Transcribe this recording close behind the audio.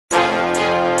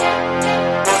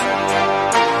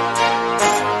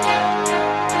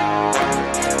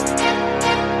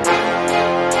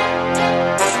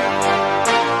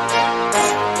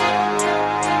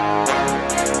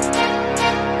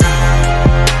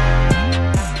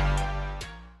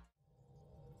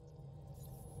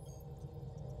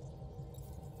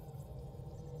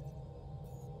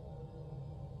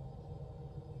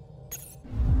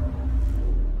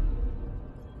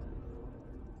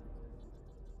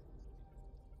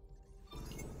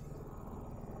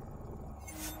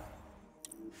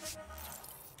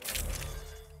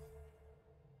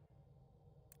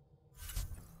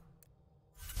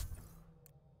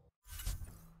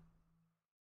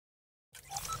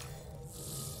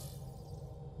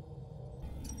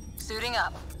Suiting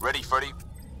up. Ready, Freddy?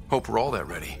 Hope we're all that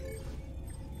ready.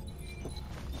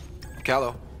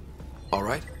 Callow, all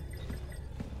right?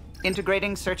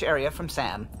 Integrating search area from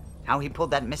Sam. How he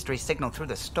pulled that mystery signal through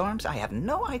the storms, I have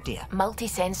no idea.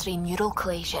 Multisensory neural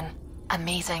collation.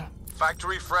 Amazing.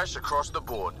 Factory fresh across the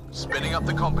board. Spinning up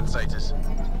the compensators.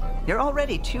 You're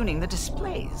already tuning the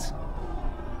displays.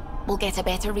 We'll get a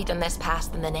better read on this pass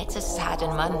than the Nexus has had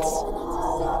in months.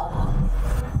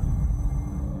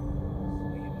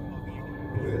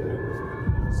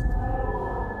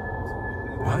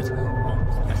 What?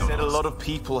 I said a lot of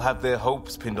people have their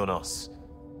hopes pinned on us.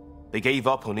 They gave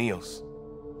up on EOS.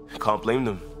 Can't blame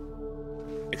them.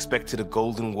 Expected a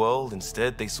golden world,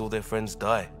 instead they saw their friends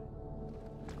die.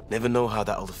 Never know how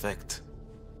that'll affect.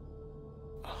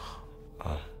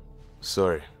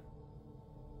 Sorry.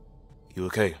 You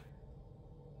okay?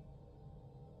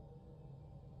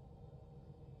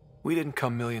 We didn't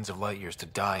come millions of light years to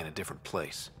die in a different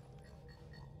place.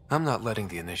 I'm not letting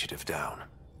the initiative down.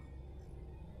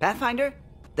 Pathfinder,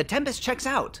 the Tempest checks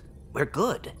out. We're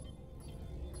good.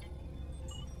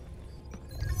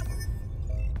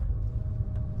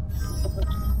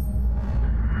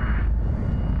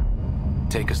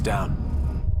 Take us down.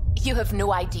 You have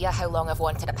no idea how long I've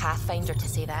wanted a Pathfinder to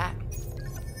say that.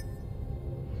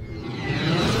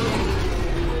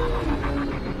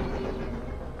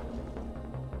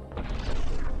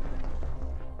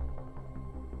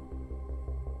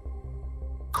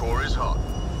 Core is hot.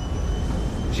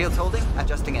 Shields holding,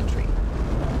 adjusting entry.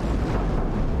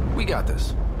 We got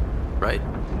this, right?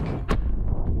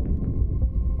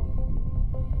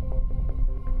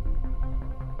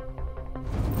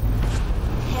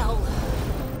 Hell.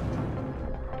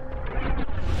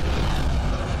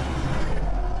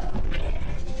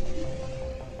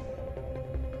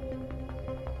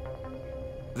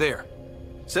 There.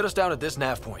 Set us down at this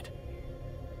nav point.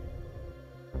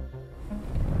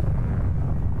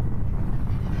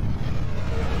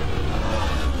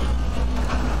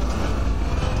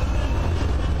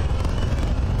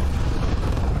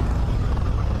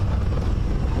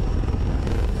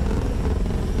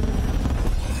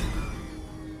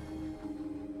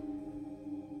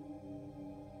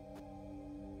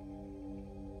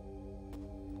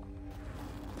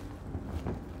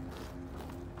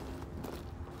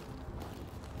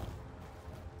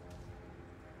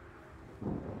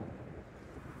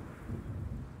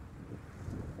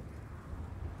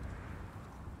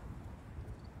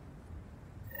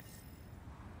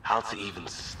 How to even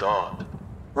start?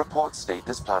 Reports state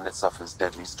this planet suffers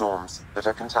deadly storms that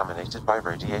are contaminated by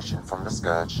radiation from the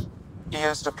Scourge.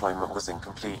 EO's deployment was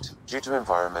incomplete due to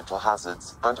environmental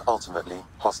hazards and, ultimately,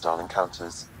 hostile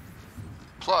encounters.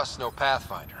 Plus, no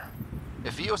Pathfinder.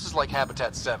 If EOS is like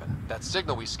Habitat 7, that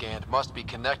signal we scanned must be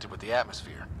connected with the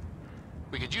atmosphere.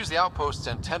 We could use the outpost's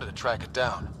antenna to track it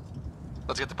down.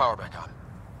 Let's get the power back on.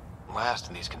 Last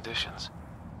in these conditions.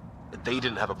 They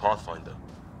didn't have a Pathfinder.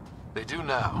 They do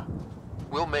now.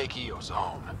 We'll make EOS a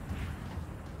home.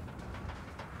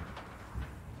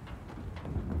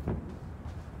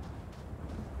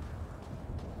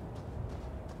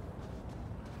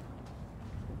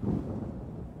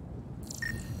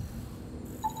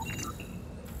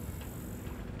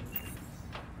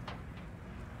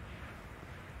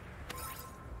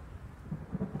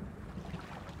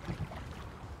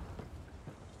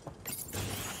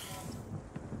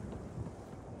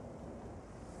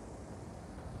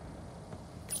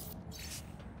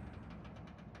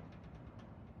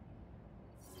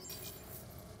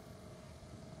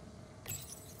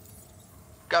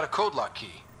 Got a code lock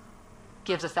key.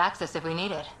 Gives us access if we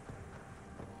need it.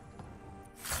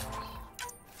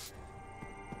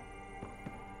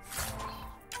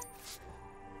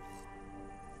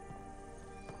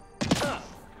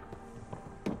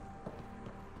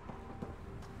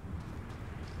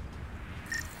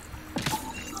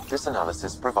 This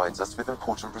analysis provides us with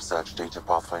important research data,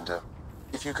 Pathfinder.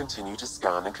 If you continue to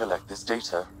scan and collect this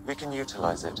data, we can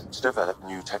utilize it to develop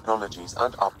new technologies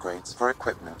and upgrades for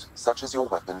equipment such as your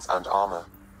weapons and armor.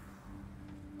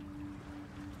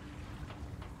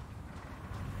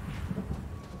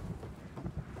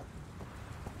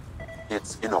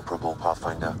 It's inoperable,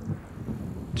 Pathfinder.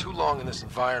 Too long in this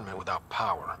environment without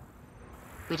power.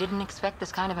 We didn't expect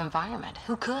this kind of environment.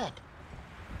 Who could?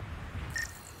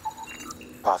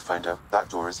 Pathfinder, that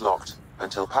door is locked.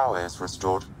 Until power is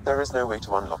restored, there is no way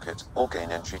to unlock it or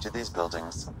gain entry to these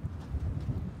buildings.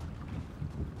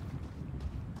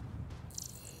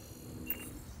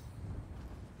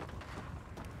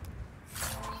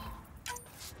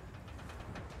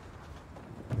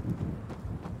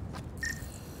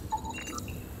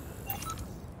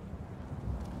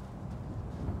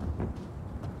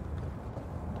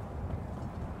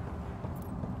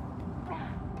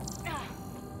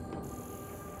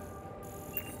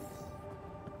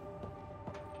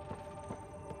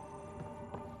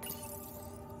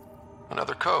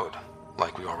 Another code,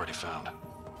 like we already found.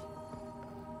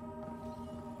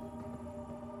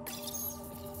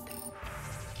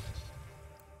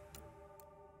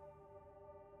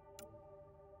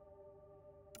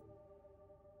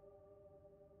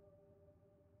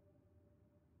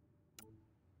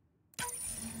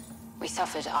 We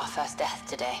suffered our first death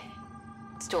today.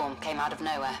 Storm came out of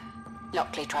nowhere.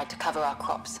 Lockley tried to cover our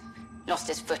crops. Lost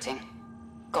his footing.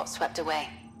 Got swept away.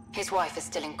 His wife is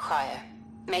still in cryo.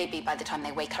 Maybe by the time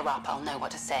they wake her up, I'll know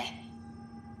what to say.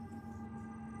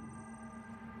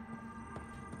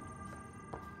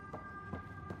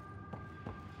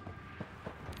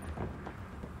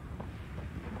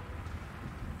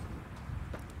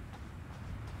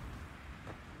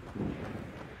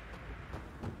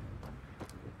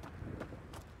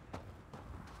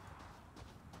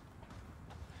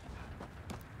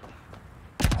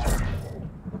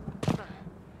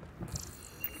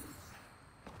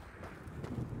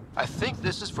 I think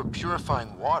this is for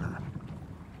purifying water.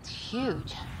 It's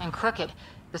huge and crooked.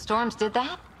 The storms did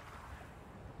that?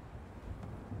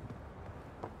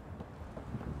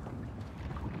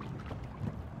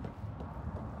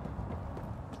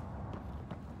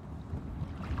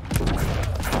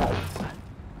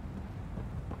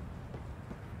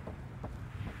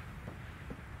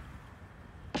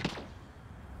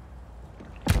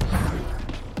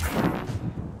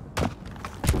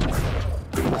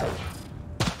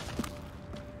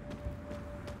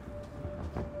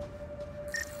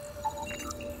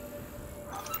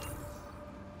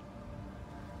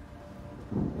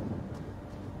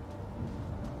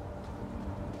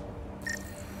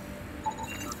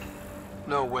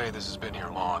 No way this has been here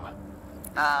long.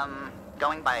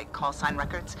 Going by call sign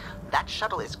records, that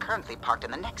shuttle is currently parked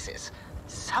in the Nexus.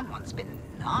 Someone's been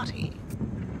naughty.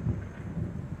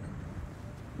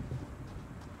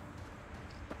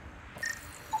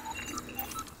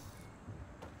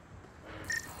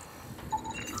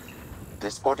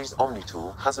 This body's Omni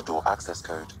tool has a door access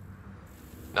code.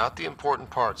 Not the important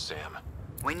part, Sam.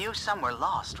 We knew some were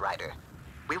lost, Ryder.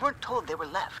 We weren't told they were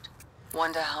left.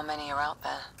 Wonder how many are out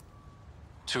there.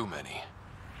 Too many.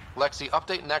 Lexi,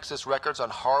 update Nexus records on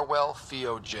Harwell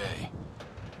Theo J.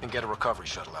 And get a recovery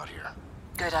shuttle out here.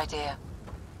 Good idea.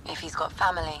 If he's got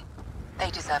family, they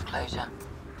deserve closure.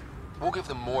 We'll give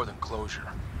them more than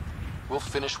closure. We'll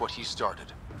finish what he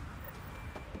started.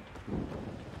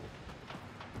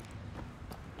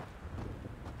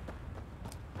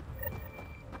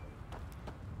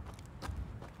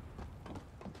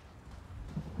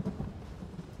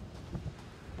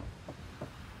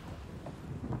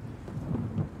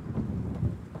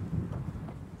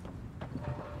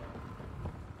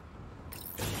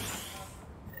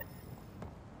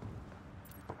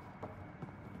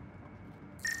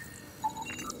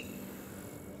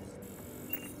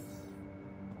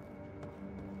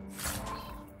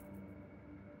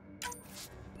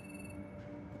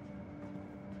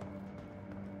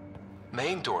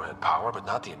 Main door had power, but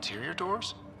not the interior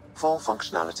doors? Full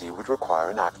functionality would require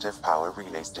an active power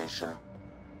relay station.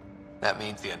 That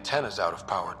means the antenna's out of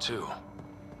power, too.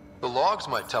 The logs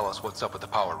might tell us what's up with the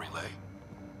power relay.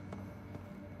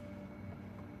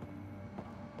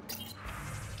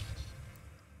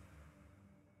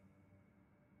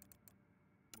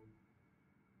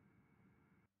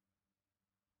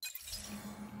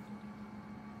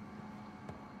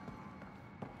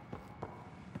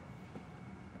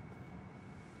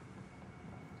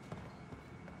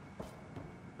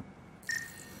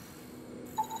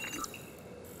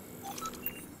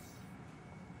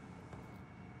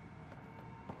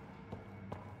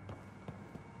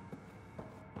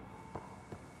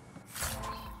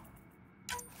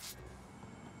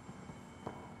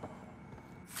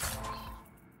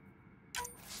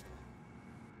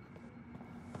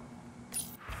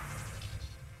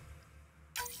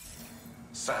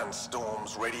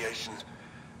 Sandstorms, radiation.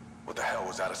 What the hell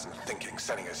was Addison thinking,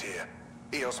 sending us here?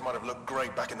 Eos might have looked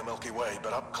great back in the Milky Way,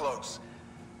 but up close,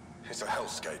 it's a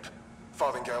hellscape.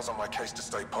 Farthingale's on my case to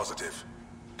stay positive.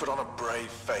 Put on a brave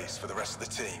face for the rest of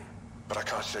the team, but I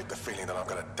can't shake the feeling that I'm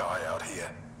gonna die out here.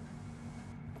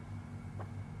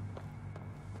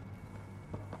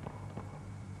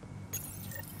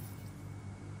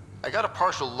 I got a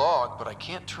partial log, but I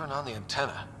can't turn on the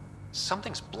antenna.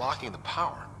 Something's blocking the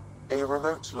power. A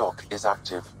remote lock is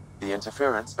active. The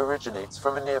interference originates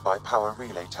from a nearby power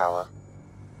relay tower.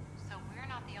 So we're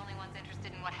not the only ones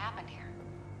interested in what happened here.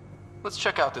 Let's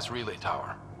check out this relay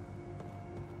tower.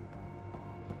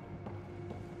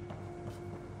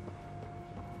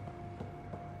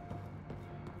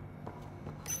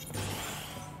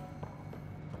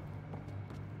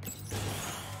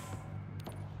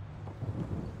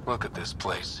 Look at this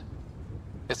place.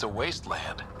 It's a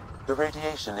wasteland. The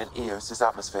radiation in Eos's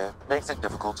atmosphere makes it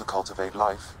difficult to cultivate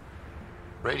life.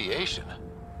 Radiation?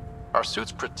 Our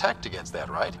suits protect against that,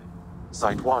 right?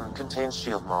 Site 1 contains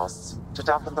shield masts to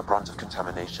dampen the brunt of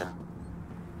contamination.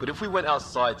 But if we went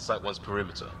outside Site 1's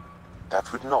perimeter?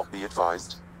 That would not be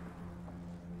advised.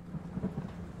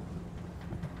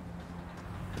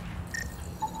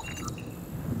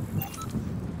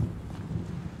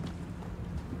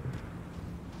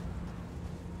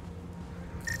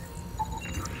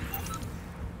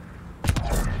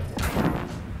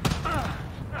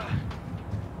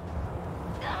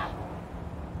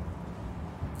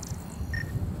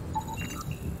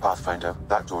 Pathfinder,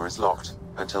 that door is locked.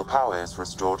 Until power is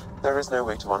restored, there is no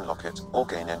way to unlock it or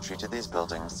gain entry to these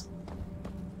buildings.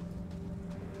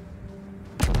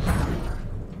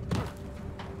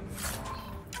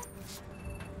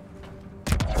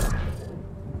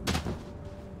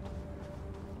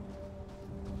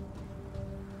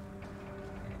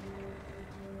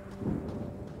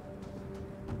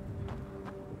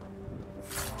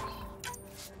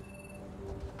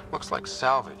 Looks like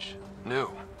salvage. New.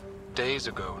 Days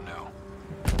ago,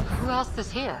 new. Who else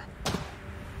is here?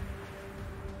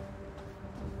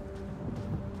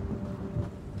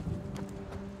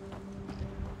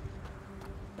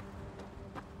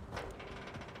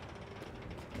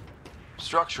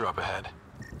 Structure up ahead.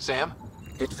 Sam?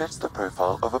 It fits the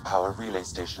profile of a power relay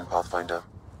station, Pathfinder.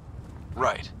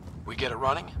 Right. We get it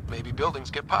running, maybe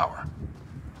buildings get power.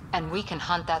 And we can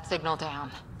hunt that signal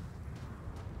down.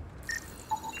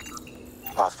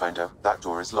 Pathfinder, that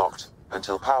door is locked.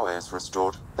 Until power is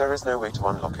restored, there is no way to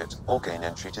unlock it or gain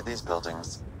entry to these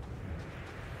buildings.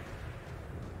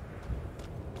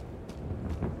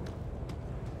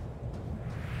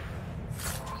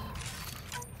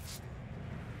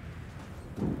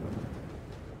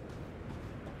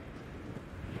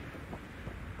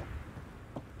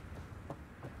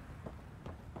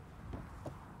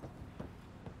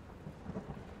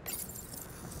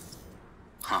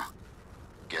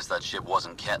 Guess that ship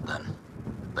wasn't Ket then.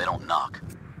 They don't knock.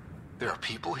 There are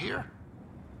people here?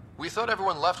 We thought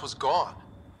everyone left was gone.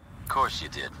 Of course you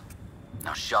did.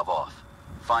 Now shove off.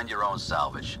 Find your own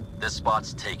salvage. This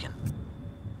spot's taken.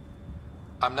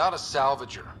 I'm not a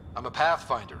salvager. I'm a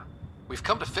pathfinder. We've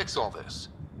come to fix all this.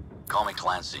 Call me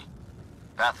Clancy.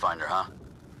 Pathfinder, huh?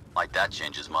 Like that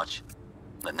changes much.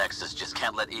 The Nexus just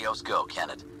can't let Eos go, can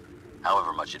it?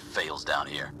 However much it fails down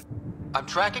here. I'm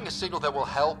tracking a signal that will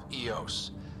help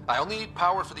Eos. I only need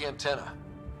power for the antenna.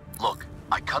 Look,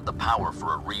 I cut the power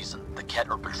for a reason. The Ket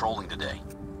are patrolling today.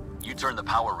 You turn the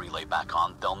power relay back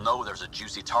on, they'll know there's a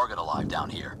juicy target alive down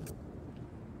here.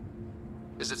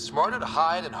 Is it smarter to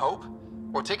hide and hope?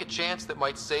 Or take a chance that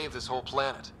might save this whole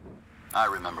planet? I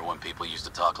remember when people used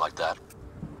to talk like that.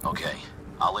 Okay,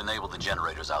 I'll enable the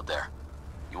generators out there.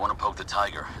 You want to poke the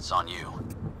tiger, it's on you.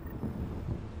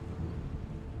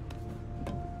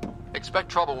 Expect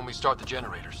trouble when we start the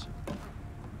generators.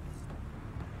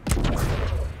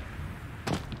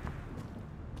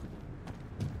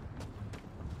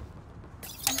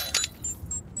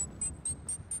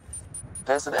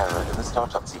 There's an error in the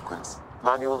startup sequence.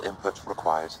 Manual input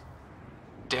required.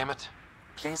 Damn it.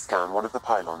 Please scan one of the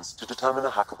pylons to determine a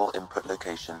hackable input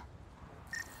location.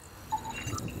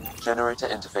 Generator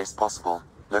interface possible.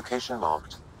 Location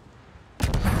marked.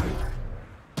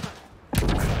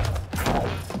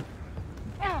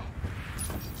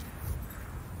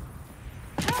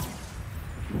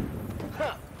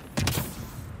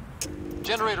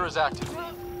 Generator is active.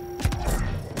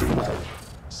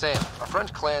 Sam, our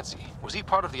friend Clancy, was he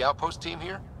part of the outpost team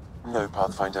here? No,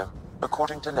 Pathfinder.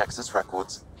 According to Nexus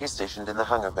records, he's stationed in the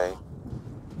hangar bay.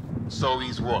 So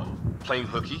he's what? Playing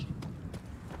hooky?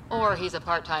 Or he's a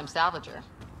part-time salvager.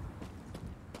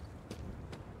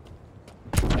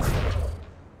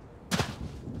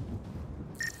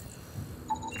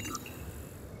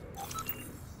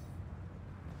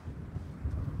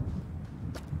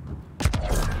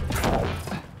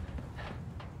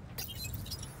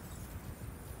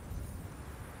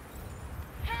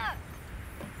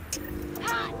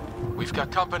 We've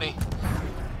got company.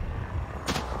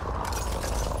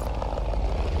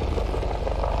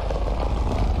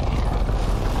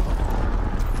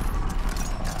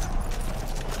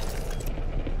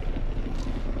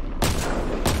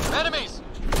 Enemies!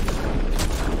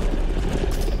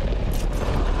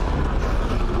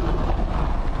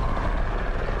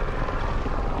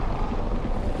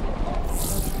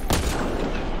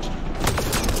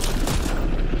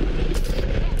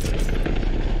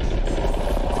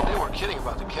 They weren't kidding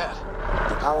about the cat.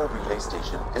 The power relay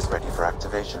station is ready for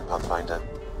activation, Pathfinder.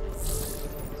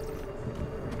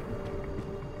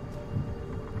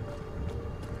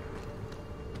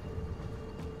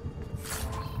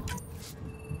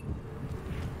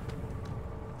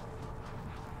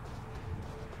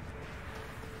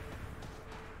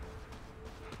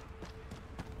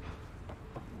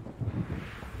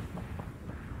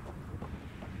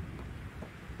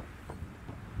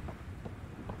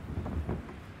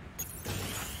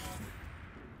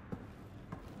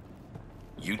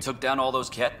 You took down all those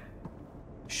Ket?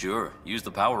 Sure, use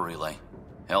the power relay.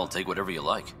 Hell, take whatever you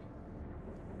like.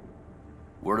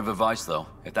 Word of advice, though.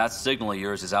 If that signal of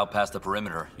yours is out past the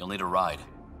perimeter, you'll need a ride.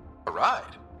 A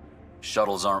ride?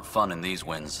 Shuttles aren't fun in these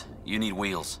winds. You need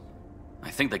wheels.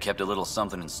 I think they kept a little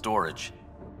something in storage.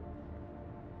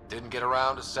 Didn't get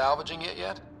around to salvaging it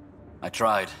yet? I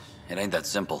tried. It ain't that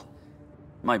simple.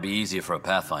 Might be easier for a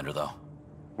Pathfinder, though.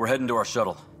 We're heading to our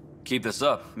shuttle. Keep this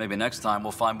up. Maybe next time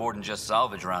we'll find more than just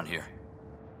salvage around here.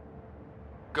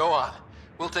 Go on.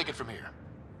 We'll take it from here.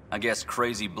 I guess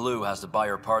Crazy Blue has to buy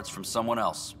her parts from someone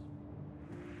else.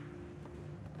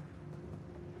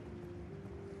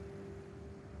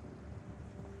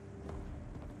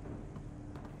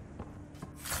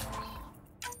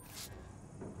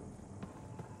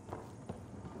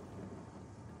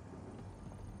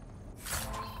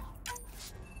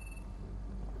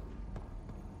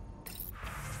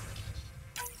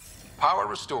 Power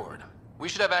restored. We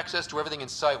should have access to everything in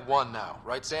Site 1 now,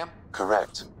 right, Sam?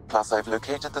 Correct. Plus, I've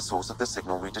located the source of the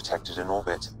signal we detected in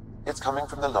orbit. It's coming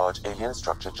from the large alien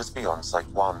structure just beyond Site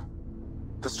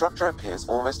 1. The structure appears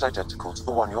almost identical to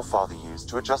the one your father used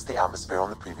to adjust the atmosphere on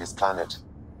the previous planet.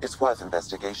 It's worth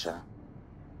investigation.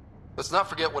 Let's not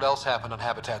forget what else happened on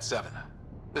Habitat 7.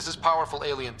 This is powerful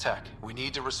alien tech. We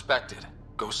need to respect it.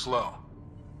 Go slow.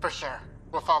 For sure.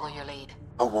 We'll follow your lead.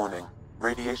 A warning.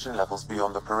 Radiation levels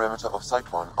beyond the perimeter of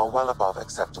Site 1 are well above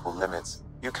acceptable limits.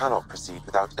 You cannot proceed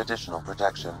without additional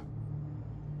protection.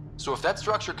 So if that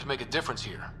structure could make a difference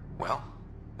here, well,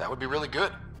 that would be really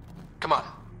good. Come on.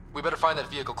 We better find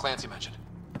that vehicle Clancy mentioned.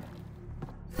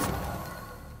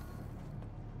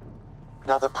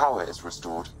 Now that power is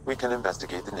restored, we can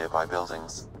investigate the nearby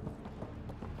buildings.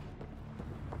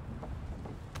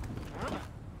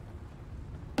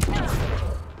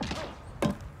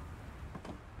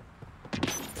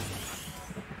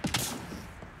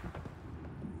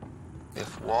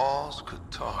 If walls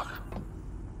could talk.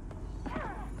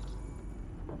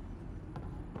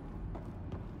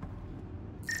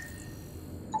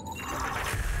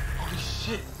 Holy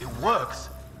shit, it works!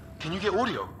 Can you get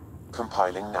audio?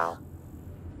 Compiling now.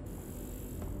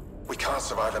 We can't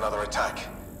survive another attack.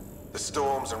 The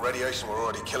storms and radiation were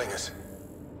already killing us.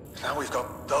 Now we've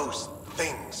got those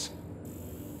things.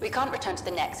 We can't return to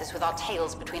the Nexus with our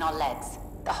tails between our legs.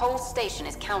 The whole station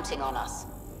is counting on us.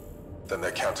 Then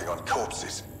they're counting on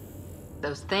corpses.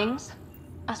 Those things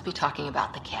must be talking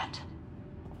about the cat.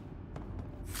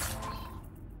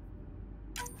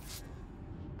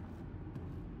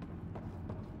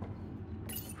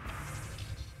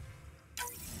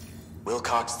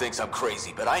 Wilcox thinks I'm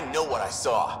crazy, but I know what I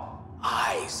saw.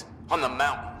 Eyes on the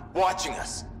mountain, watching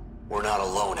us. We're not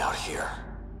alone out here.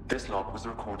 This log was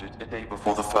recorded a day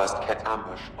before the first Ket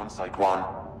ambush on Site 1.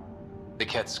 The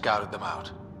Ket scouted them out.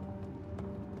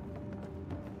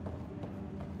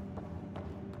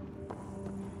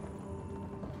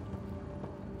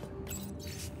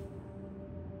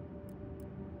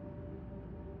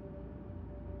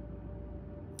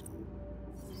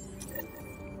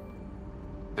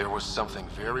 There was something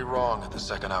very wrong at the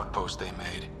second outpost they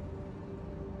made.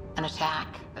 An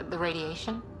attack? The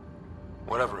radiation?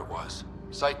 Whatever it was,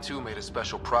 Site 2 made a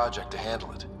special project to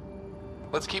handle it.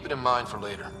 Let's keep it in mind for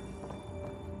later.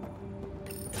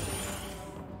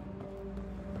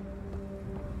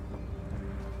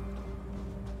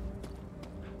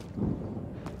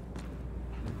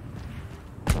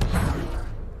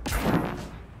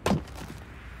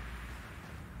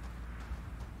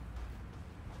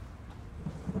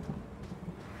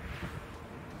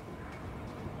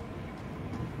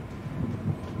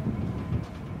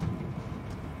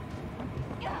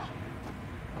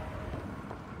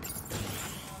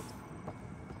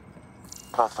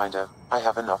 Pathfinder, I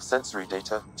have enough sensory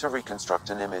data to reconstruct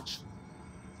an image.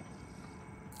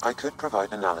 I could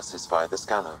provide analysis via the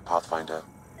scanner, Pathfinder.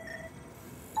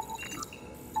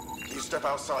 You step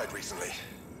outside recently.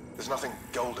 There's nothing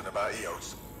golden about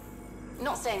Eos.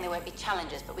 Not saying there won't be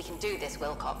challenges, but we can do this,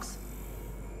 Wilcox.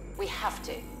 We have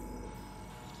to.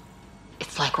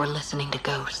 It's like we're listening to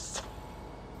ghosts.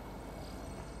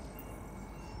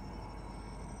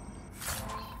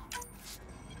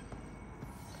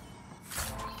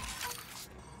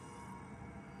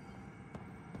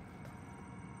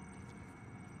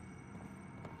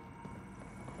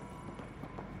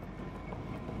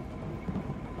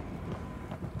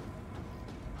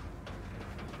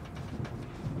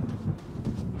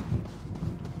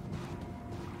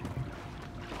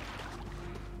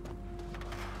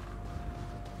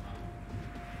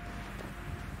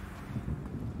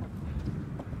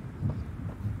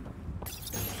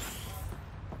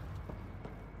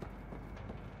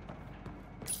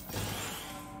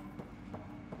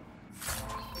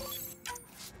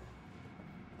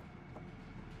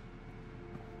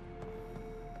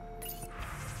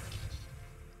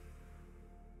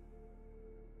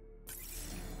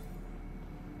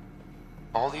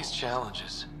 All these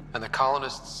challenges, and the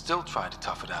colonists still tried to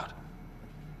tough it out.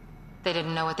 They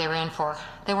didn't know what they were in for.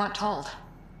 They weren't told.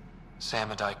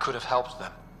 Sam and I could have helped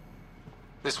them.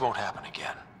 This won't happen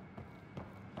again.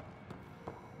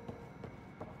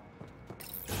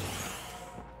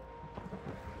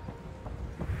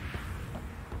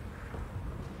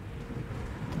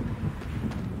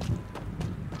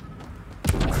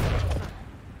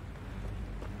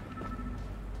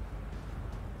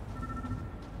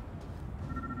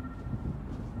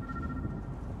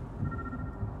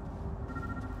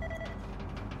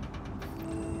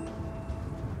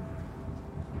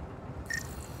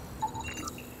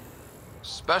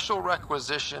 Special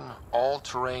requisition,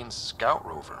 all-terrain scout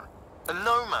rover. A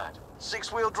Nomad,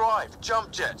 6-wheel drive, jump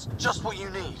jets, just what you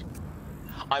need.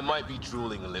 I might be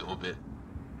drooling a little bit.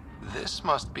 This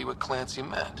must be what Clancy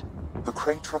meant. The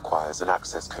crate requires an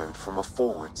access code from a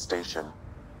forward station.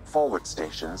 Forward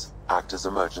stations act as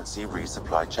emergency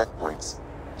resupply checkpoints.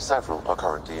 Several are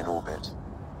currently in orbit.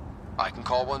 I can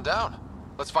call one down.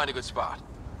 Let's find a good spot.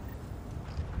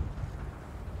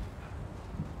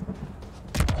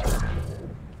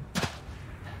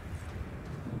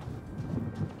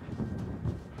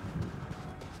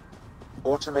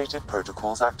 Automated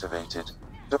protocols activated.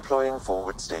 Deploying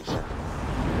forward station.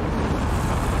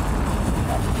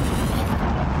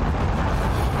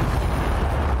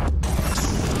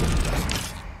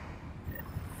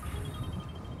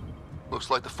 Looks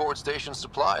like the forward station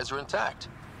supplies are intact.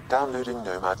 Downloading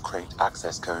Nomad crate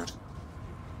access code.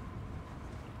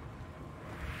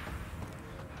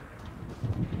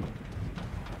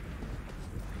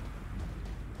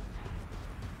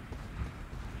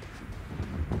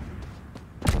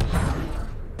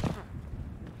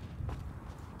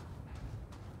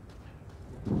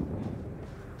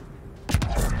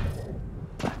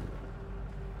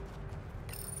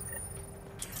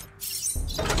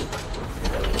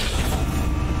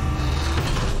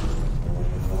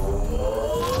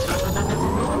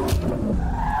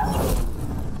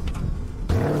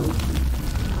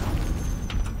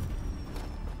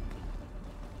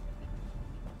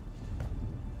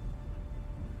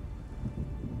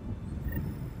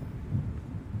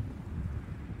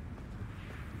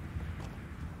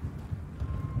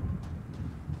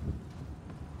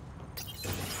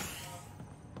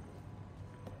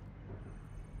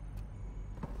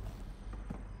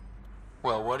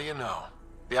 Well, what do you know?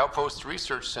 The Outpost's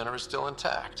research center is still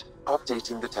intact.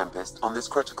 Updating the Tempest on this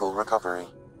critical recovery.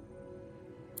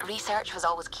 Research was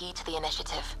always key to the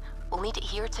initiative. We'll need it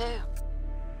here too.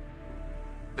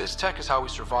 This tech is how we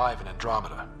survive in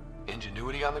Andromeda.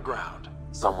 Ingenuity on the ground.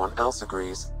 Someone else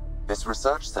agrees. This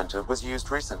research center was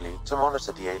used recently to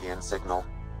monitor the alien signal.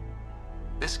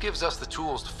 This gives us the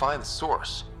tools to find the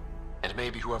source, and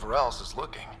maybe whoever else is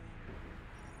looking.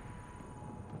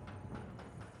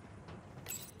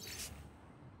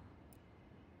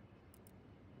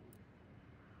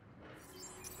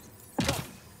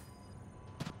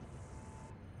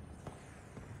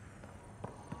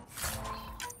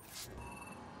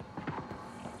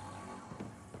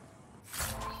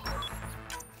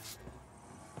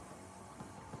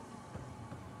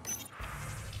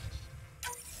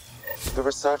 The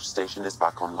research station is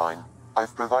back online.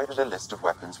 I've provided a list of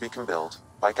weapons we can build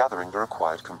by gathering the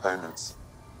required components.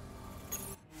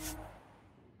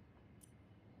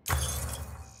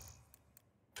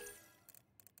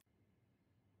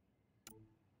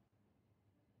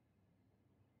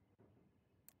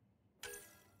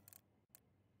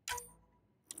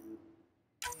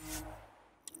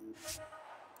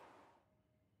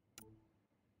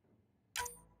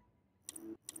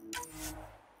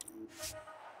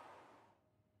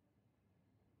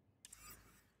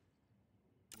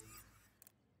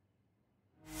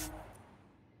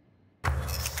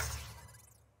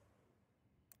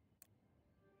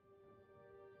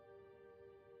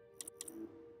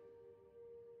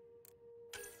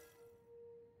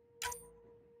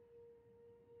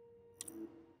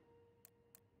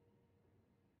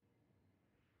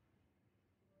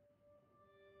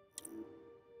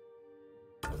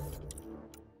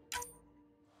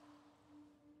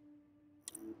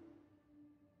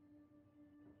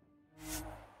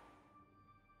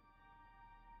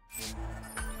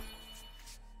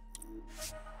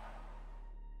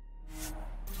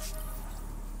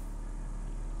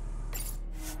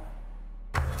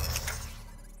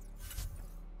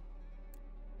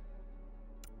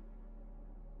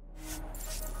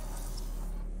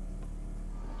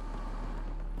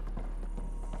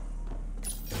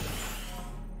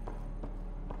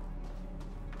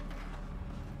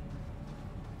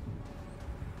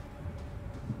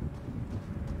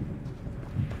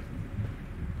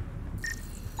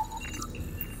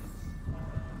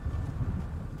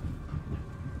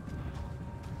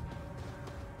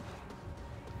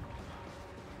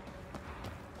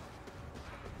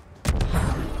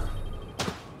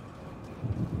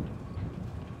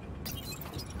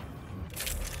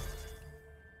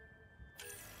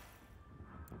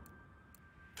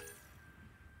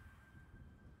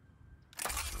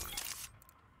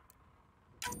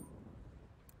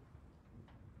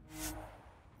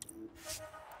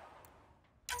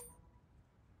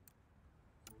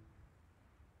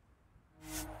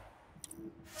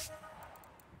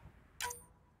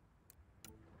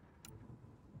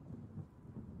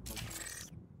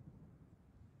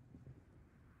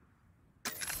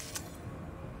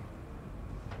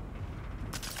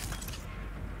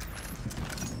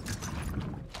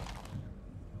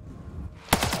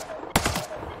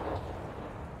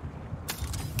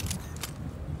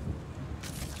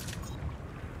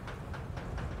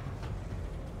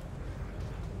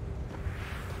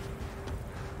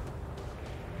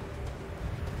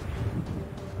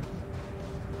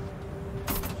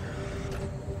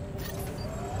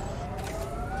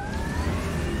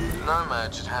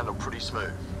 Nomad should handle pretty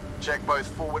smooth. Check both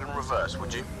forward and reverse,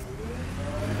 would you?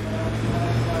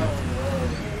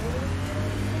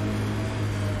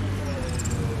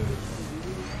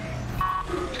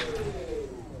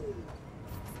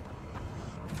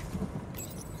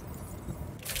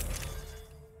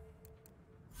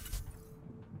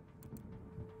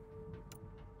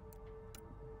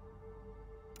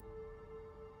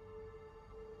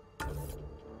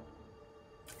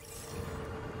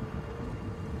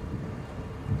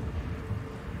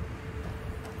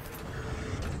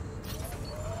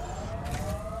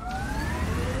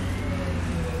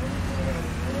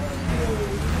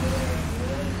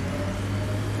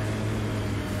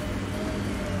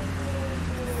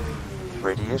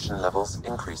 Radiation levels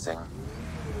increasing.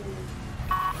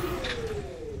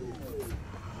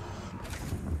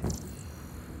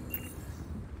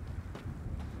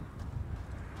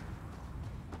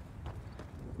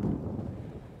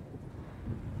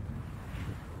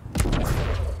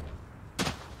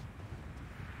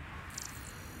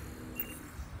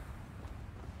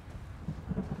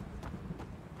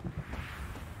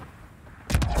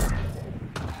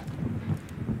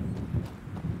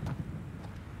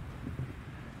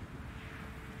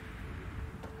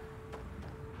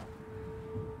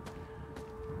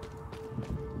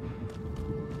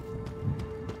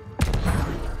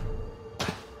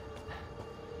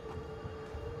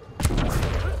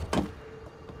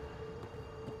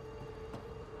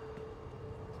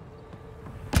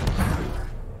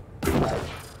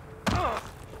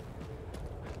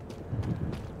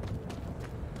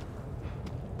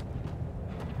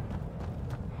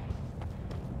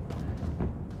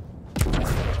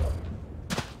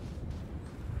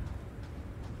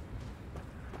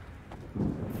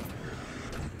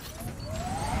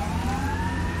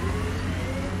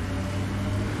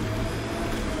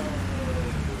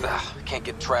 Can't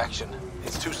get traction.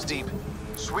 It's too steep.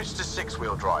 Switch to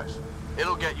 6-wheel drive.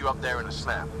 It'll get you up there in a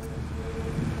snap.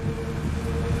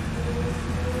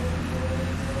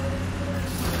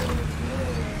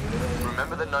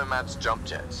 Remember the Nomad's jump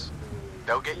jets?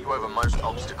 They'll get you over most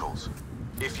obstacles.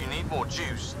 If you need more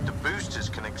juice, the boosters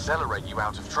can accelerate you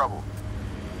out of trouble.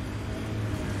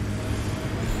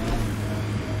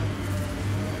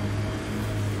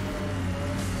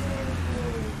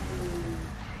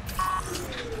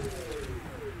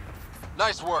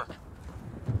 Nice work.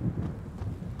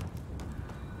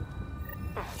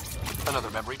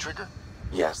 Another memory trigger?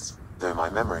 Yes, though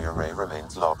my memory array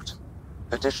remains locked.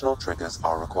 Additional triggers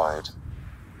are required.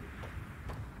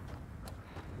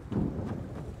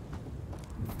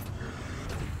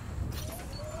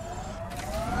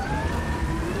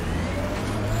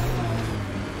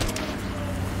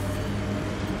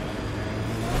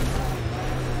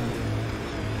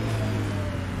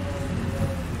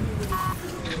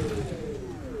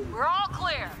 We're all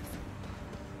clear.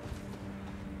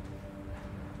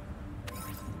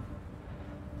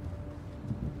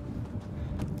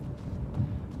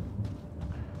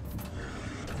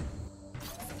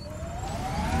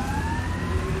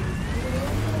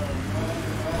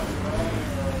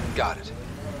 Got it.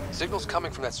 Signal's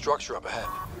coming from that structure up ahead.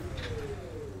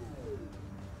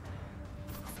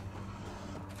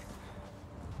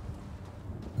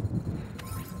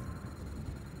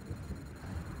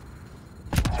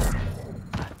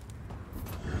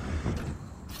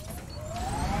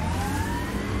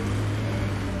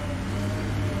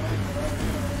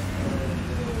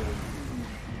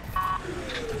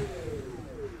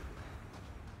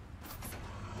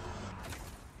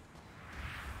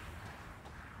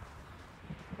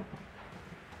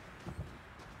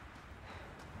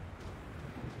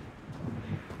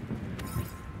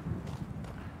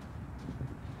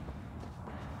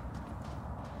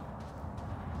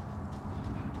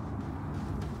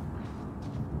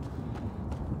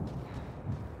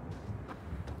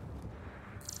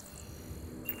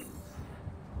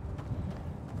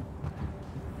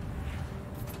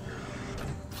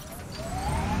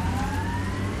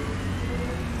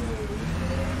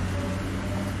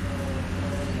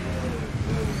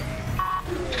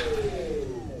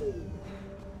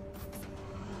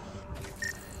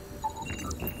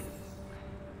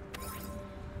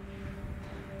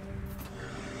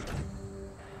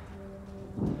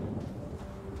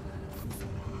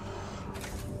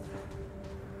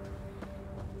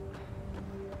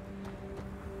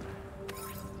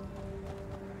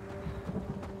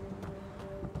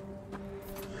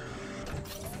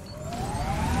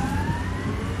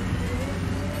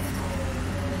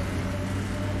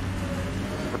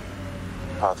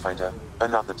 Pathfinder,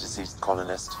 another deceased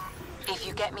colonist. If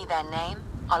you get me their name,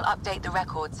 I'll update the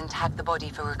records and tag the body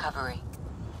for recovery.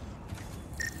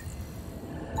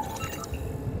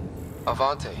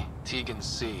 Avante, Tegan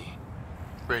C.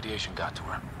 Radiation got to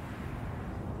her.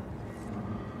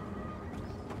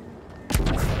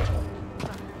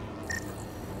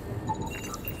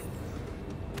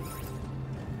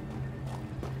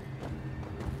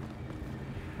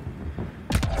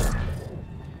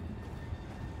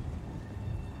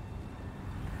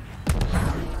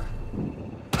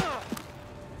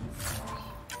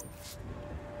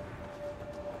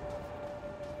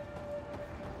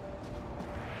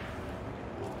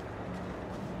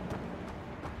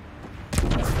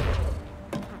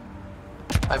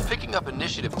 I'm picking up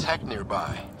initiative tech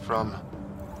nearby, from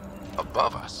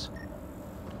above us.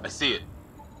 I see it.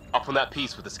 Up on that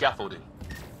piece with the scaffolding.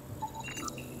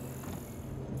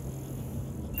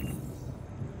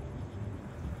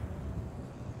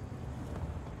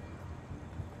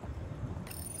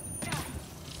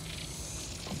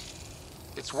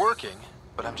 It's working,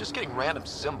 but I'm just getting random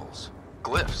symbols.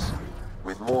 Glyphs.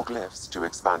 With more glyphs to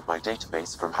expand my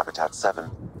database from Habitat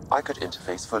 7, I could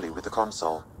interface fully with the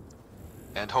console.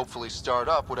 And hopefully start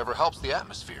up whatever helps the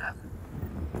atmosphere.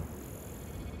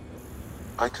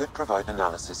 I could provide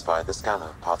analysis via the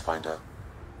scanner, Pathfinder.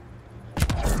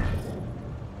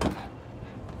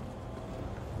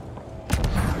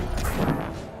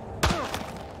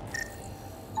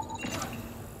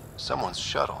 Someone's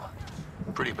shuttle.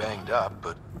 Pretty banged up,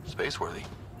 but spaceworthy.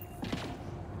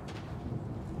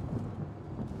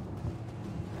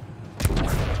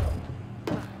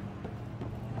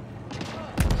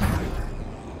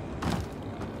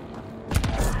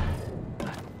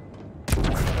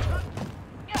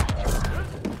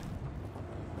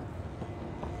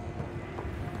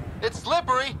 It's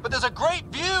slippery, but there's a great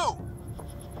view!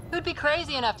 Who'd be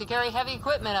crazy enough to carry heavy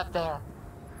equipment up there?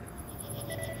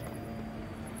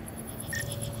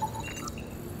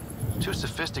 Too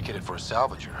sophisticated for a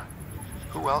salvager.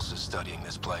 Who else is studying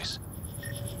this place?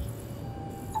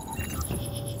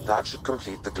 That should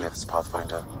complete the glyphs,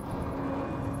 Pathfinder.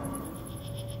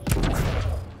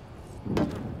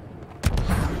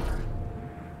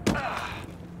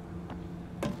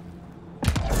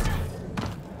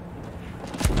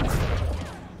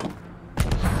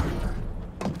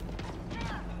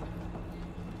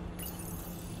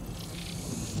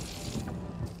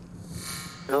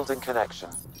 Building connection.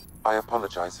 I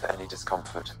apologize for any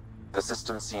discomfort. The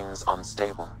system seems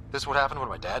unstable. This what happened when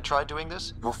my dad tried doing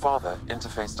this? Your father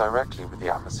interfaced directly with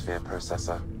the atmosphere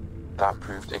processor. That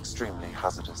proved extremely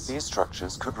hazardous. These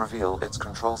structures could reveal its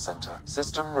control center.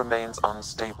 System remains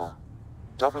unstable.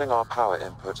 Doubling our power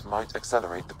input might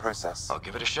accelerate the process. I'll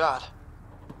give it a shot.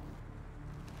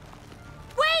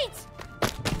 Wait!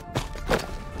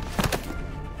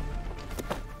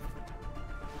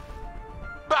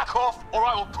 Back off, or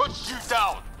I will push you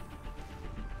down!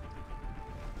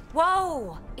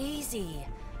 Whoa! Easy.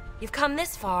 You've come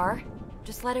this far.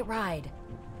 Just let it ride.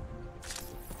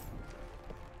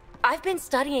 I've been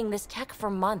studying this tech for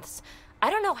months. I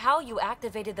don't know how you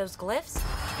activated those glyphs,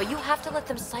 but you have to let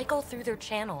them cycle through their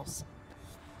channels.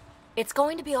 It's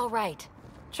going to be all right.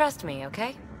 Trust me,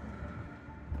 okay?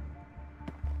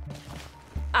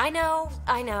 I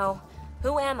know.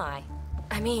 Who am I?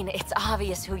 I mean, it's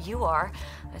obvious who you are.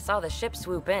 I saw the ship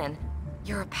swoop in.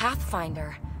 You're a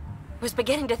Pathfinder. I was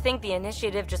beginning to think the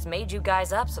initiative just made you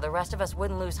guys up so the rest of us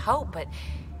wouldn't lose hope, but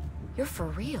you're for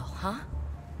real, huh?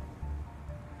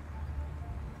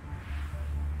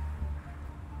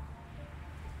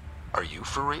 Are you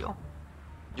for real?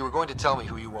 You were going to tell me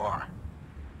who you are.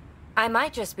 I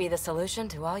might just be the solution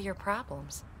to all your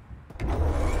problems.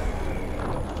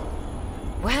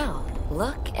 Well,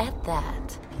 look at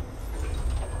that.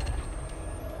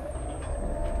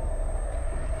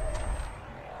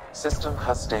 System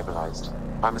has stabilized.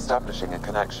 I'm establishing a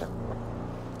connection.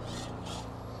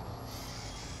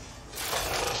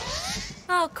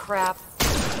 Oh, crap.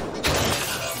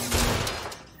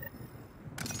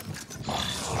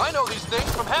 I know these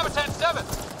things from Habitat 7!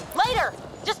 Later!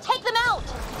 Just take them out!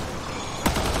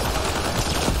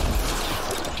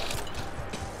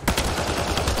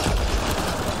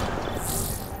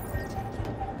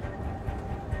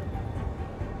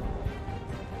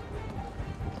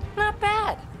 Not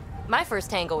bad. My first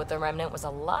tangle with the Remnant was a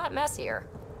lot messier.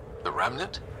 The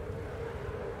Remnant?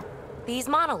 These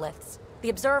monoliths, the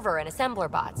Observer and Assembler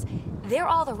bots, they're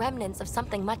all the remnants of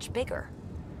something much bigger.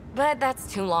 But that's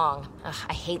too long. Ugh,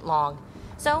 I hate long.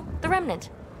 So, the Remnant.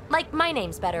 Like, my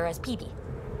name's better as Peebee.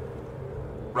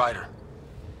 Ryder,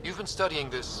 you've been studying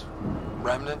this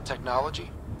Remnant technology.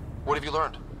 What have you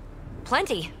learned?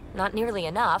 Plenty. Not nearly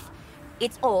enough.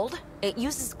 It's old, it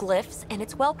uses glyphs, and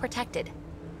it's well protected.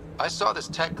 I saw this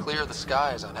tech clear the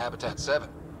skies on Habitat 7.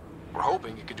 We're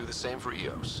hoping it could do the same for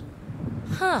EOS.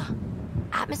 Huh.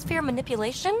 Atmosphere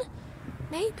manipulation?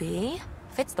 Maybe.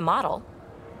 Fits the model.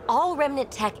 All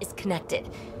Remnant tech is connected.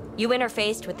 You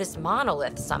interfaced with this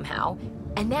monolith somehow,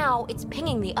 and now it's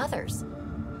pinging the others.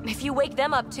 If you wake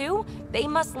them up too, they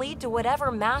must lead to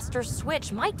whatever master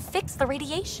switch might fix the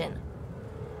radiation.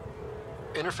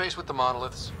 Interface with the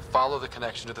monoliths, follow the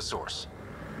connection to the source.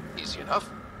 Easy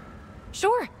enough.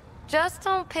 Sure. Just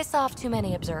don't piss off too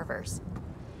many observers.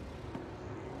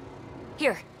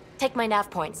 Here, take my nav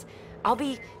points.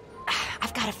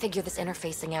 I've got to figure this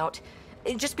interfacing out.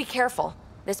 Just be careful.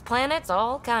 This planet's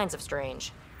all kinds of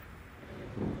strange.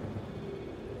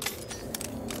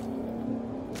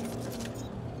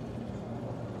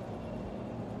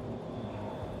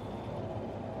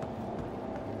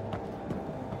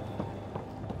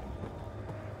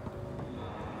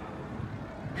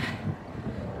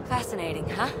 Fascinating,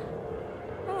 huh?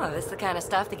 Oh, this is the kind of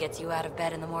stuff that gets you out of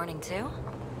bed in the morning, too?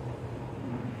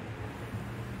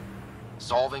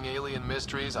 Solving alien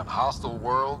mysteries on hostile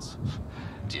worlds?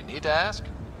 Do you need to ask?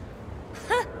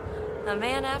 A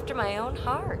man after my own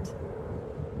heart.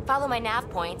 Follow my nav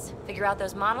points, figure out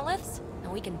those monoliths,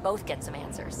 and we can both get some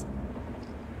answers.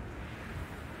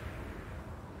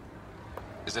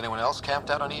 Is anyone else camped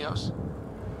out on Eos?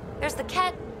 There's the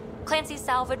Ket, Clancy's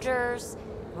salvagers,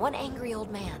 and one angry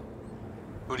old man.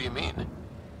 Who do you mean?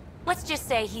 Let's just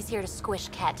say he's here to squish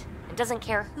Ket, and doesn't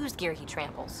care whose gear he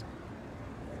tramples.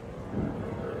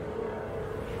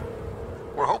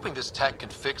 We're hoping this tech can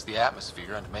fix the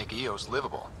atmosphere and make Eos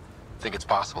livable. Think it's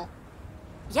possible?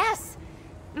 Yes!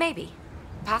 Maybe.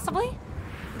 Possibly?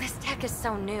 This tech is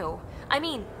so new. I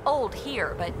mean, old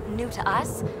here, but new to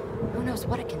us? Who knows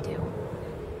what it can do?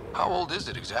 How old is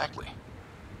it exactly?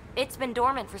 It's been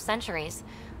dormant for centuries,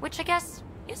 which I guess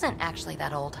isn't actually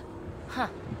that old. Huh.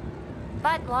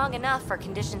 But long enough for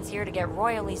conditions here to get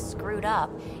royally screwed up,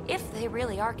 if they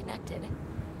really are connected.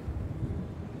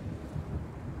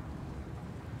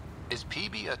 Is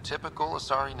PB a typical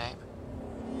Asari name?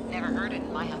 Never heard it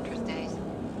in my Huntress days.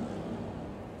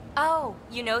 Oh,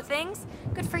 you know things?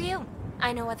 Good for you.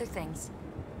 I know other things.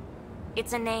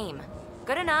 It's a name.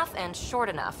 Good enough and short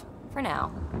enough. For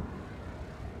now.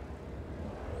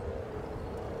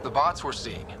 The bots we're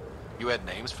seeing, you had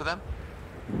names for them?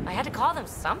 I had to call them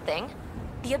something.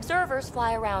 The observers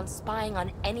fly around spying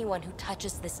on anyone who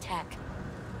touches this tech.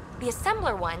 The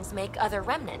assembler ones make other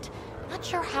Remnant. Not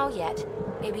sure how yet.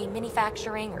 Maybe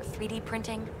manufacturing or 3D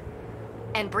printing.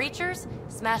 And breachers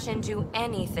smash into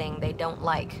anything they don't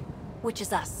like, which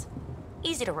is us.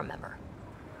 Easy to remember.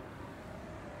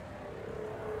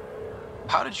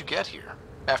 How did you get here?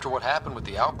 After what happened with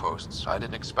the outposts, I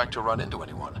didn't expect to run into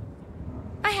anyone.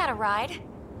 I had a ride.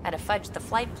 Had to fudge the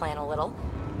flight plan a little.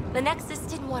 The Nexus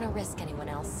didn't want to risk anyone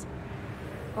else.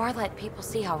 Or let people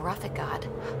see how rough it got.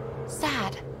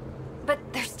 Sad. But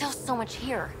there's still so much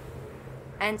here.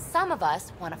 And some of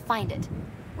us want to find it.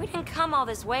 We didn't come all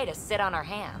this way to sit on our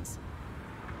hands.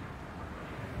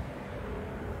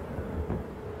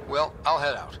 Well, I'll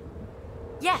head out.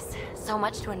 Yes, so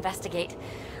much to investigate.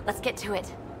 Let's get to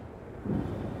it.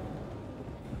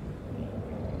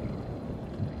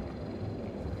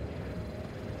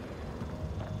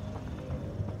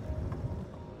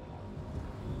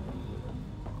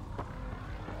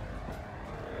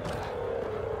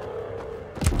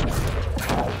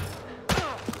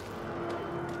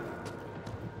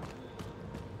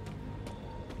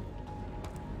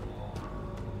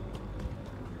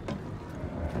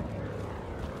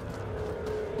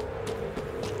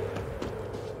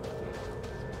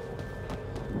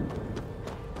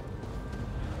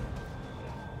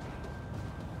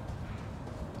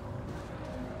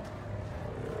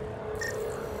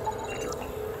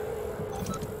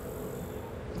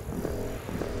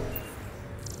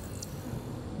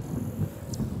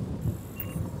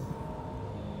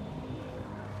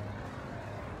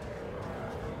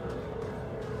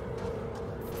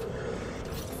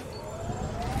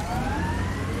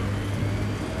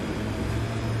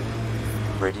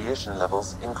 Radiation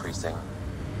levels increasing.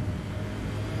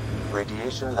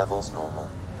 Radiation levels normal.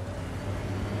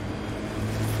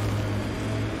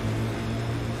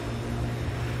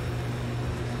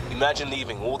 Imagine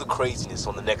leaving all the craziness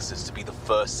on the Nexus to be the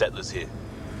first settlers here.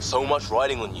 So much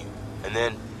riding on you, and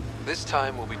then... This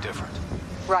time will be different.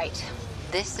 Right.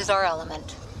 This is our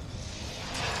element.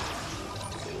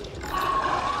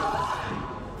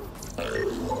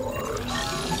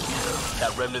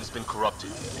 That remnant's been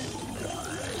corrupted.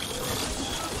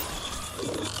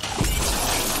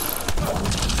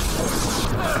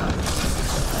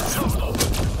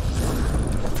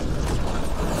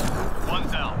 One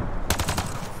down.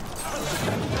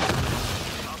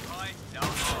 Up high, down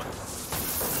low.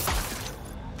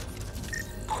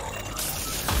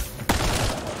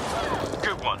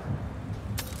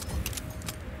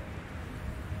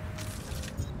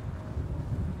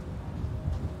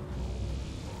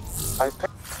 I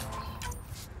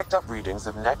picked up readings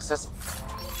of Nexus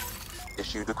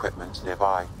issued equipment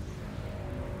nearby.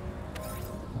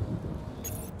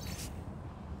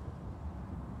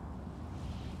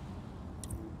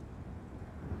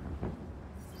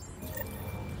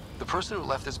 The person who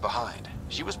left this behind,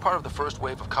 she was part of the first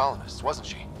wave of colonists, wasn't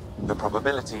she? The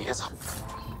probability is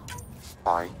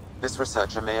high. This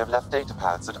researcher may have left data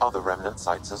pads at other remnant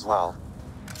sites as well.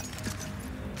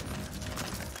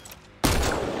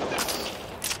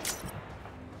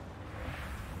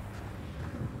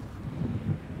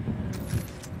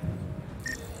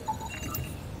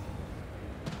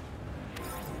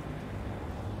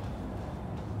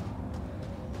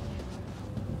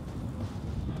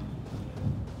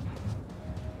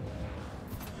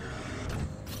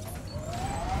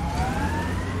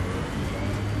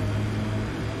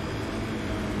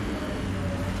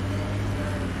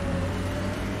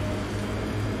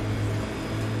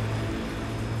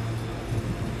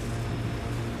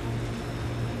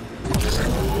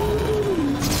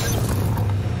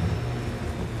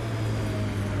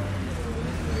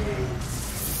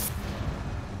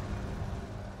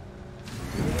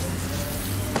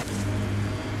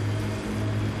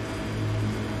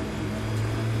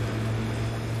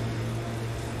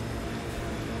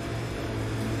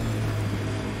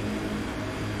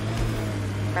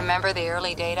 Remember the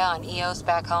early data on EOS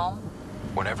back home?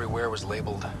 When everywhere was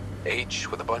labeled H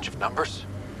with a bunch of numbers?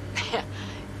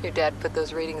 Your dad put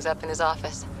those readings up in his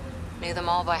office. Knew them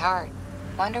all by heart.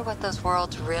 Wonder what those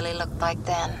worlds really looked like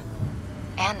then.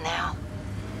 And now.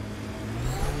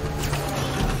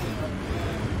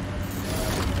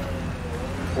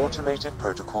 Automated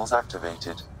protocols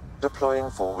activated. Deploying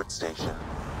forward station.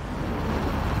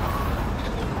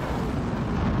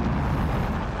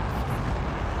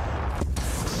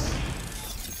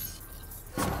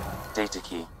 Data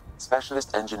key.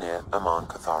 Specialist Engineer Aman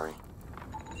Kathari.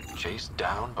 Chased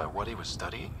down by what he was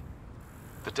studying?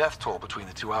 The death toll between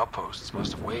the two outposts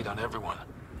must have weighed on everyone.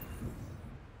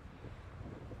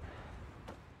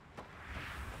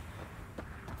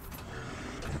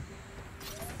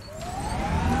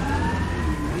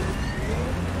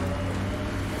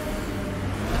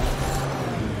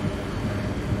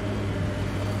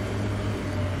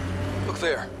 Look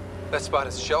there. That spot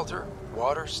is shelter,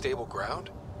 water, stable ground.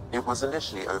 It was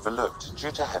initially overlooked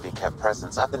due to heavy kept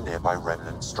presence at the nearby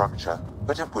remnant structure,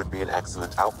 but it would be an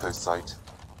excellent outpost site.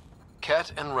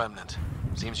 Ket and Remnant.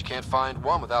 Seems you can't find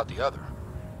one without the other.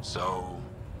 So,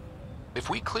 if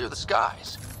we clear the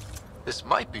skies, this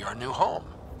might be our new home.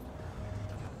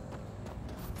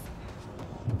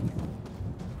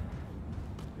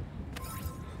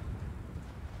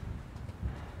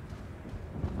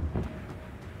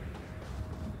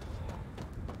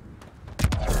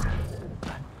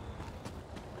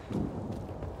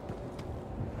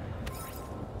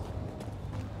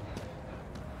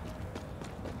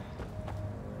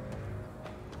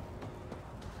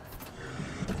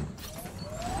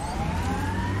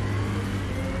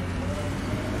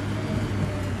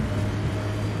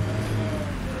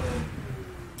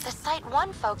 Site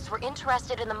 1 folks were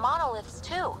interested in the monoliths,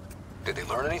 too. Did they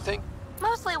learn anything?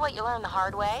 Mostly what you learn the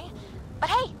hard way. But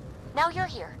hey, now you're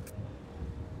here.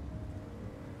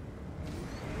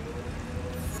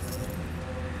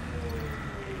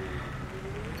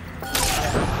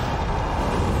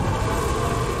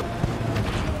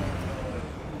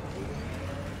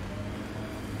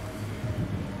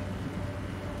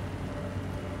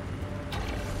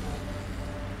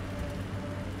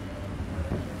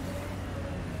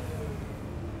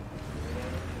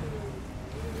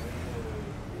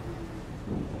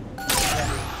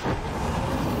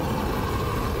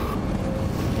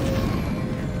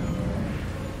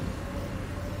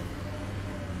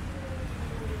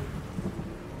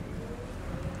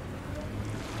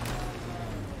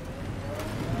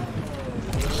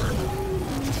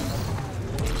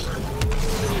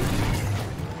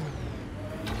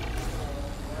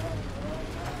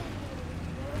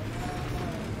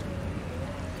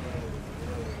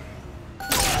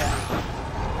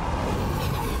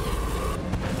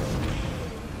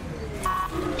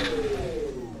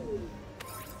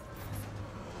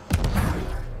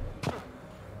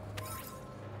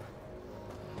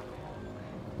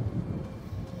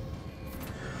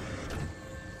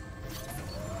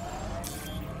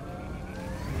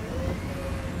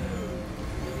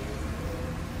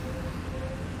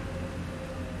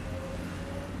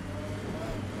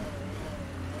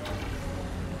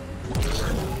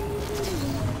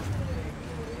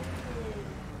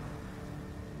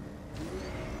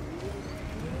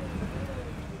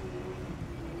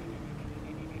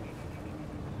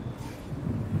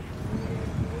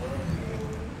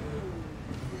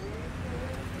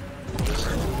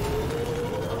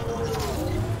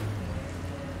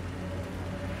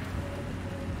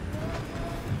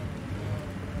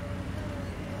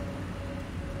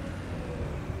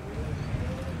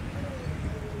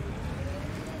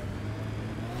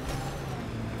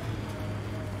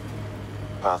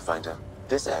 Pathfinder,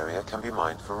 this area can be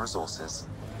mined for resources.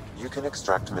 You can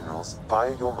extract minerals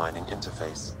via your mining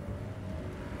interface.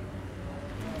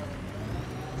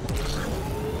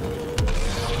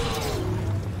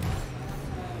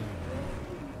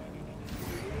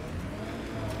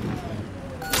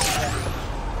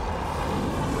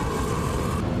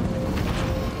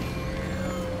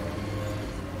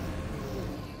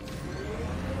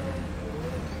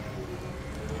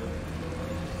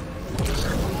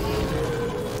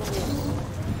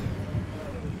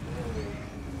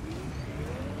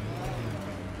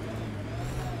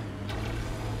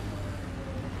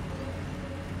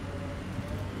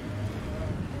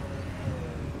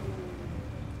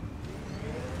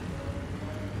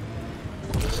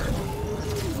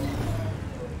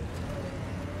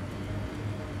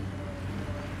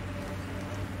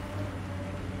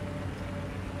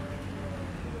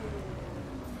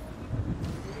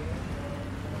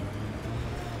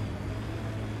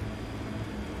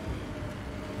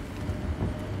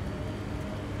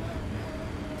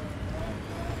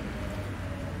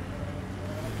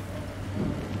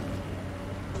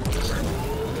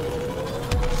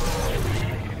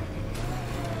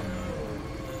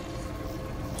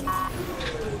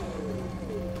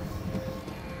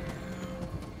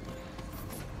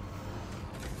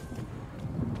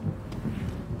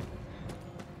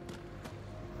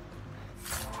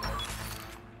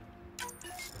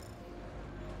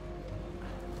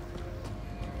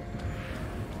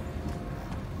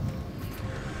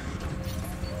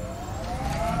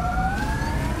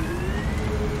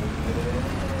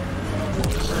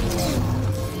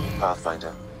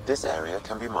 Pathfinder, this area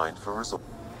can be mined for resources.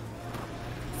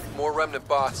 More remnant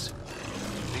bots.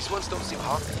 These ones don't seem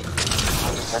hungry.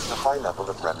 I detect a high level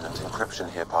of remnant encryption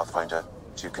here, Pathfinder.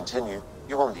 To continue,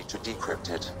 you will need to decrypt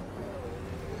it.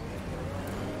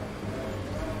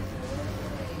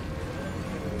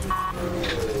 I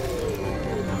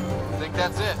think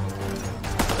that's it.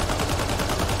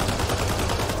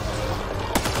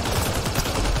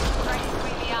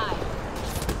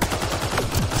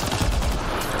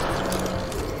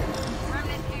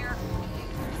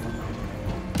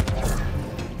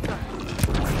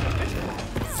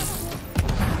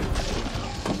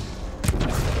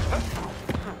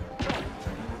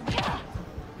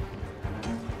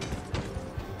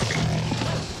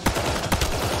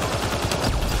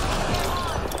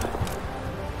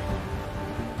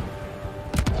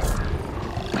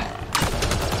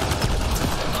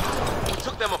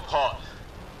 Them apart.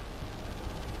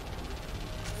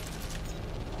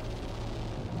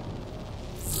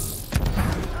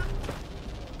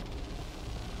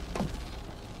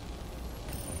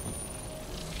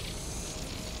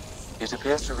 It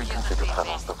appears to reconfigure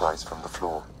panels that rise from the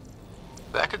floor.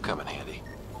 That could come in handy.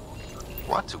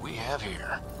 What do we have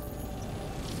here?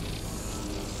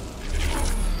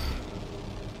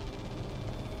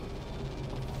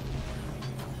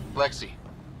 Lexi,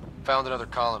 found another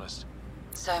colonist.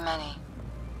 So many.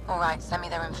 All right, send me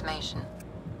their information.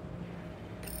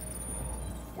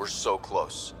 We're so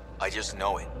close. I just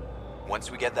know it.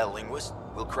 Once we get that linguist,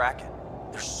 we'll crack it.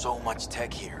 There's so much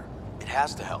tech here. It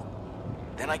has to help.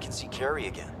 Then I can see Carrie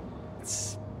again.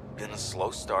 It's been a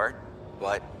slow start,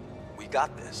 but we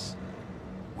got this.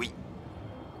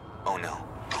 Oh no.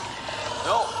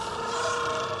 No!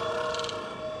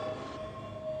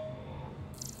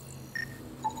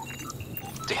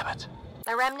 Damn it.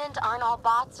 The Remnant aren't all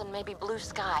bots and maybe blue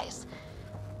skies.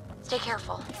 Stay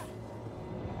careful.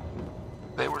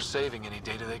 They were saving any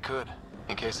data they could,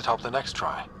 in case it helped the next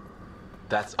try.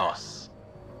 That's us.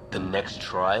 The next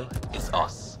try is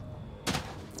us.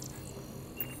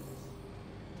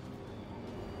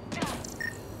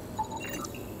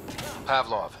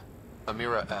 Pavlov,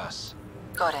 Amira S.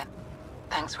 Got it.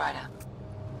 Thanks, Ryder.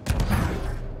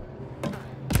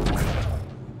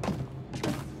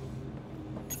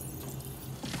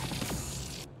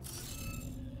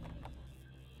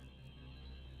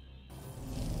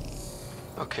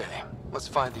 Okay, let's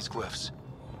find these glyphs.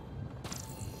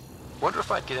 Wonder if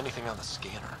I'd get anything on the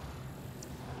scanner.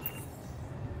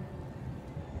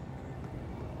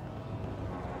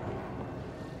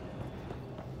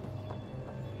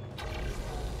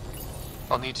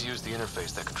 I'll need to use the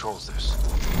interface that controls this.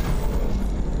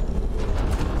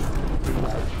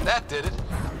 That did it!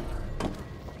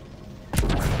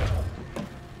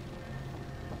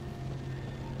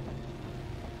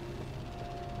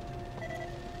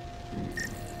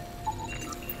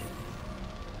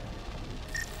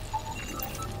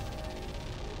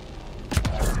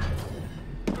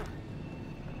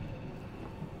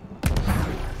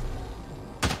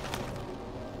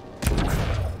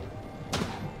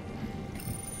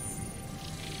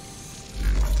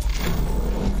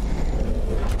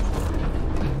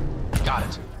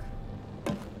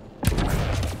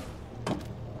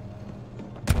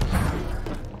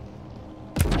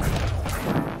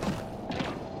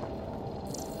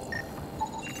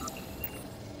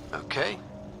 Okay,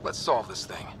 let's solve this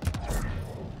thing.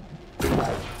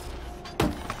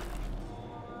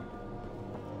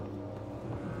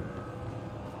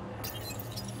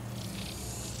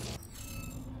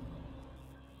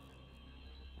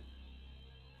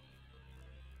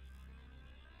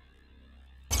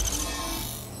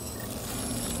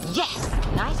 Yes!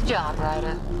 Nice job,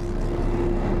 Ryder.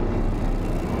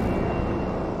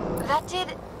 That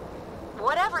did...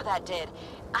 whatever that did.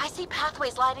 I see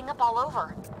pathways lighting up all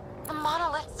over. The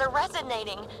monoliths are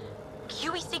resonating.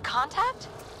 QEC contact?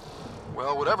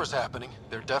 Well, whatever's happening,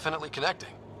 they're definitely connecting.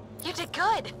 You did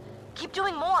good. Keep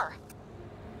doing more.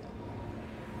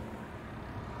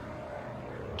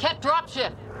 Ket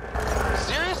dropship!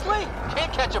 Seriously?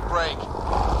 Can't catch a break.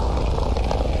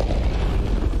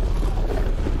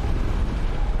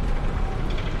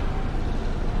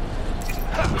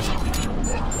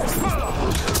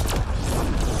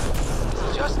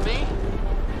 Just me?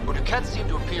 Or do Kets seem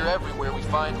to appear everywhere we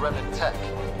find remnant tech?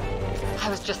 I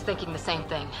was just thinking the same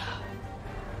thing.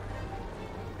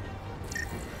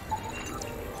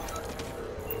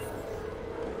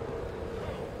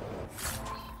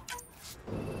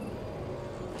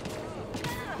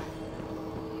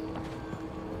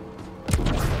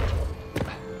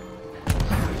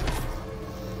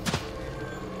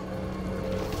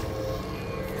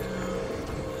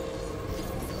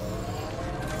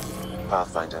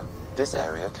 Pathfinder, this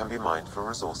area can be mined for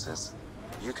resources.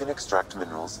 You can extract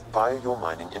minerals via your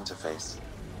mining interface.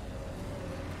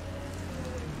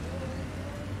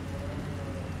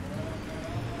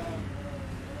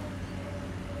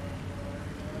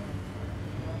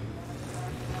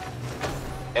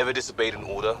 Ever disobeyed an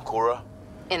order, Cora?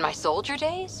 In my soldier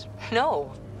days?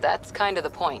 No, that's kind of the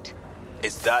point.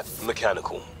 Is that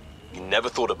mechanical? You never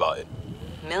thought about it?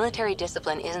 Military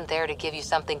discipline isn't there to give you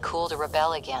something cool to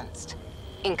rebel against.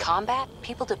 In combat,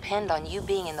 people depend on you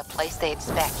being in the place they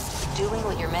expect, doing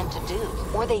what you're meant to do,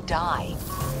 or they die.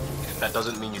 That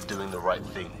doesn't mean you're doing the right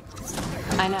thing.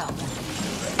 I know.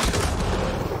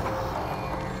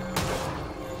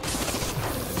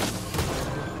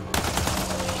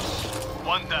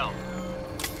 One down.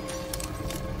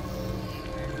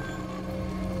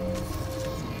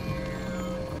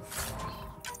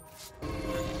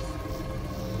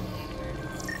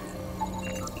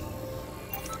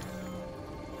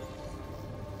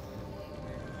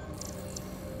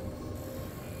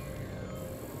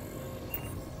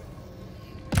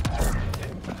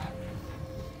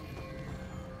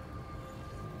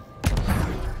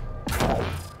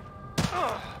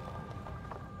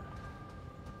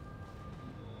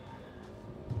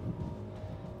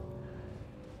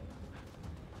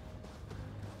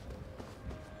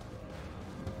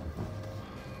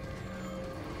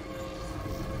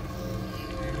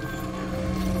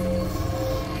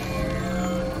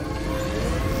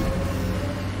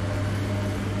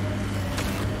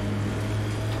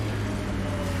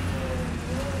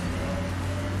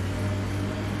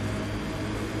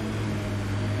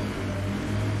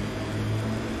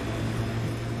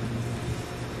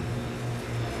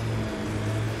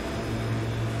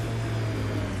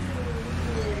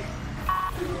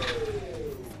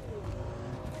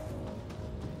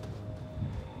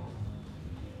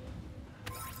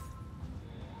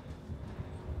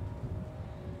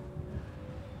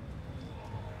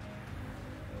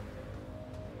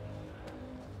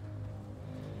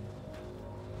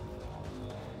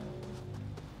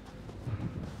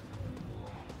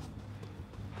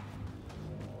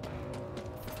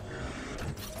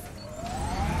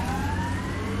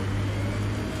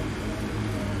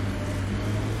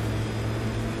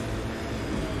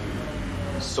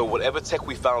 So whatever tech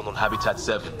we found on Habitat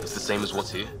 7 is the same as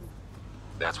what's here?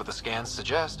 That's what the scans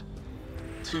suggest.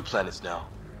 2 planets now.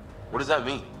 What does that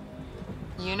mean?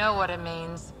 You know what it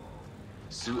means.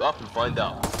 Suit up and find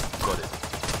out. Got it.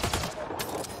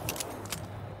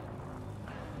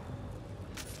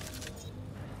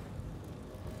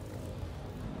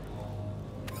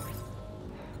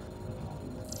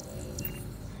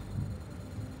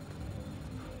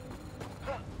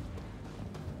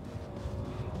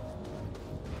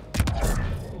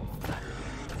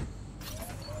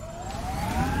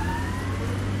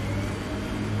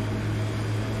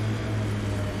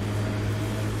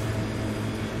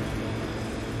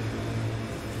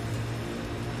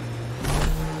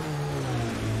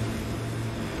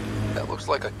 Looks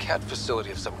like a cat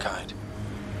facility of some kind.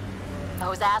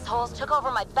 Those assholes took over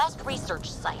my best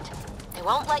research site. They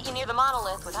won't let you near the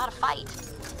monolith without a fight.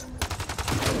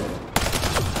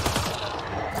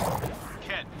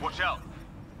 Ken, watch out.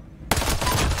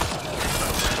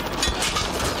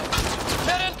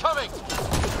 Cat incoming!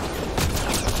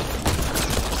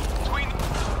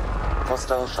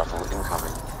 Hostile shuttle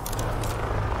incoming.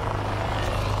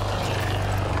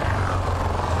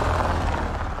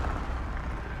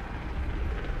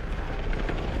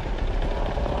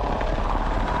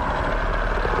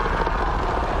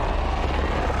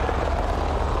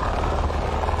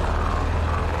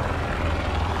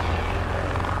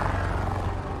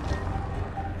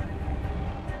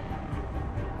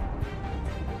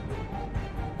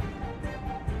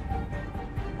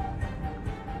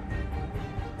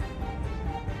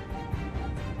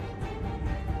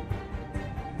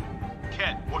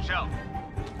 Watch out!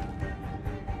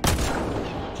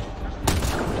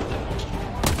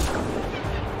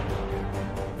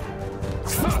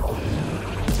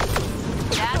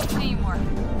 That's teamwork.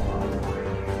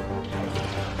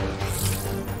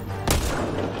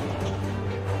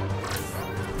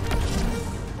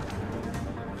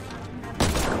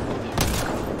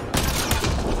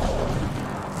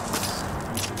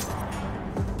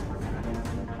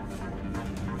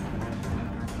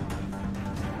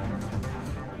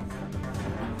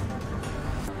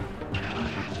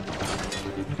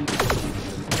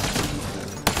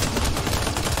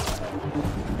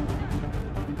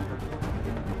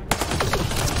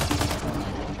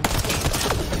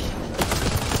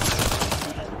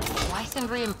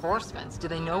 Reinforcements? Do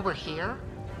they know we're here?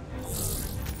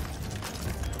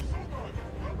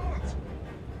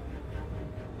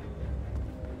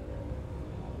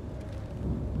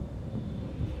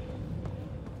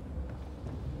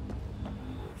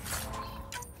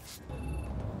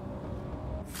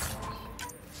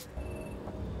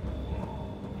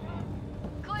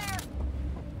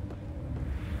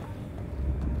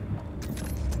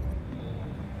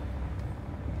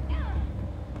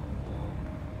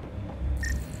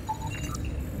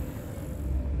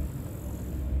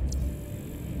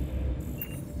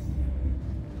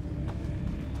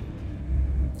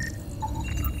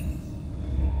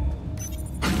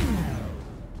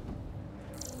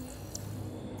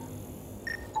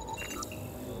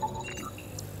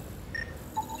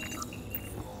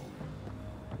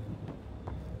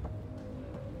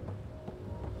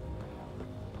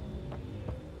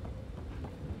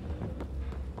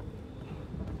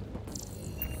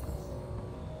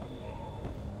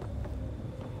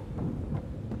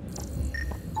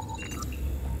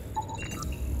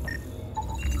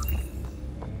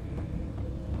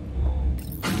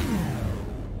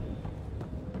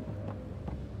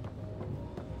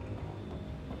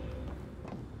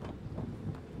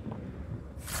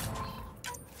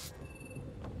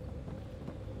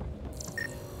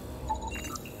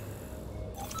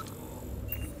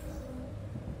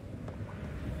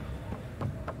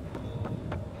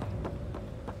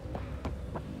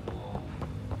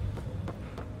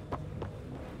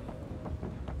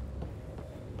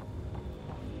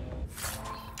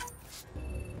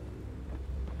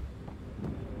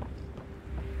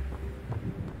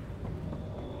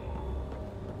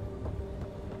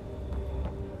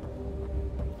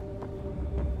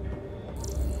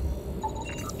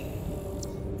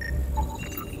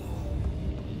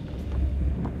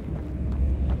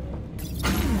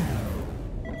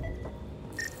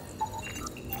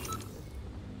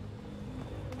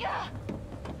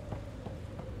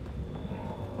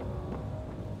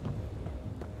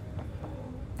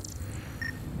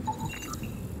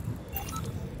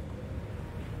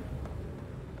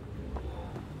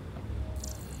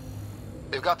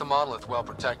 They've got the monolith well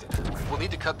protected. We'll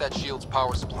need to cut that shield's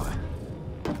power supply.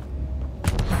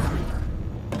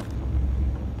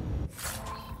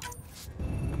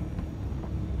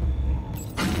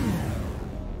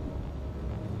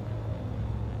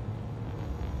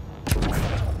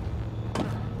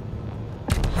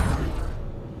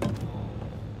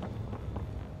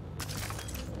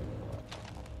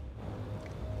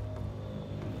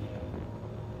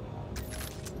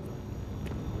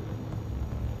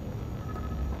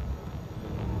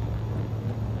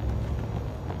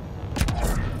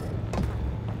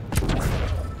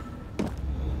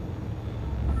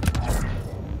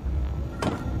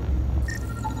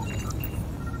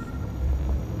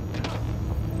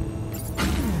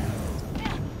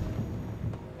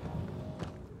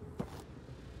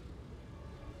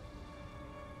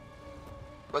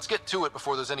 Let's get to it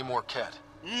before there's any more Ket.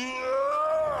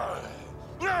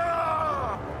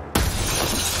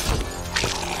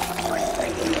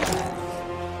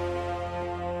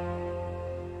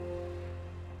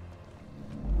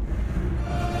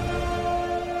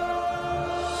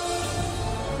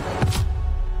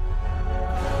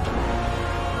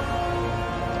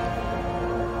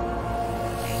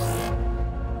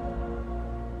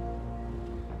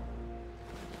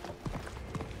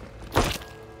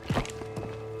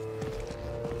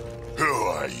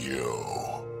 you.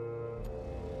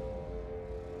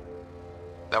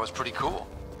 That was pretty cool.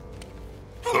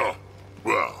 Huh.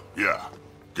 Well, yeah.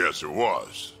 Guess it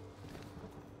was.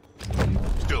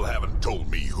 Still haven't told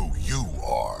me who you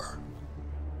are.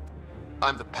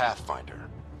 I'm the Pathfinder.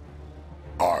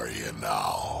 Are you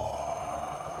now?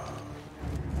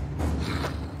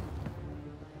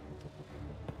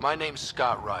 My name's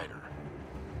Scott Ryder.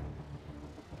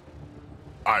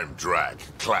 I'm Drac,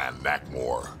 Clan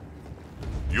Nakmor.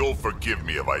 You'll forgive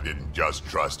me if I didn't just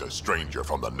trust a stranger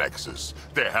from the Nexus.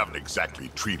 They haven't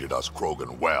exactly treated us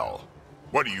Krogan well.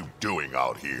 What are you doing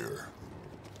out here?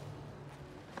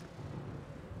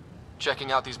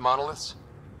 Checking out these monoliths?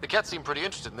 The Ket seemed pretty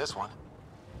interested in this one.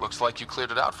 Looks like you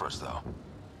cleared it out for us, though.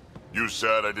 You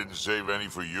said I didn't save any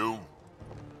for you?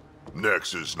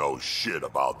 Nexus knows shit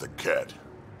about the Ket.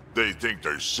 They think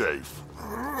they're safe.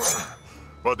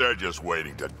 But they're just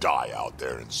waiting to die out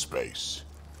there in space.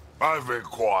 I've been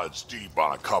quads deep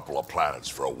on a couple of planets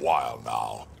for a while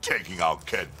now, taking out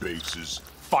Ket bases,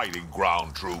 fighting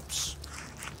ground troops.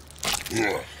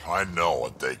 I know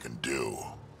what they can do.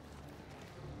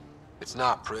 It's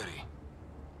not pretty.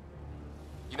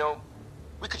 You know,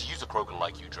 we could use a Krogan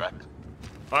like you, Drac.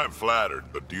 I'm flattered,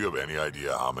 but do you have any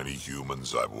idea how many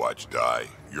humans I've watched die?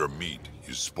 Your meat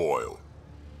is spoiled.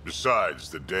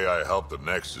 Besides, the day I help the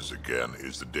Nexus again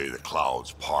is the day the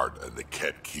clouds part and the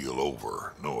Ket keel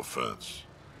over. No offense.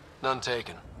 None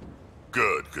taken.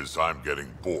 Good, because I'm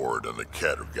getting bored and the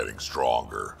Ket are getting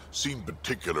stronger. Seem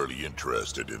particularly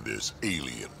interested in this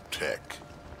alien tech.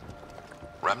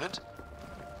 Remnant?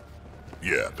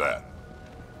 Yeah, that.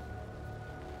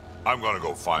 I'm gonna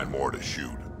go find more to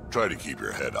shoot. Try to keep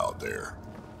your head out there.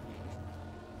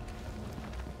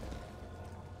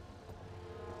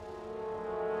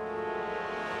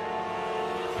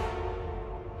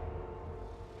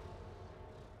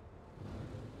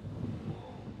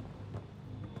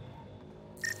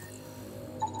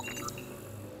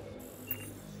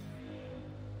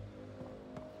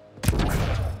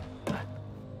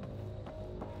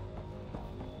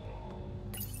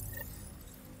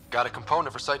 Got a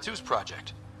component for Site 2's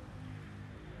project.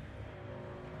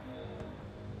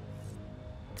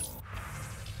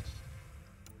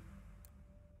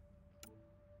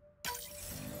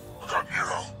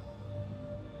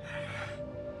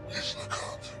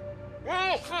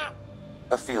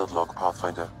 A field log,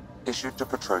 Pathfinder. Issued to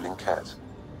patrolling Ket.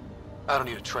 I don't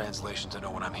need a translation to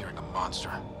know when I'm hearing a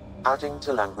monster. Adding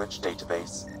to language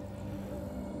database.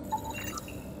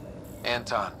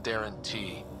 Anton Darren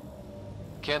T.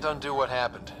 Can't undo what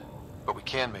happened, but we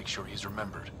can make sure he's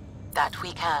remembered. That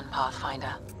we can,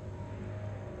 Pathfinder.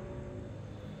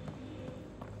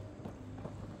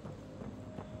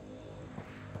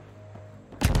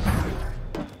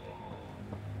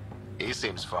 He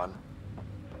seems fun.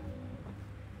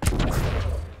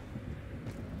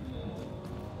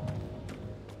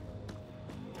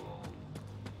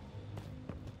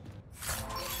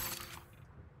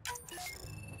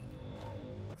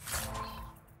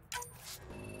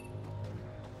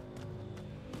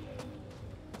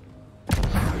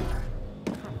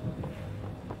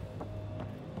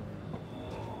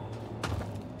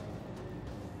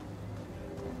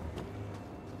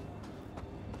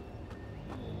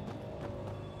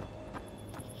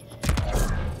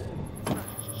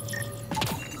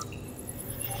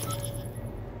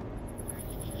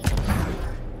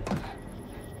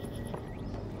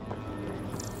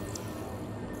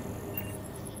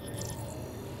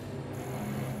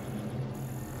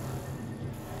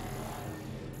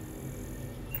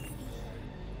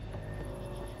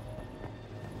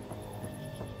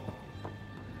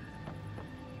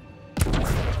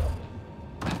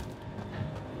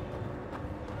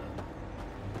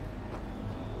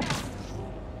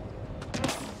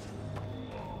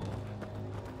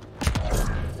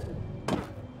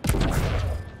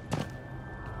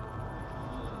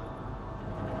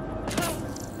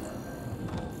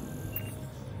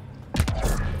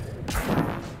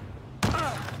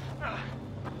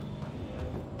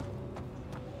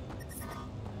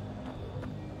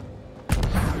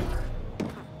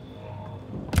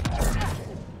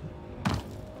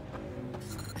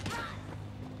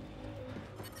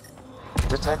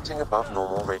 Detecting above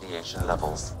normal radiation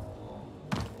levels.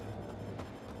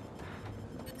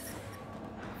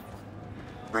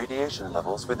 Radiation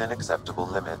levels within acceptable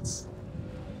limits.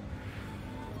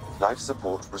 Life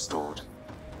support restored.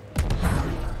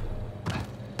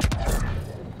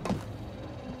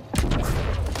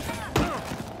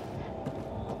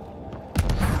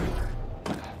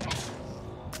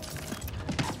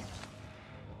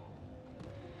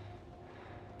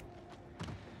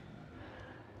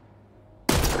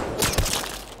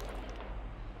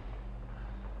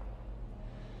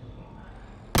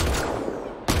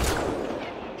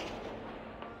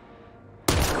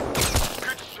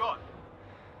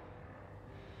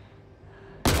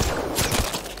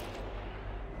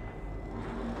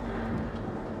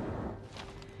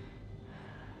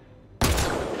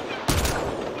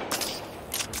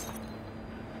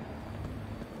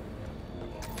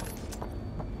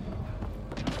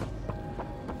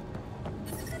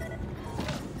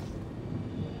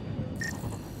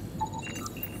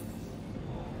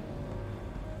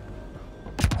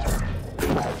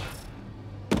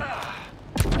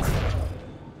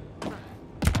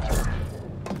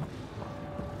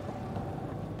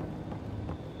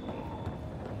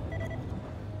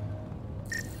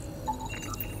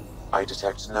 I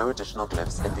detect no additional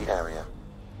glyphs in the area.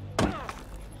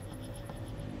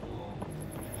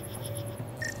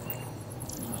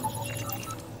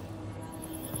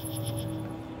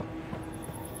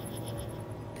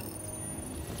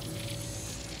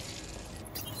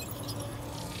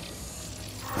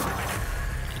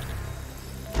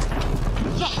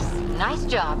 Yes! Nice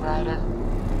job, Ryder.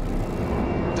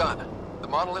 Done. The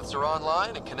monoliths are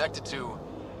online and connected to...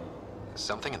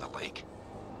 something in the lake?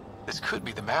 This could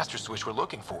be the master switch we're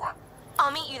looking for.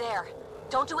 I'll meet you there.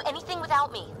 Don't do anything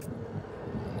without me.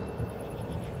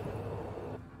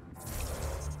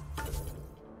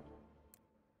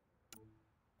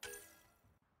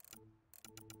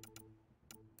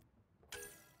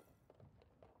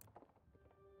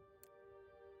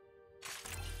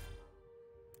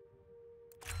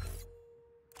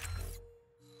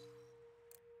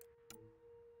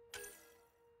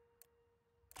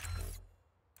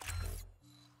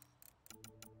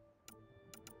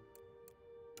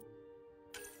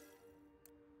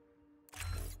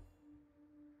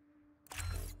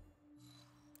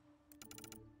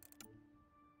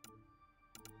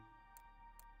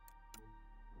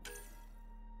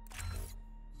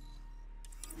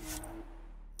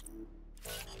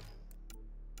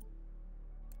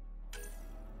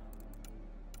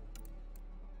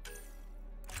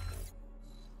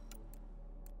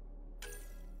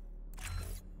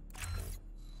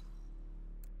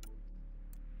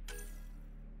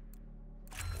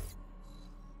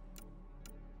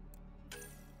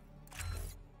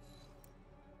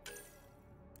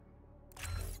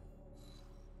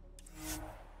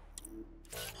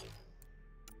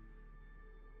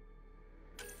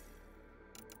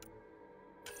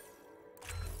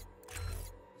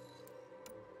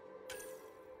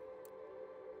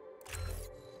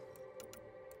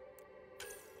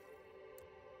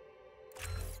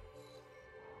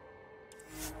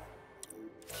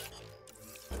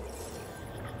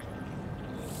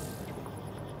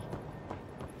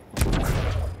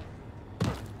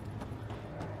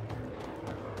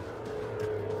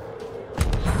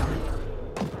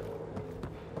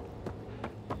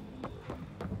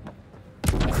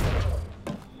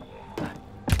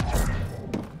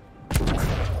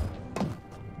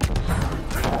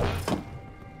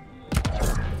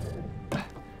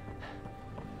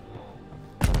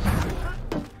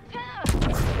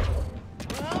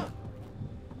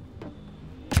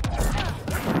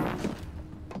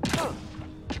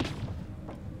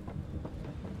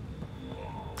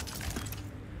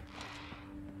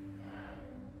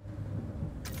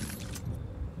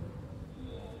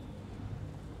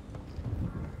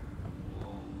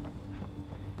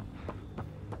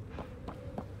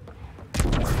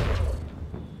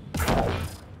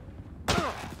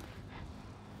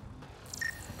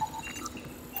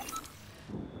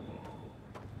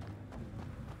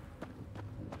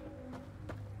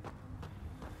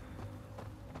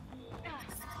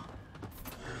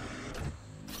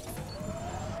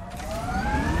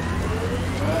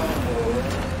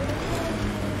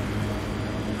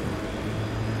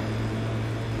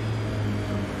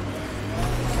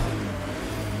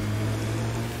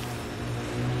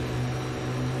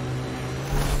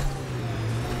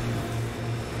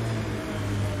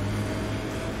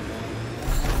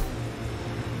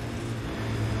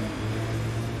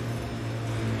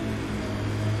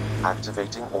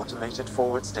 Activating automated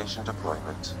forward station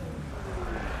deployment.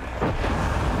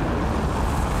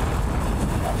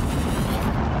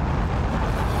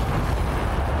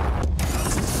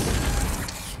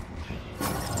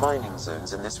 Mining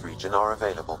zones in this region are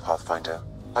available, Pathfinder.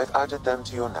 I've added them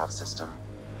to your nav system.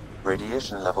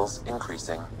 Radiation levels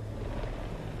increasing.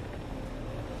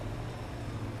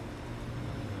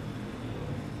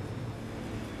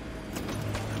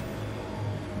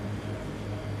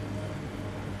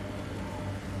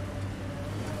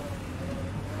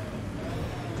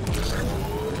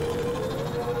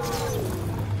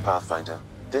 Pathfinder,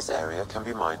 this area can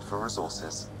be mined for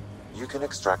resources. You can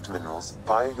extract minerals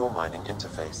via your mining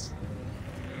interface.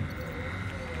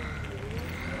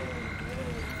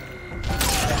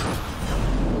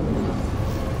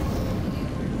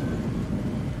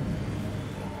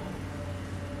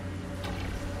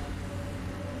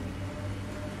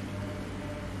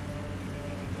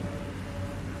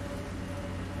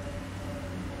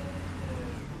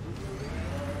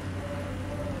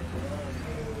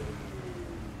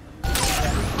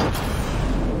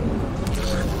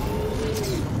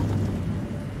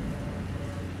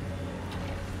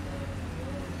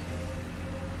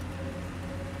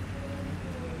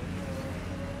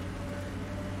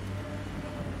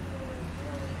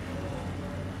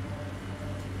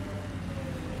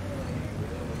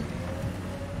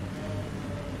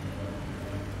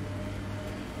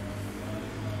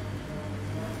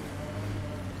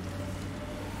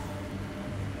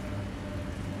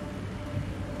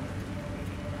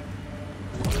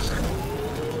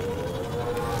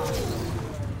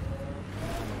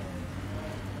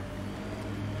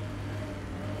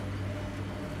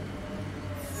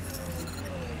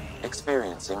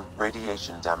 experiencing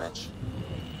radiation damage.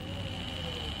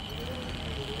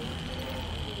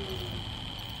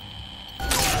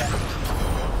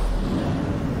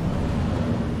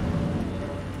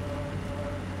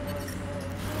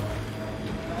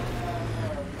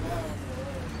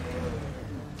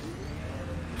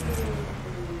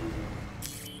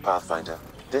 Pathfinder,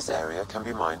 this area can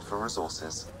be mined for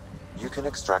resources. You can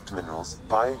extract minerals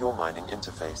via your mining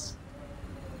interface.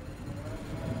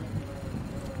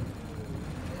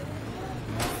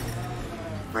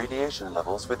 Radiation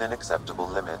levels within acceptable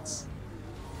limits.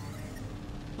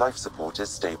 Life support is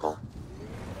stable.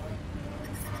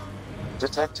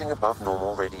 Detecting above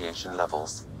normal radiation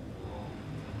levels.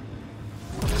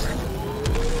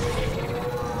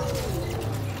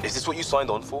 Is this what you signed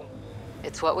on for?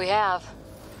 It's what we have.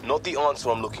 Not the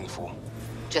answer I'm looking for.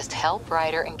 Just help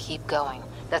Ryder and keep going.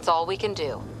 That's all we can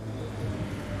do.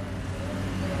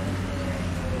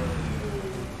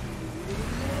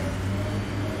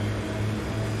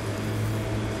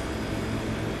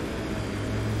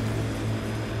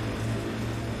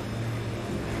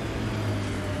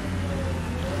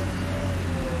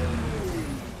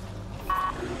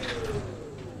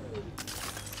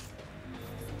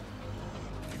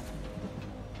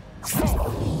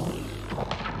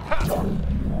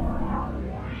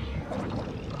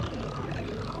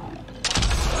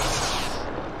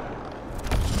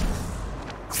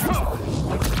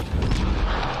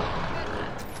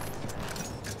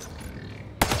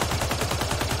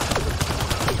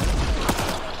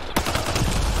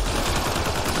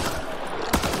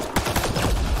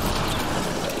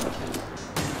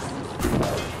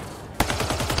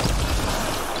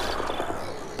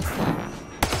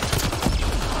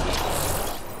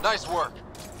 Nice work.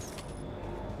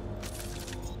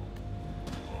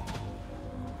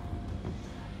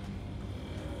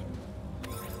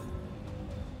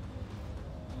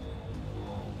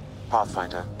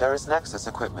 Pathfinder, there is Nexus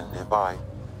equipment nearby.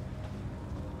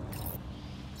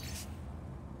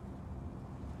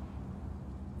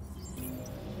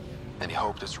 Any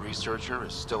hope this researcher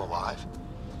is still alive?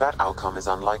 That outcome is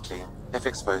unlikely. If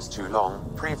exposed too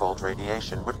long, pre-vault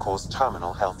radiation would cause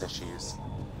terminal health issues.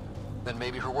 Then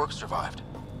maybe her work survived.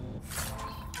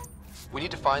 We need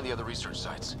to find the other research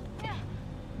sites.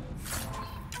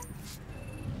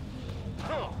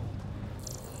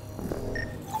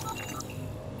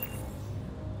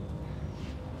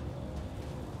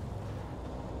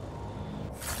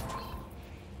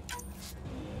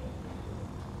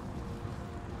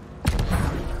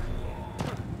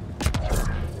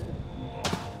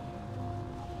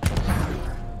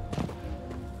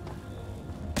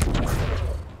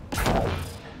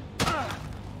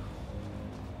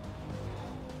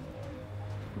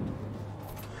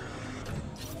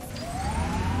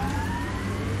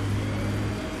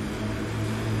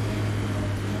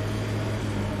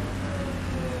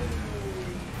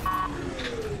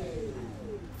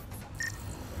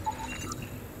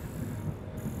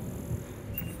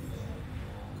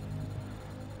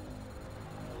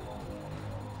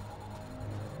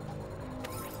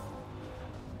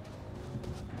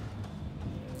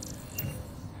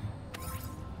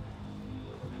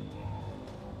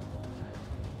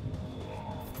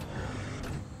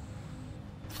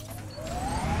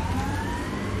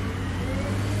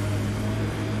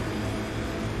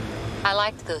 I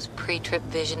liked those pre-trip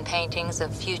vision paintings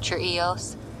of future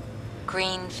Eos.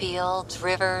 Green fields,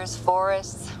 rivers,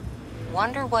 forests.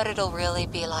 Wonder what it'll really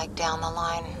be like down the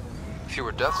line.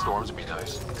 Fewer death storms would be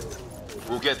nice.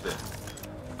 We'll get there.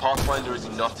 Pathfinder is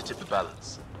enough to tip the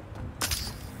balance.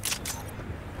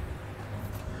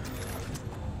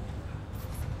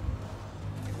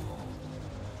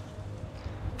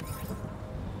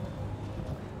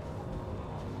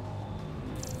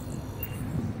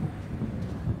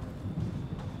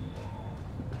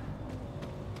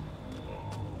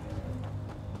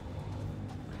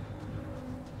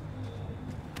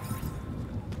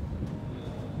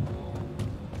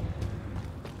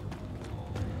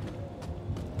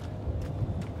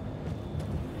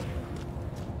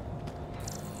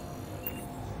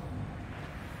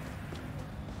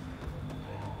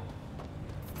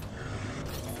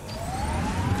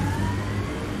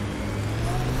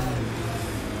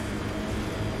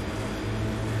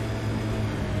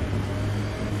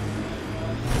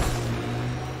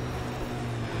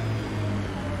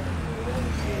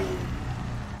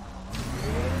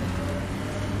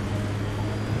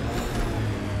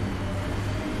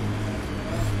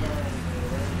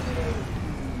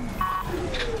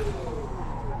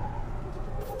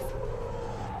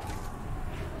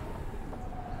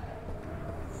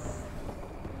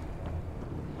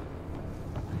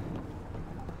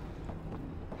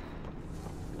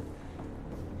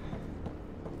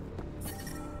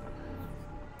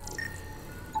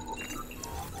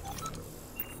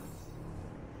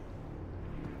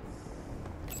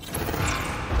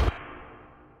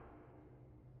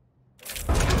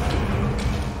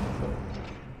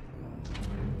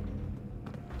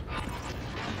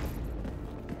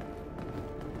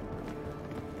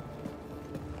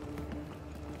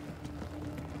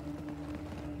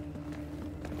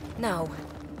 No.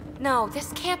 No,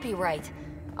 this can't be right.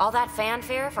 All that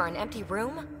fanfare for an empty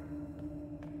room?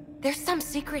 There's some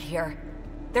secret here.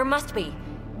 There must be.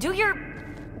 Do your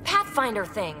Pathfinder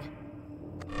thing.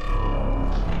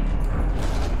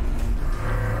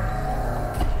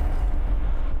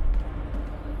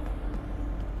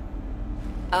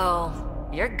 Oh,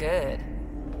 you're good.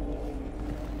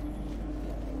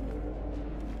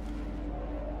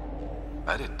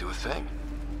 I didn't do a thing.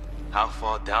 How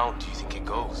far down do you think it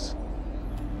goes?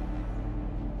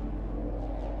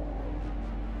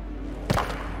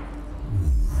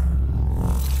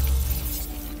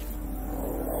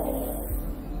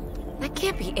 That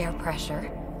can't be air pressure.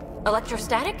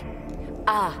 Electrostatic?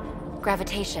 Ah,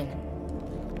 gravitation.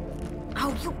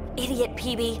 Oh, you idiot,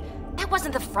 PB. That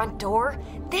wasn't the front door.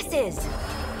 This is.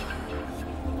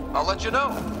 I'll let you know.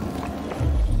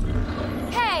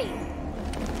 Hey!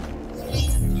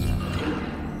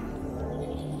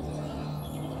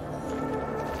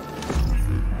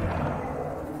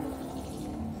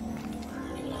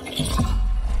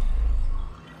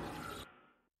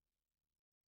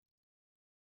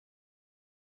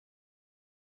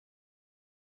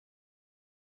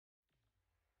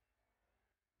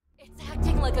 It's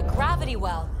acting like a gravity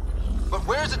well. But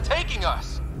where's it taking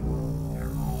us?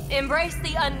 Embrace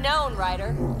the unknown,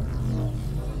 Ryder.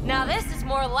 Now this is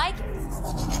more like it.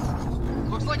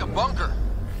 Looks like a bunker.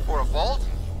 Or a vault?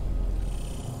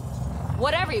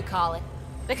 Whatever you call it.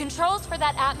 The controls for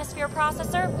that atmosphere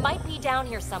processor might be down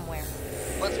here somewhere.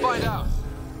 Let's find out.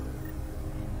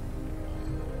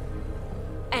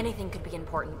 Anything could be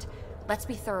important. Let's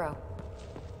be thorough.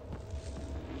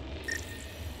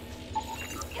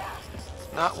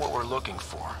 Not what we're looking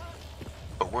for,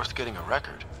 but worth getting a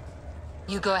record.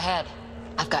 You go ahead.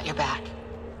 I've got your back.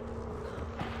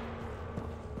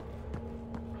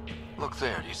 Look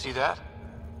there, do you see that?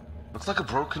 Looks like a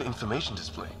broken information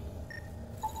display.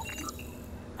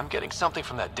 I'm getting something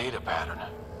from that data pattern,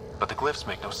 but the glyphs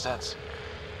make no sense.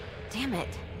 Damn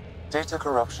it. Data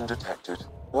corruption detected.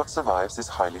 What survives is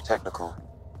highly technical.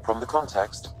 From the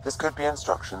context, this could be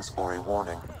instructions or a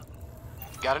warning.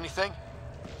 Got anything?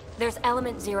 There's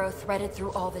element 0 threaded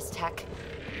through all this tech.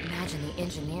 Imagine the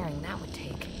engineering that would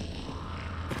take.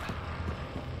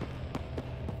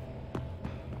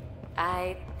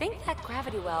 I think that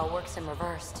gravity well works in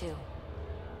reverse, too.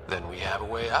 Then we have a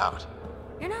way out.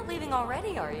 You're not leaving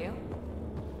already, are you?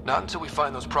 Not until we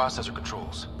find those processor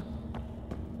controls.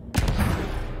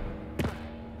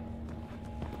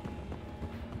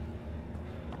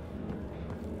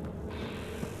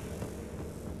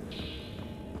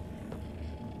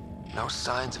 No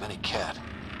signs of any cat.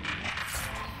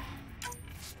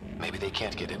 Maybe they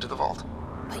can't get into the vault.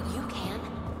 But you can.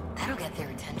 That'll get their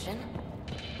attention.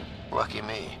 Lucky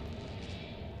me.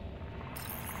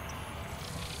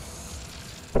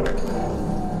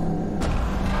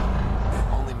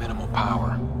 Only minimal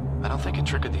power. I don't think it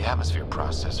triggered the atmosphere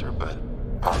processor, but...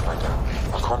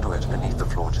 Pathfinder, a conduit beneath the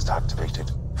floor just activated.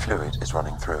 Fluid is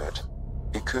running through it.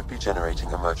 It could be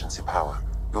generating emergency power.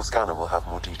 Your scanner will have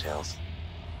more details.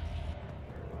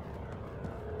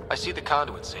 I see the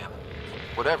conduit, Sam.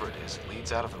 Whatever it is, it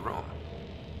leads out of the room.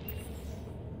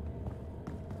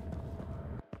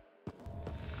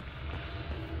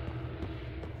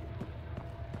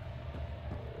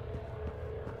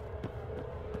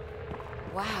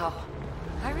 Wow.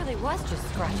 I really was just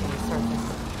scratching the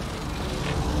surface.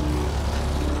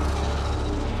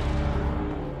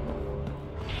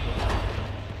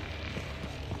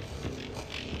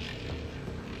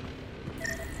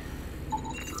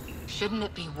 Shouldn't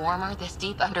it be warmer this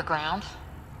deep underground?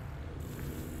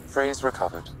 Phrase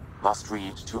recovered. Must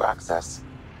read to access.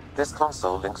 This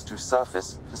console links to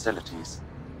surface facilities.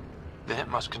 Then it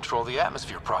must control the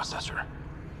atmosphere processor.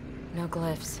 No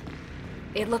glyphs.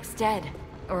 It looks dead,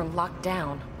 or locked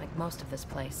down, like most of this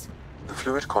place. The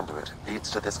fluid conduit leads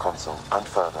to this console and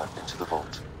further into the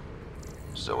vault.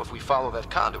 So if we follow that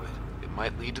conduit, it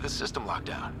might lead to the system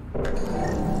lockdown.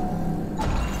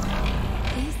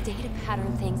 These data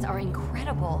pattern things are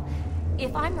incredible.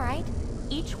 If I'm right,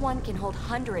 each one can hold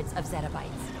hundreds of zettabytes.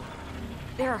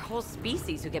 There are whole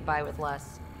species who get by with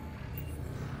less.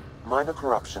 Minor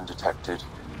corruption detected.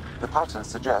 The pattern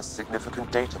suggests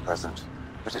significant data present,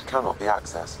 but it cannot be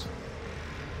accessed.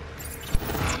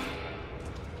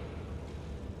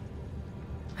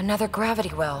 Another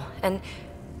gravity well, and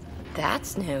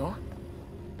that's new.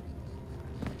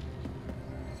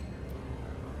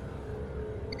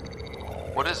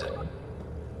 What is it?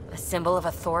 A symbol of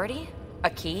authority? A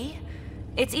key?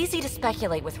 It's easy to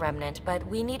speculate with Remnant, but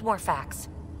we need more facts.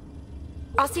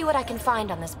 I'll see what I can find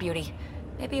on this beauty.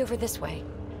 Maybe over this way.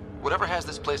 Whatever has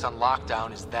this place on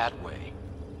lockdown is that way.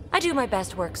 I do my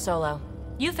best work solo.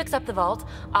 You fix up the vault,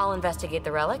 I'll investigate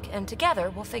the relic, and together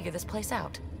we'll figure this place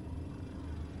out.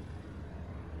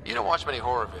 You don't watch many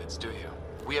horror vids, do you?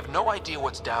 We have no idea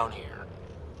what's down here.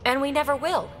 And we never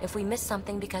will if we miss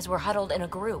something because we're huddled in a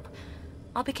group.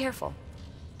 I'll be careful.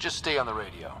 Just stay on the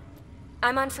radio.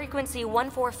 I'm on frequency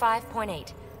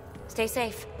 145.8. Stay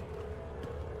safe.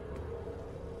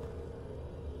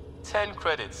 10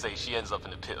 credits say she ends up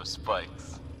in a pit of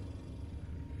spikes.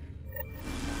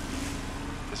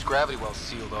 This gravity well's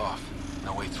sealed off.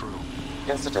 No way through.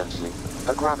 Incidentally,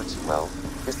 a gravity well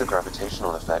is the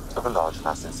gravitational effect of a large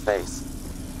mass in space.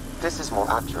 This is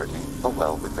more accurately a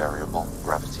well with variable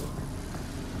gravity.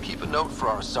 Keep a note for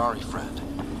our sorry friend,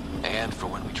 and for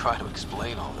when we try to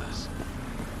explain all this.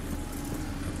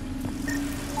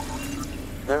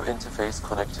 No interface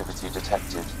connectivity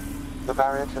detected. The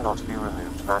barrier cannot be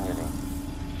removed manually.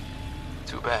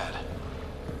 Too bad.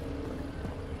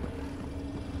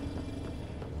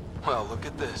 Well, look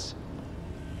at this.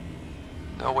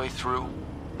 No way through,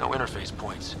 no interface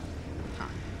points.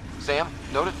 Sam,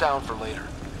 note it down for later.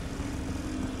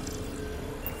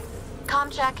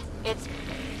 Comm check. It's,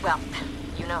 well,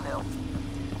 you know who.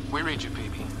 We read you,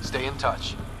 PB. Stay in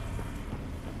touch.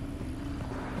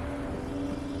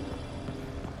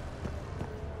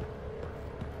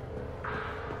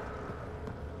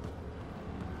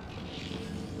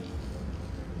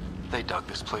 They dug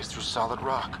this place through solid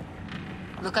rock.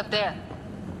 Look up there.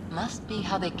 Must be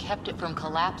how they kept it from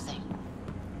collapsing.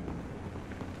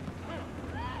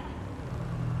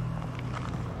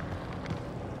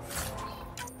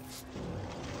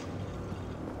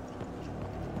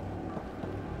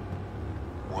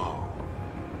 Whoa.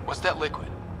 What's that liquid?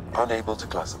 Unable to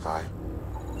classify.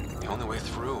 The only way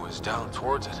through is down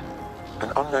towards it.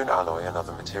 An unknown alloy and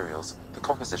other materials. The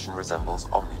composition resembles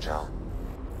omnigel.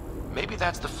 Maybe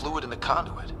that's the fluid in the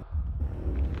conduit.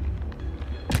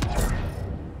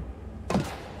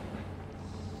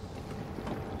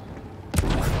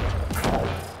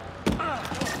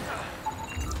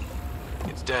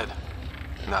 It's dead.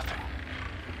 Nothing.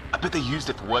 I bet they used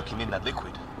it for working in that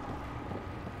liquid.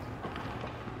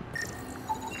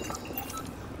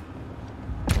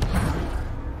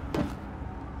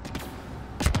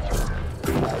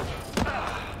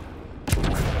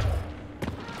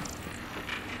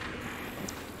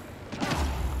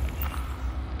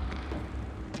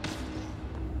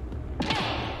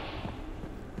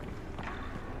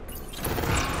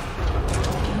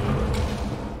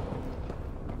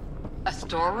 A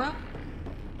storeroom?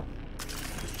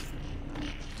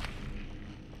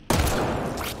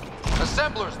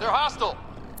 Assemblers, they're hostile!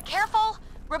 Careful!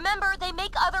 Remember, they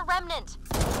make other remnant.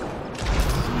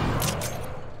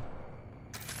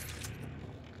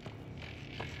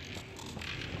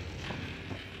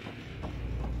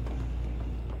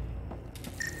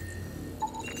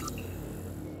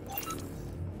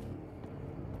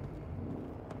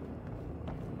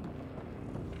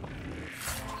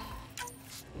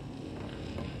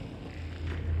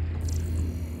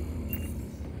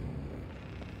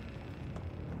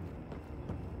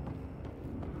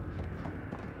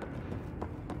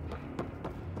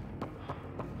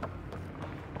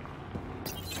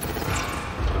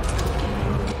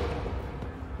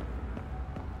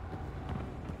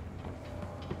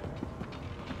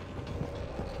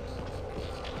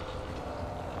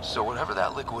 So whatever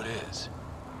that liquid is,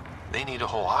 they need a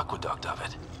whole aqueduct of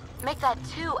it. Make that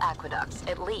 2 aqueducts,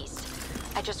 at least.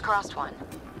 I just crossed one.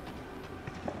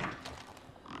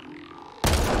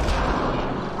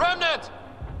 Remnant!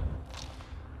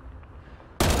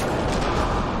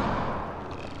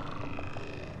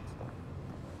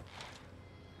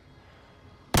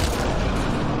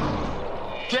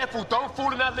 Careful, don't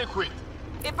fall in that liquid.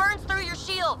 It burns through your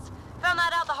shields. Found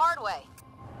that out the hard way.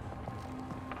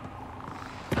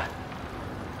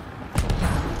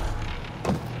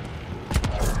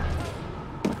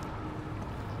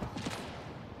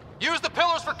 Use the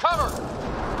pillars for cover!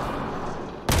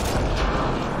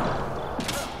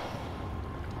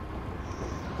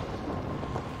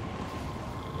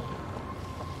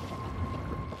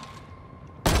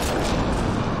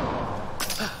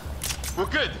 We're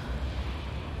good.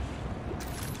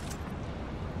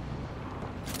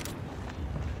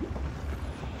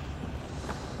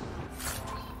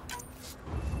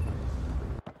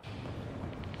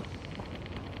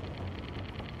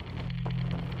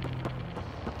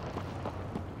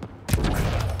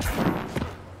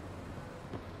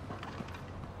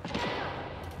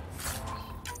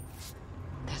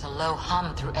 There's a low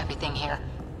hum through everything here.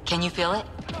 Can you feel it?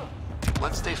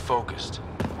 Let's stay focused.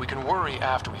 We can worry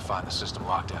after we find the system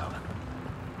lockdown.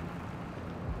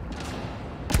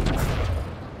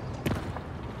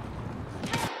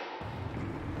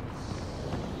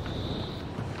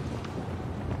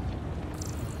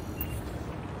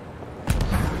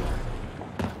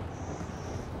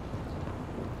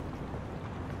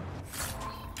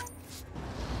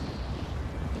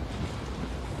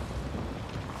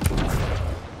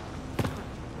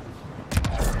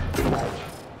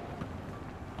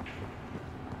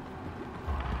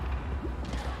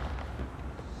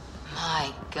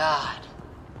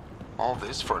 All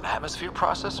this for an atmosphere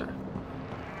processor?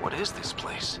 What is this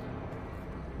place?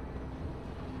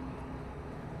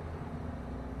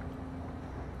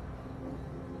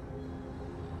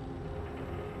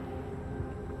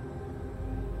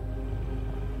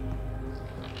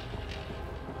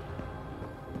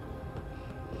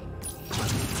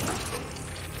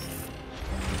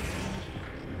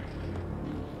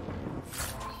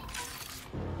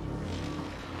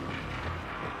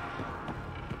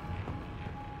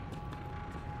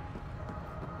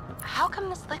 How come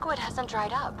this liquid hasn't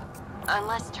dried up?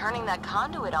 Unless turning that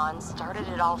conduit on started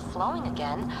it all flowing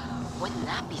again. Wouldn't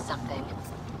that be something?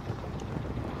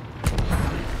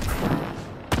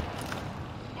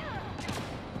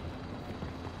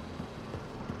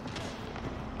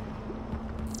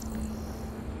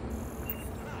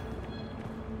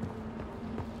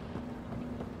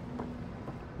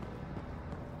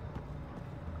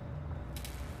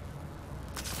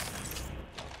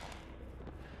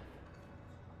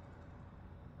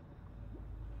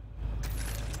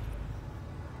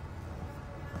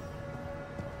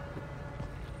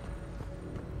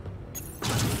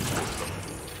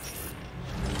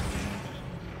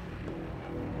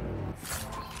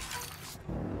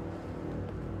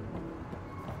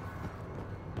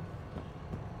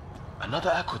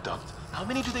 Another aqueduct. How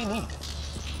many do they need?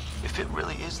 If it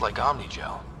really is like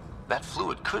Omnigel, that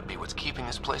fluid could be what's keeping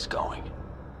this place going.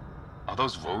 Are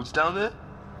those roads down there?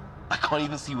 I can't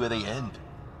even see where they end.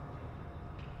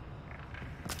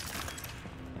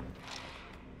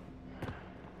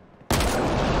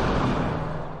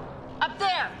 Up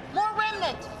there! More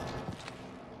remnant!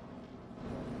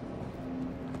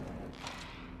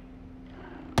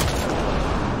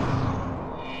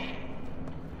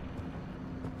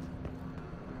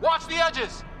 Watch the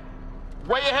edges!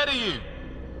 Way ahead of you!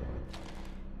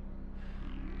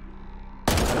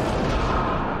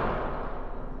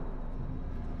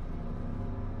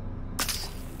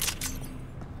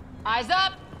 Eyes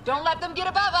up! Don't let them get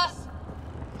above us!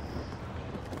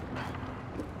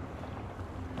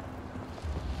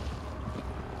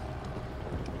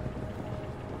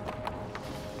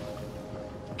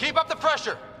 Keep up the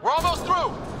pressure! We're almost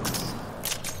through!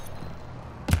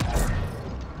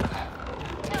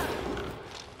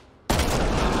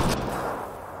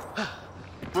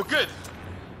 We're good!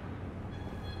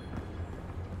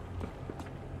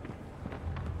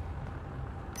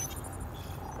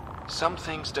 Some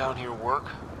things down here work,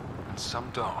 and some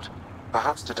don't.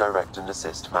 Perhaps to direct and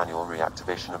assist manual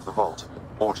reactivation of the vault,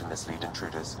 or to mislead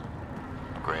intruders.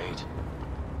 Great.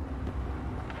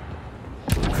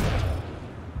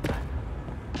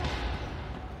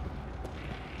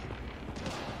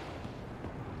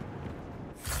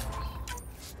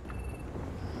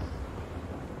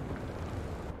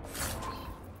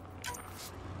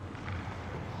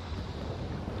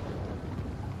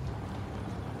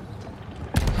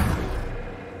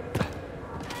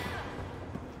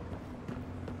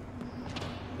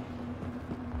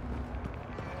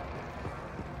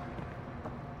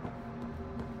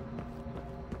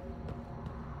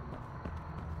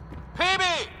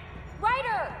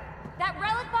 Ryder! That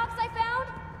relic box I found?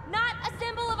 Not a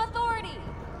symbol of authority!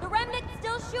 The remnants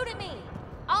still shoot at me!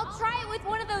 I'll try it with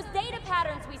one of those data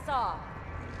patterns we saw.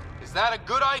 Is that a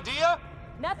good idea?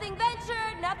 Nothing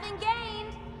ventured, nothing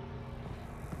gained.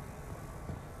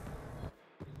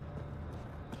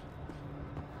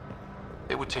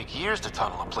 It would take years to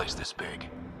tunnel a place this big.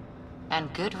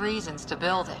 And good reasons to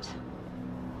build it.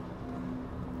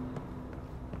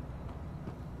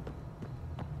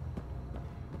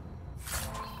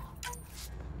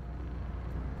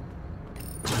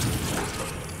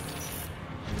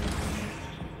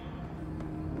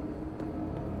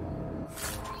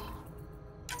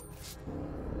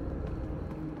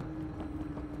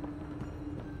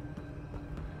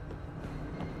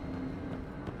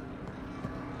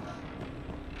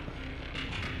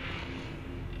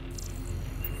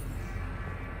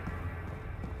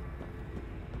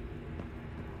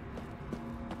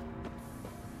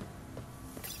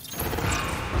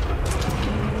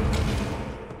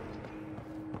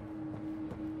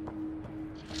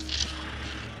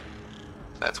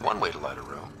 That's one way to light a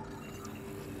room.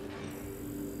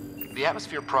 The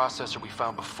atmosphere processor we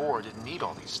found before didn't need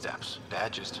all these steps.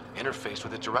 Dad just interfaced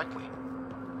with it directly.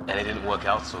 And it didn't work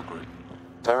out so great.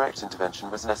 Direct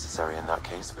intervention was necessary in that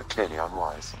case, but clearly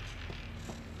unwise.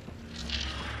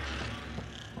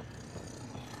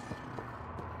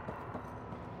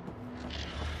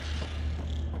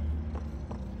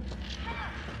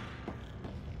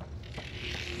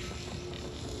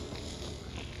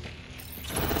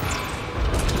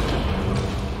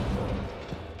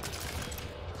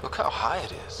 Look how high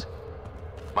it is.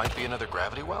 Might be another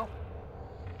gravity well?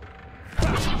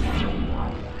 Better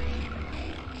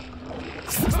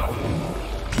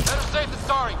safe than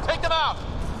sorry. Take them out!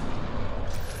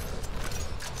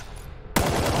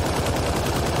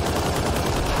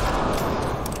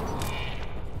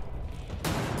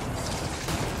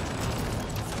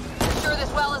 You sure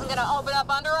this well isn't gonna open up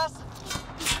under us?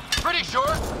 Pretty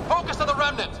sure. Focus on the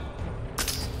remnant.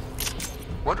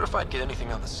 Wonder if I'd get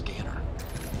anything on the scanner.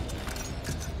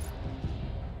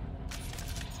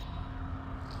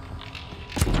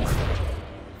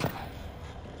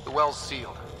 The well's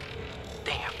sealed.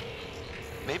 Damn.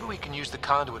 Maybe we can use the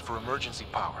conduit for emergency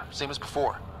power, same as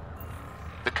before.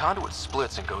 The conduit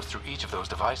splits and goes through each of those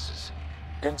devices.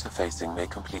 Interfacing may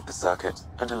complete the circuit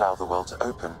and allow the well to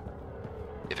open.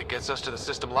 If it gets us to the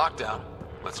system lockdown,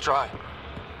 let's try.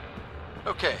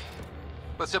 Okay.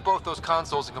 Let's hit both those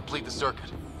consoles and complete the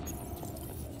circuit.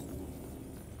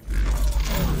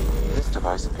 This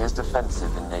device appears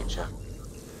defensive in nature.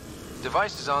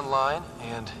 Device is online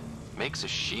and makes a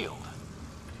shield.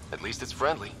 At least it's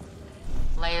friendly.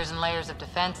 Layers and layers of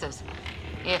defenses.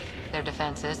 If they're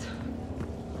defenses.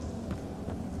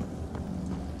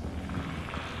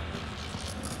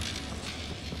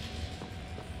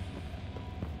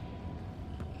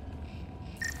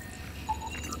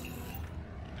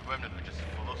 The Remnant are just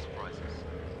full of surprises.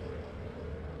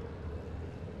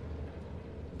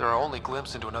 They're our only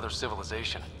glimpse into another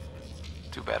civilization.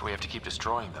 Too bad we have to keep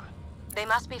destroying them. They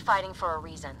must be fighting for a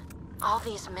reason. All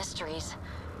these mysteries.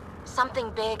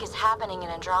 Something big is happening in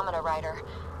Andromeda, Ryder.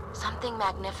 Something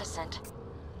magnificent.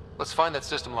 Let's find that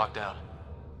system lockdown.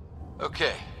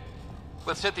 Okay.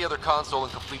 Let's hit the other console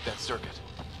and complete that circuit.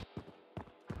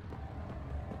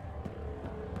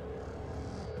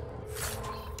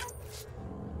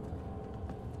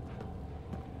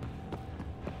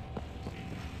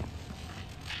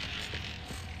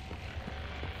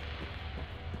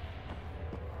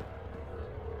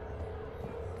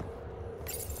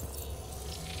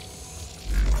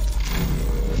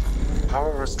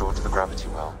 Power restored to the gravity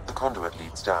well. The conduit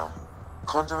leads down.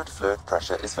 Conduit fluid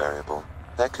pressure is variable.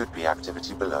 There could be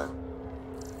activity below.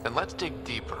 Then let's dig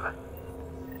deeper.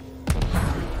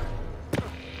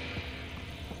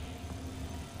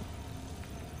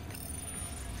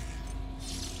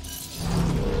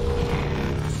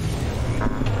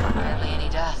 Hardly any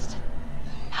dust.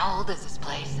 How old is this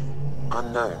place?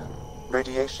 Unknown.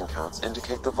 Radiation counts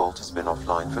indicate the vault has been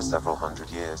offline for several hundred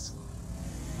years.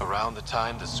 Around the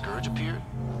time the Scourge appeared?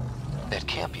 That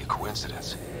can't be a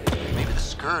coincidence. Maybe the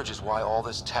Scourge is why all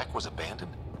this tech was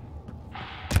abandoned?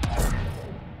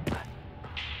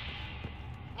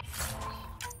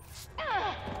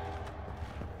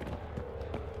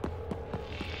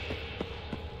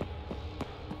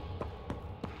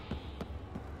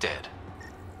 Dead.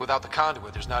 Without the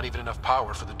conduit, there's not even enough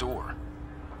power for the door.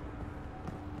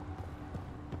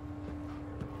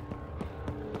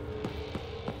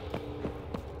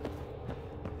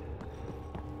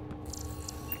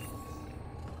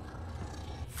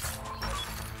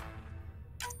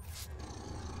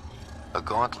 A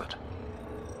gauntlet.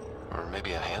 Or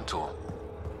maybe a hand tool.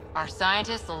 Our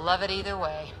scientists will love it either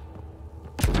way.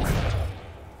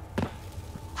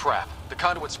 Crap. The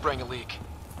conduit's spraying a leak.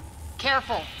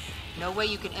 Careful! No way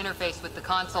you can interface with the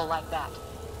console like that.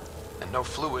 And no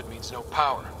fluid means no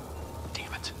power.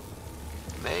 Damn it.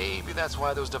 Maybe that's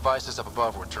why those devices up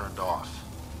above were turned off.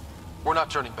 We're not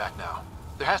turning back now.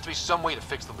 There has to be some way to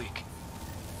fix the leak.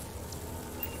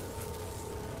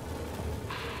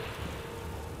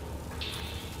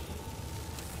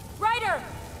 Ryder!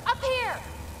 Up here!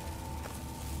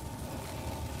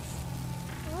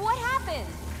 What happened?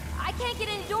 I can't get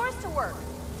indoors to work.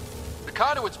 The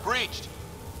conduit's breached.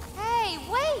 Hey,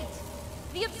 wait!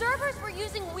 The observers were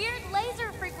using weird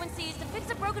laser frequencies to fix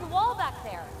a broken wall back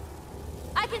there.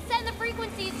 I can send the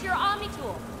frequencies to your Omni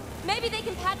tool. Maybe they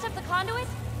can patch up the conduit?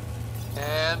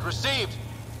 And received.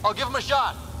 I'll give them a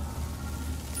shot.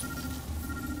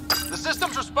 The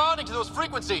system's responding to those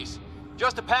frequencies.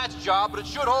 Just a patch job, but it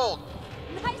should hold.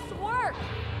 Nice work!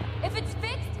 If it's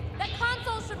fixed, that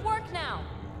console should work now.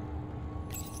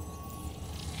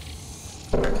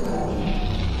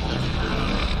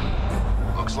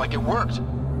 Looks like it worked.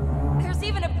 There's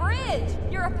even a bridge!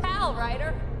 You're a pal,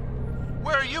 Ryder.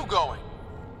 Where are you going?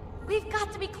 We've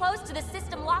got to be close to the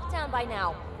system lockdown by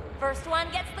now. First one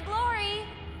gets the glory.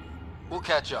 We'll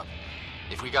catch up.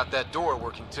 If we got that door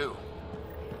working too.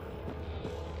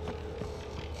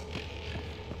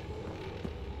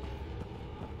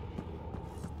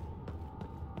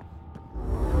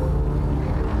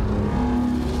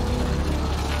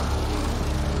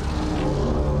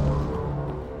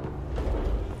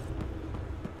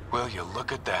 Will you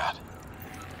look at that.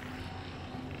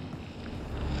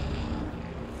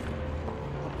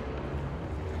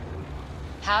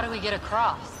 How do we get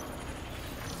across?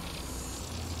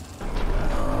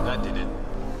 That did it.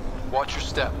 Watch your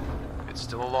step. It's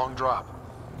still a long drop.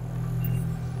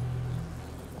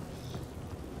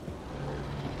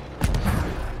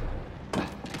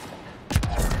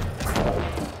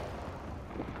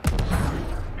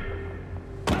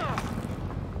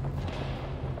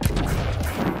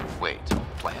 Wait,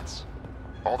 plants?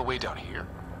 All the way down here?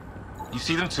 You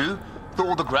see them too? Thought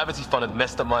all the gravity fun had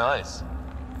messed up my eyes.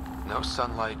 No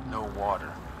sunlight, no water.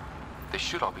 They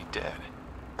should all be dead.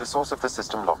 The source of the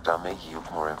system lockdown may yield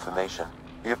more information.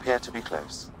 We appear to be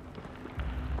close.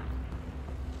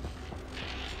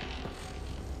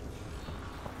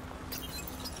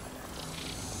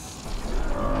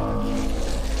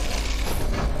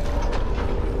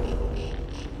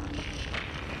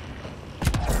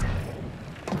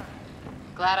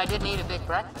 Glad I didn't eat a big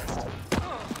breakfast.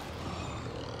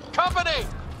 Company!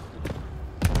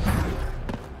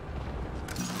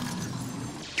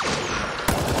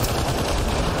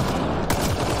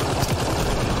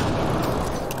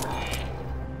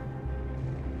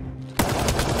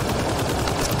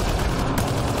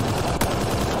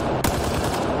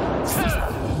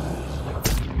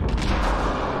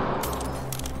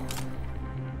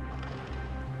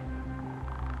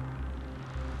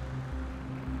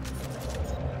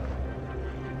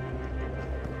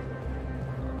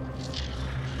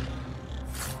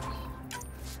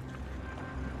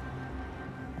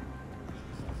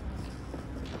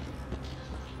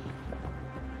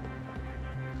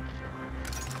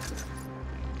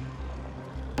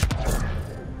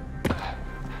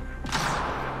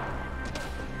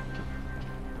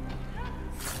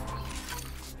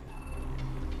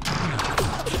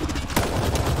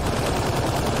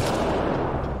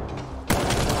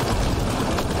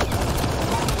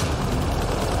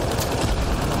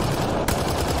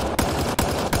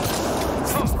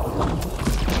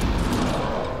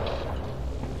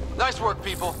 Nice work,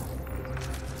 people.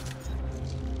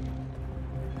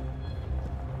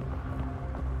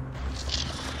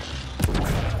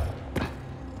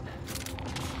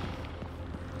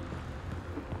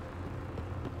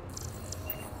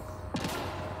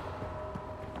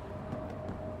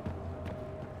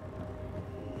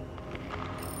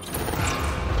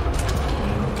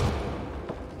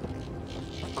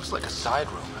 Looks like a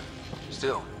side room.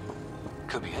 Still,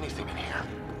 could be anything in here.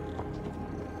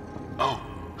 Oh.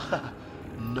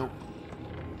 Nope.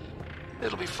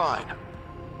 It'll be fine.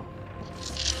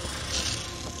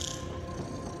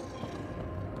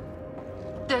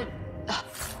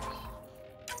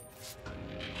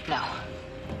 No.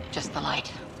 Just the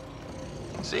light.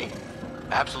 See?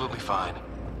 Absolutely fine.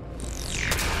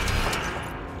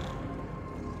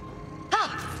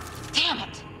 Ah! Damn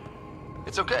it!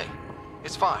 It's okay.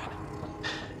 It's fine.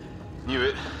 Knew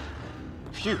it.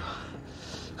 Phew.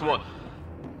 Come on.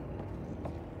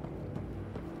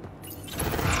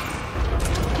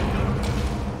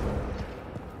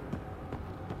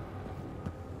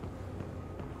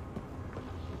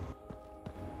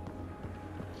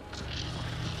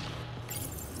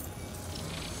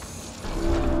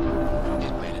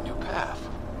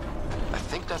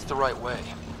 That's the right way.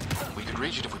 We could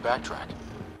reach it if we backtrack.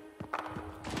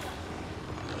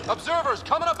 Observers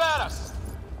coming up at us!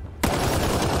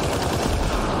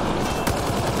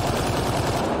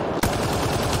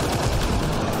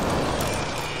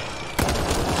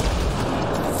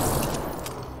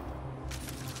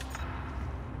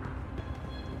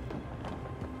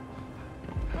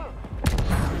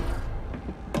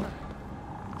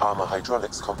 Armor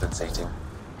hydraulics compensating.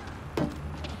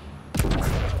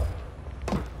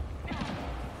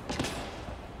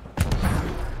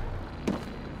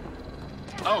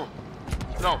 Oh!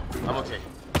 No, I'm okay.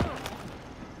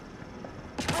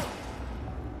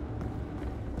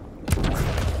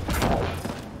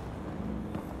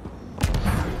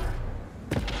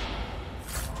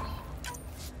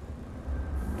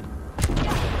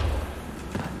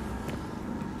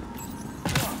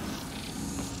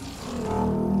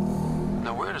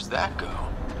 Now where does that go?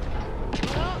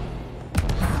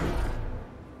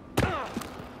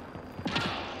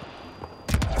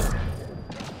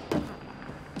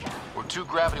 We're 2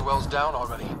 gravity wells down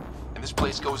already, and this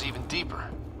place goes even deeper.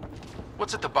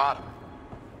 What's at the bottom?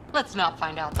 Let's not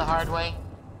find out the hard way.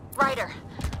 Ryder,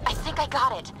 I think I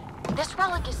got it. This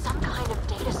relic is some kind of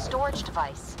data storage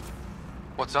device.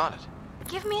 What's on it?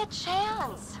 Give me a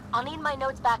chance. I'll need my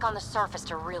notes back on the surface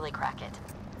to really crack it.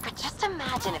 But just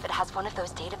imagine if it has one of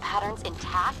those data patterns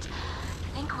intact.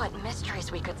 Think what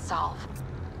mysteries we could solve.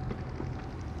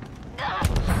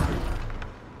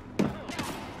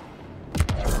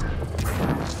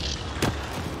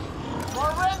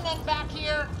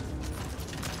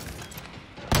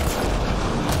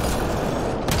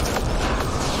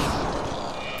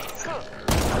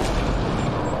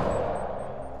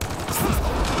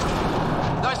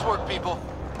 people.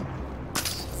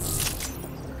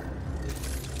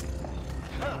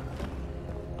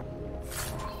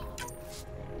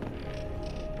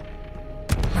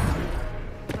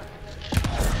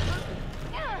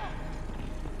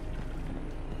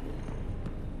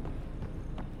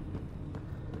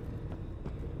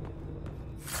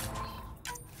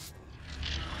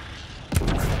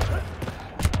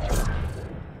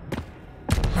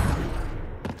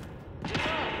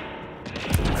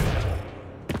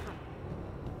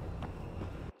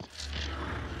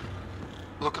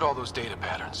 Look at all those data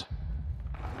patterns.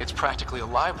 It's practically a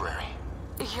library.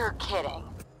 You're kidding.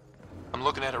 I'm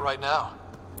looking at it right now.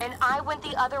 And I went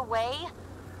the other way?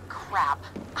 Crap.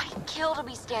 I'd kill to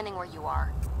be standing where you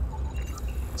are.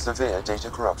 Severe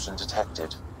data corruption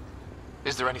detected.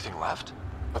 Is there anything left?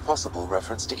 A possible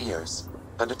reference to Eos,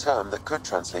 and a term that could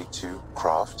translate to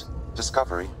craft,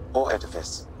 discovery, or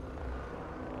edifice.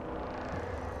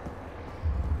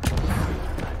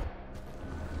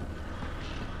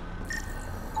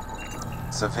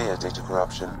 Severe data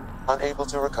corruption, unable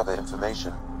to recover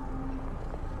information.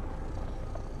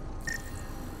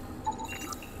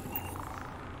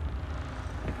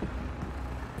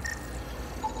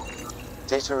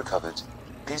 Data recovered.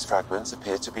 These fragments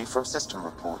appear to be from system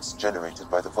reports generated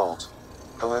by the Vault.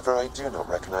 However, I do not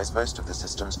recognize most of the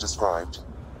systems described.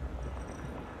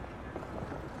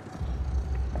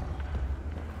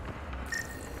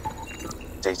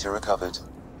 Data recovered.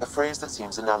 A phrase that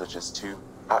seems analogous to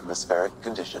atmospheric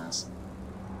conditions.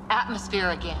 Atmosphere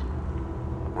again.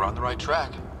 We're on the right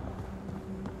track.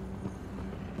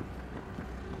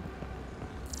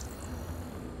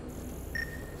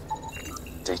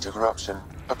 Data corruption,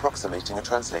 approximating a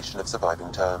translation of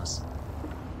surviving terms.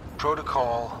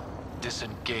 Protocol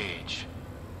disengage.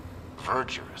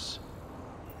 Vergers.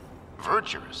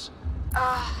 Vergers?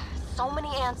 So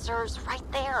many answers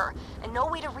right there, and no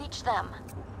way to reach them.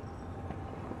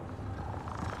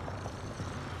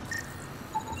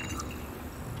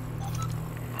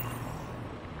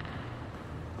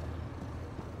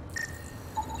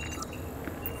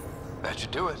 That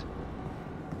should do it.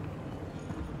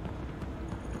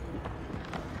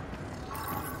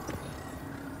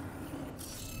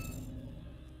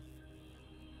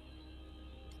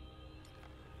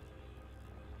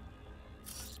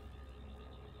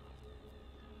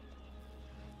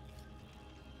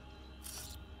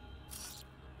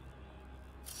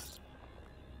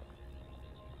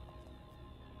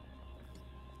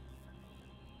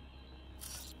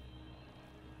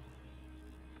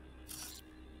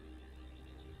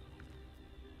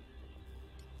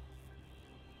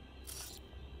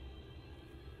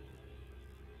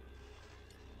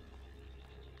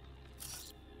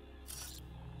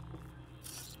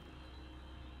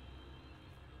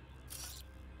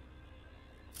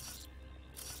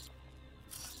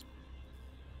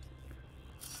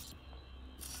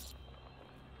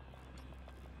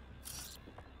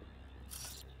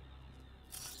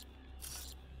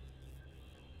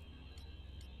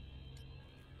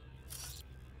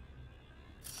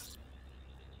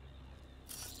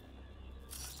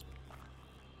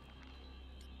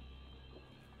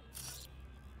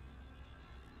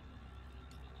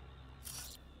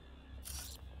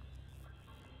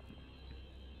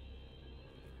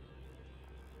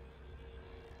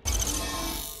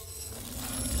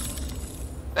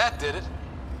 That did it.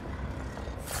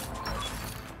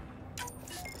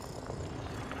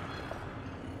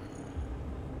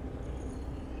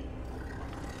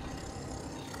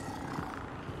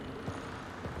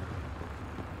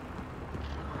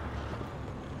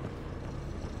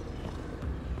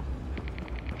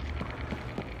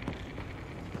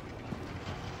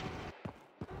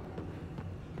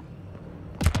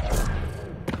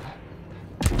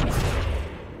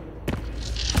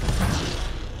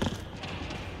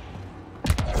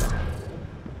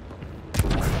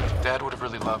 Dad would have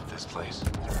really loved this place.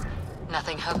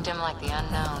 Nothing hooked him like the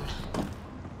unknown.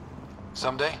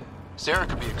 Someday, Sarah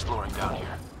could be exploring down here.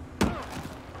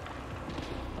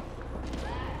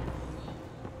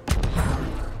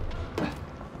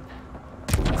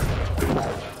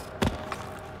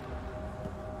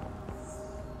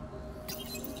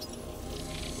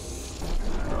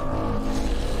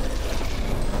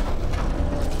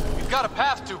 We've got a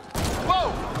path to...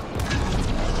 Whoa!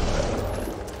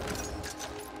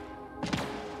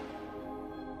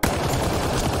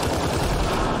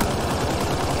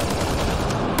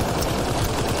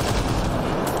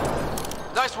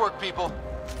 Nice work, people.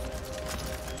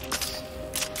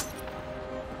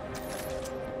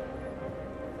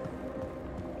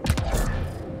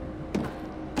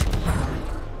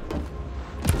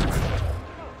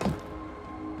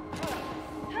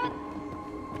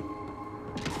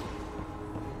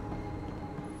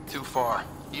 Too far,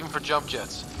 even for jump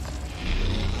jets.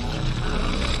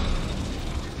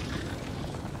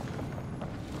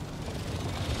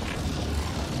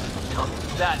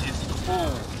 That is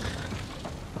cool.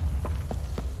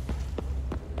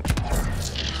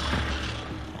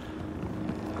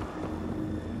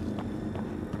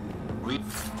 Reed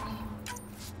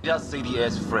does say the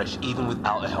air's fresh even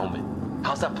without a helmet.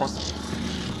 How's that possible?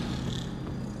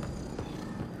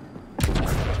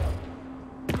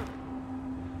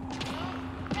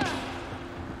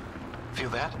 Feel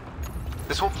that?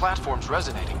 This whole platform's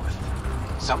resonating with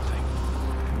something.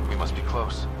 We must be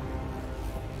close.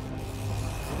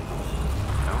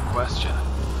 No question.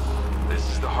 This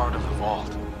is the heart of the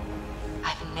vault.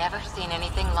 I've never seen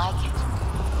anything like it.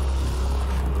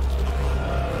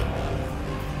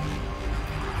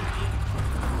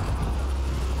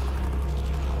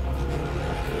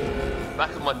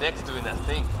 Back of my neck's doing that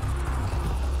thing.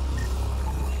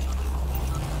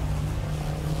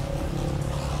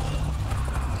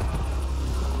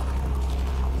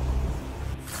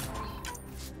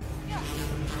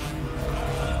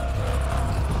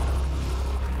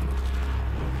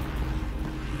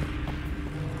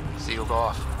 Sealed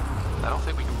off. I don't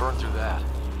think we can burn through that.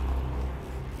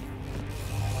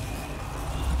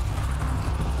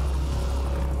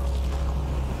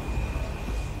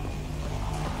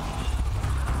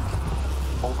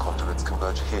 All conduits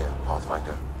converge here,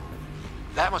 Pathfinder.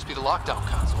 That must be the lockdown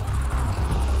console.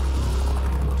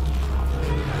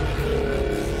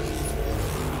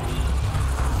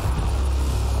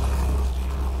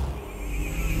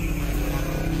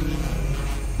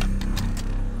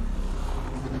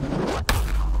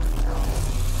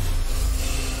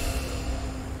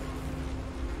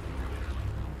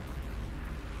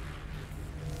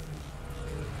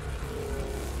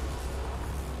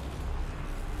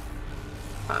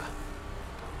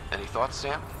 Any thoughts,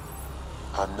 Sam?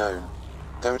 Unknown,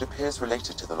 though it appears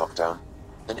related to the lockdown.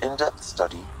 An in-depth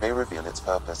study may reveal its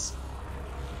purpose.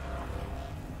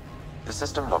 The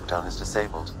system lockdown is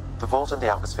disabled. The vault and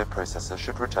the atmosphere processor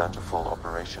should return to full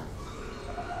operation.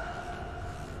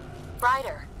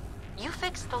 Ryder, you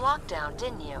fixed the lockdown,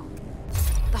 didn't you?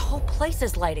 The whole place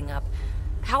is lighting up.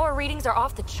 Power readings are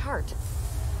off the chart.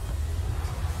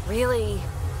 Really,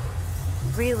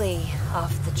 really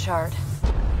off the chart.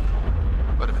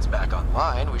 But if it's back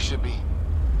online, we should be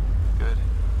good.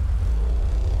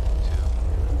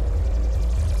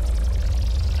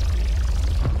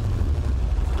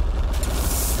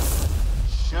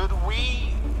 Should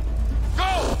we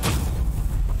go?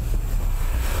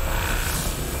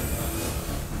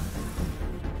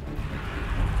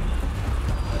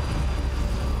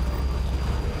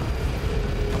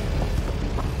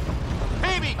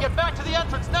 Phoebe, get back to the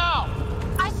entrance now!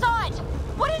 I saw it!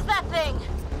 What is that thing?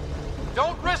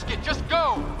 Don't risk it, just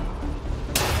go!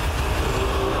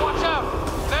 Watch out!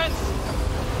 Sense!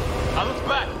 I looked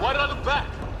back. Why did I look back?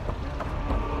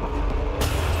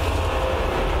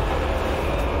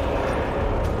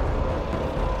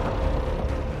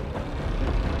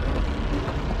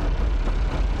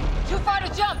 Too far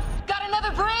to jump! Got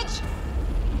another bridge?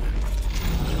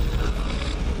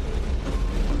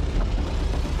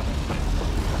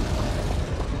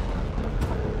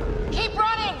 Keep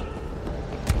running!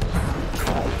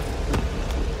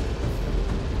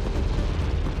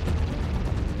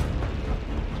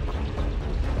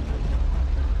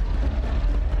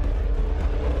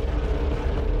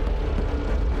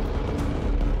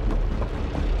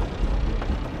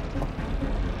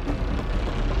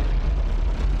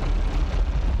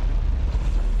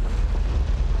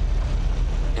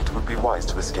 Wise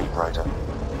to escape, Ryder.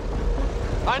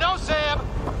 I know, Sam!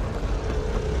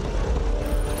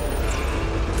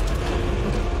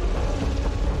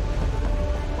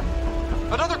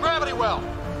 Another gravity well!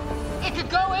 It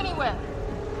could go anywhere.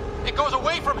 It goes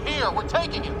away from here. We're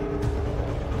taking it.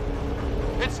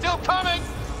 It's still coming!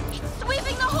 It's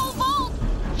sweeping the whole vault!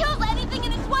 Kills anything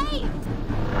in its way!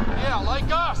 Yeah, like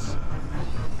us!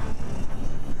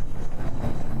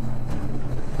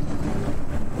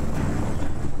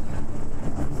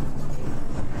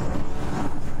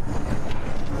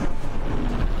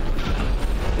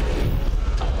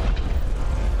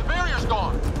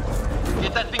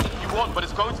 Get that thing if you want, but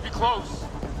it's going to be close.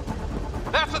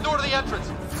 That's the door to the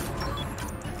entrance.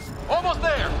 Almost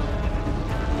there.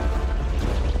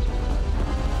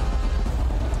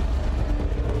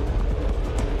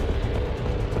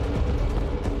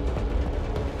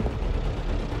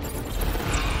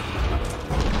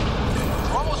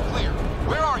 We're almost clear.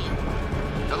 Where are you?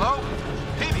 Hello?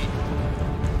 Phoebe?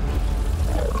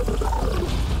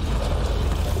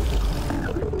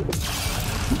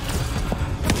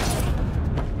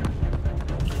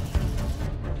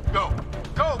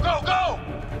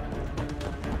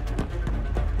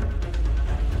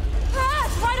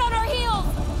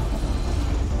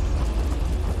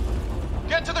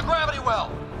 gravity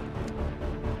well!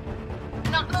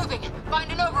 Not moving.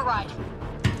 Find an override.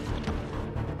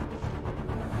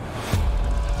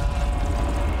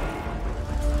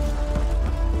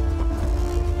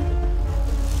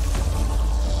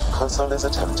 Console is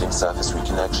attempting surface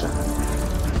reconnection.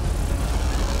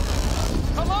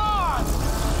 Come on!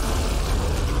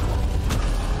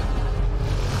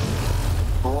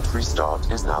 Board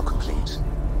restart is now complete.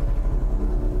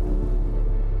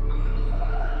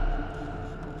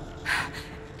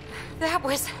 That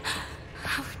was...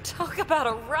 Talk about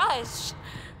a rush.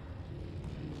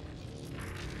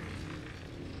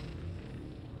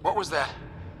 What was that?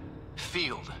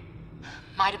 Field.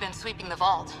 Might have been sweeping the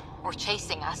vault, or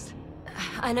chasing us.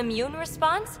 An immune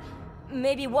response?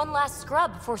 Maybe one last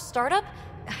scrub before startup?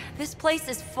 This place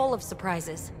is full of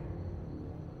surprises.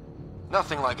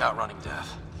 Nothing like outrunning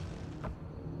death.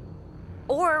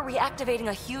 Or reactivating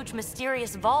a huge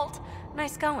mysterious vault.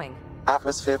 Nice going.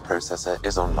 Atmosphere processor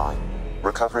is online,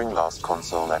 recovering last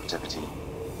console activity.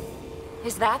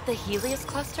 Is that the Helios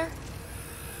cluster?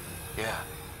 Yeah.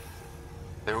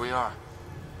 There we are.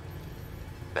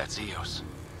 That's Eos.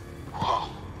 Whoa.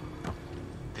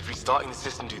 Did restarting the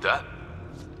system do that?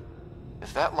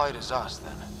 If that light is us,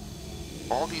 then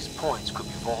all these points could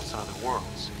be vaults in other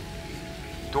worlds.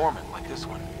 Dormant like this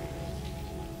one.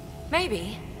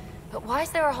 Maybe. But why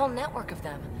is there a whole network of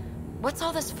them? What's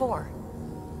all this for?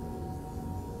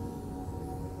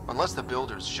 Unless the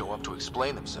builders show up to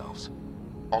explain themselves,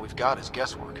 all we've got is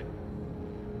guesswork.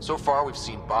 So far, we've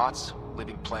seen bots,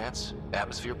 living plants,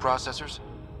 atmosphere processors.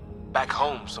 Back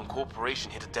home, some corporation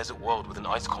hit a desert world with an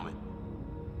ice comet.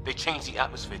 They changed the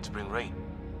atmosphere to bring rain,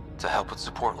 to help it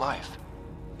support life.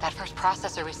 That first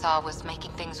processor we saw was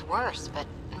making things worse, but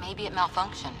maybe it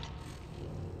malfunctioned.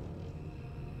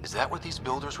 Is that what these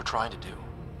builders were trying to do?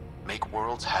 Make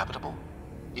worlds habitable?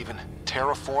 Even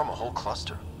terraform a whole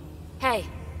cluster? Hey,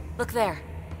 look there.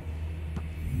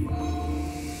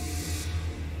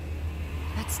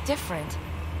 That's different.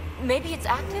 Maybe it's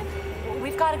active?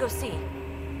 We've got to go see.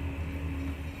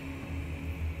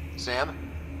 Sam?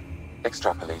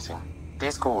 Extrapolating.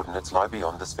 These coordinates lie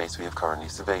beyond the space we have currently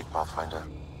surveyed, Pathfinder.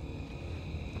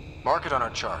 Mark it on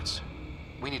our charts.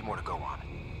 We need more to go on.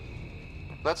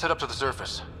 Let's head up to the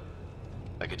surface.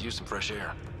 I could use some fresh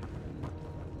air.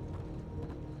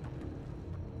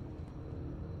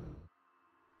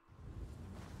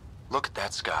 Look at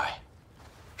that sky.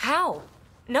 How?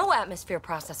 No atmosphere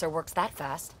processor works that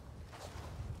fast.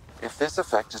 If this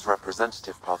effect is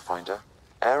representative, Pathfinder,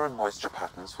 air and moisture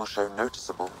patterns will show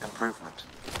noticeable improvement.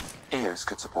 Eos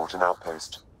could support an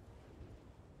outpost.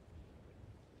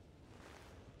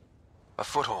 A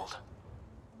foothold.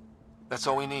 That's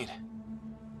all we need.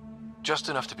 Just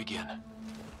enough to begin.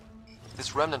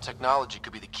 This remnant technology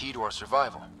could be the key to our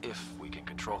survival, if we can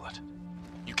control it.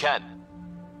 You can.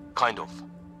 Kind of.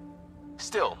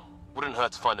 Still, wouldn't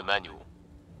hurt to find a manual.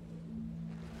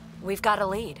 We've got a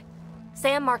lead.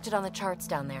 Sam marked it on the charts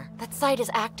down there. That site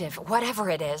is active, whatever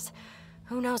it is.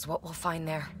 Who knows what we'll find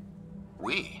there.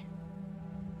 We?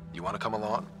 You want to come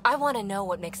along? I want to know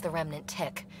what makes the Remnant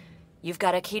tick. You've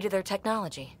got a key to their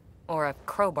technology. Or a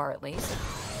crowbar, at least.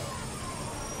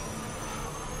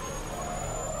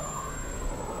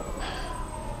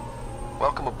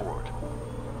 Welcome aboard.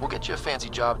 We'll get you a fancy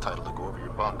job title to go over your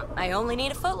bunk. I only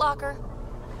need a footlocker.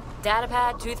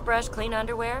 Datapad, toothbrush, clean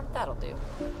underwear, that'll do.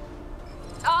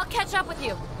 I'll catch up with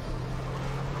you.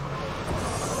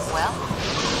 Well,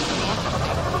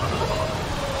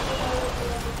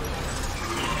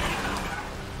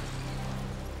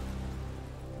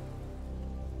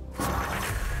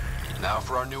 Now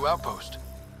for our new outpost.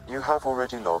 You have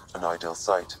already logged an ideal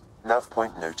site. Nav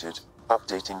point noted.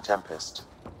 Updating Tempest.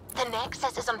 The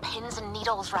Nexus is on pins and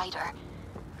needles, Ryder.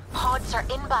 Pods are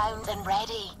inbound and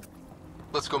ready.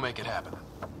 Let's go make it happen.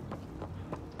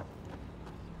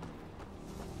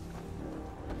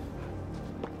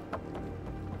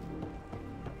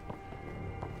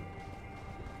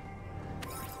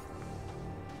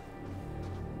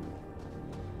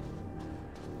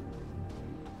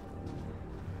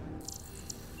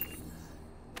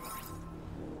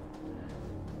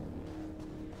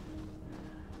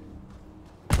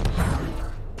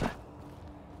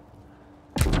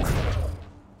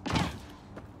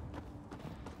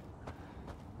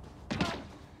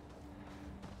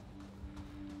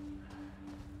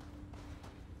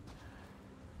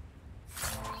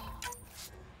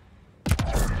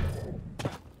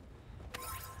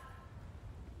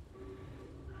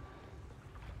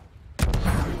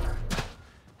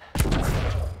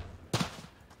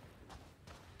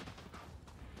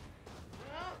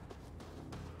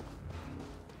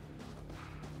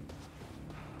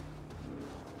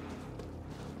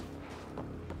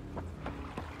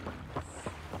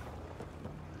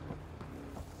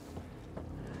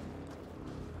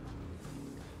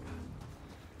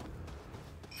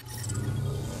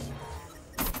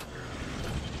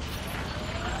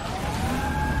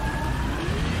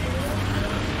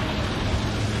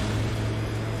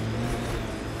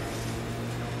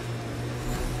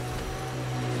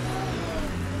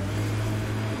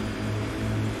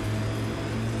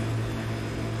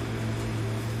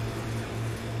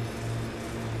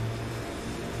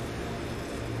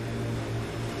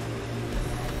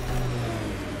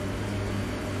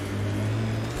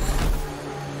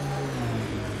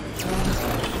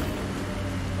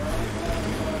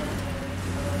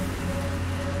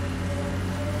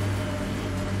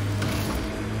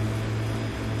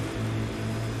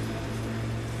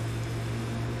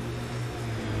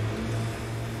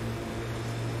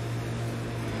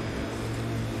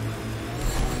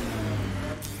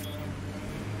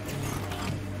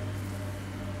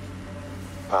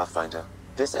 Pathfinder,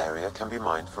 this area can be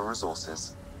mined for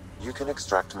resources. You can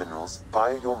extract minerals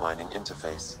via your mining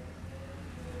interface.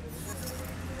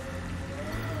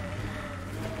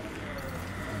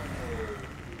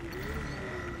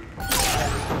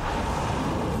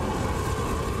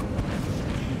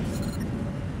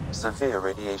 Severe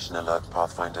radiation alert,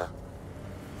 Pathfinder.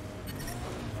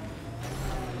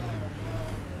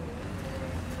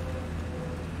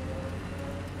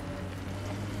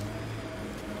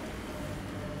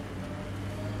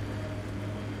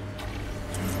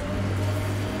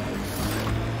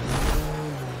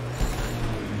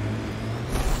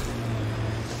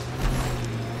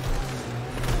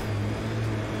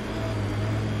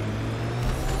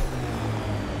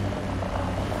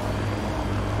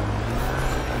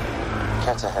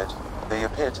 Cat ahead. They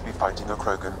appear to be fighting a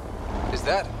Krogan. Is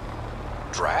that...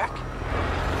 Drac?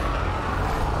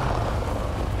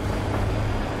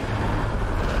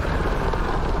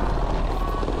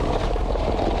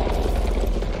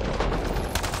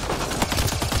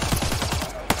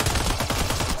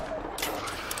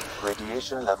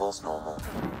 Radiation levels normal.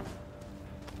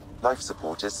 Life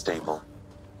support is stable.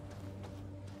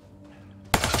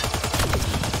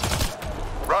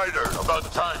 Ryder,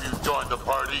 about time you joined the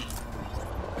party.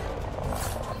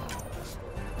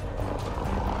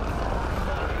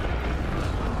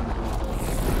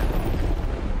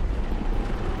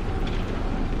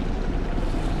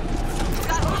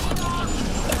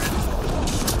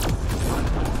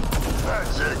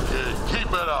 That's it, kid. Keep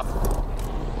it up.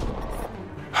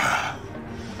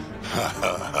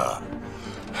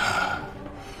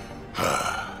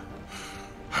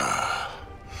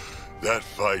 That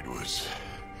fight was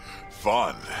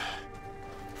fun.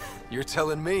 You're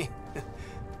telling me?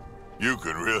 You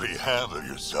can really handle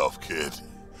yourself, kid.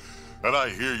 And I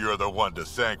hear you're the one to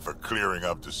thank for clearing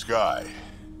up the sky.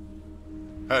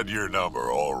 Had your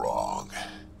number all wrong.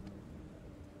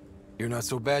 You're not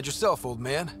so bad yourself, old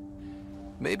man.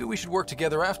 Maybe we should work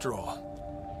together after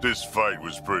all. This fight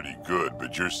was pretty good,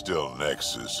 but you're still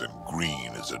Nexus and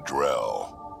green as a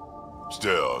Drell.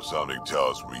 Still, something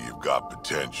tells me you've got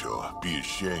potential. Be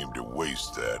ashamed to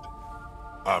waste that.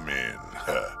 I mean,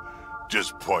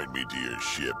 just point me to your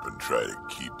ship and try to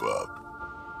keep up.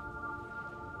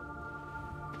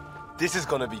 This is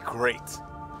gonna be great.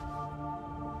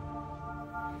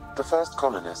 The first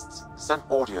colonists sent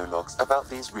audio logs about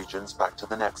these regions back to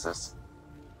the Nexus.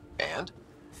 And?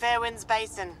 Fairwinds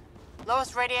Basin.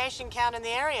 Lowest radiation count in the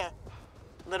area.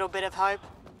 Little bit of hope.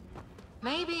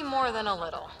 Maybe more than a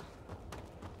little.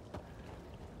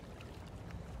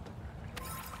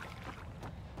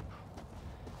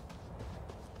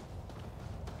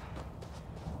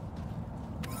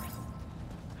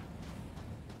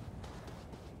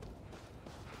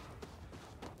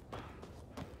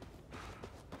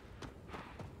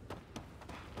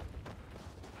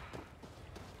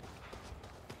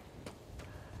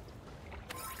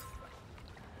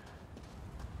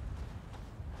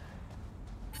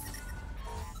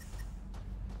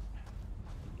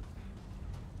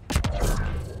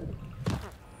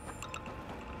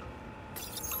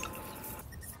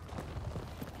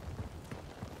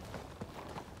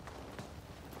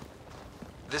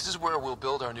 This is where we'll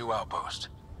build our new outpost.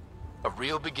 A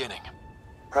real beginning.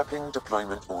 Prepping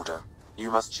deployment order. You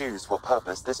must choose what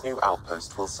purpose this new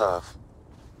outpost will serve.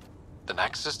 The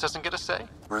Nexus doesn't get a say?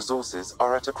 Resources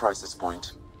are at a crisis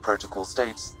point. Protocol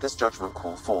states this judgment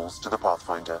call falls to the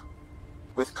Pathfinder.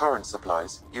 With current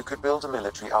supplies, you could build a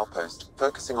military outpost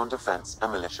focusing on defense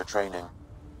and militia training.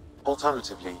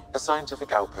 Alternatively, a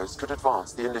scientific outpost could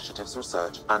advance the initiative's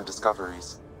research and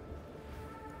discoveries.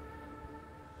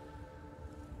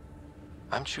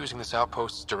 I'm choosing this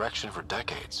outpost's direction for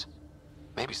decades.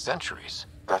 Maybe centuries.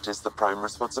 That is the prime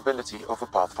responsibility of a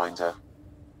Pathfinder.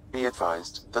 Be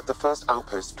advised that the first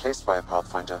outpost placed by a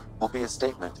Pathfinder will be a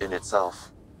statement in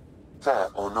itself. Fair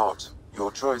or not,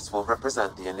 your choice will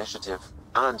represent the initiative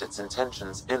and its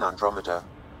intentions in Andromeda.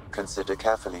 Consider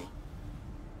carefully.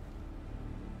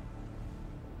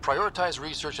 Prioritize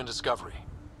research and discovery.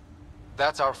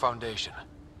 That's our foundation.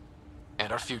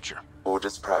 And our future.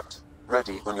 Orders prepped.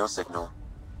 Ready on your signal.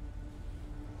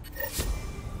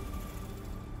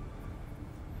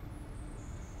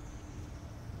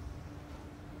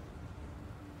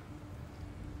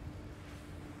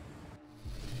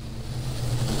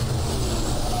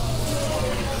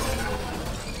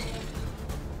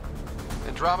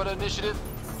 Andromeda Initiative,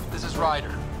 this is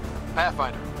Ryder.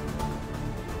 Pathfinder.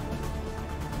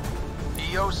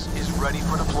 EOS is ready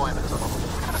for deployment.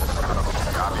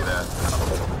 Copy that.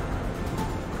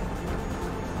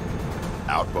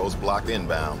 Outpost blocked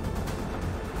inbound.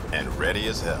 And ready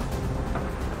as hell.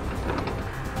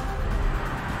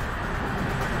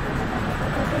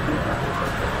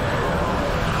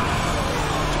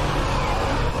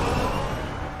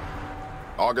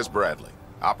 August Bradley,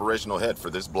 operational head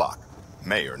for this block.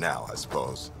 Mayor now, I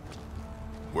suppose.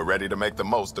 We're ready to make the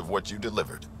most of what you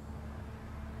delivered.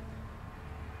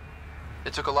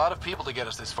 It took a lot of people to get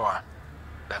us this far.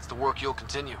 That's the work you'll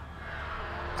continue.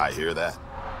 I hear that.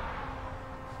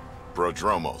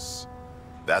 Prodromos.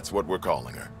 That's what we're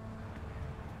calling her.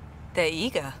 They're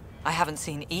eager. I haven't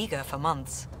seen eager for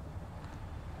months.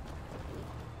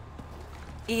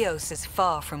 Eos is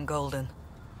far from golden.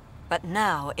 But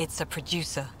now it's a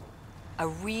producer. A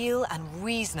real and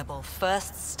reasonable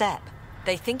first step.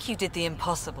 They think you did the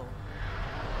impossible.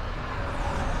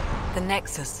 The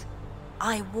Nexus.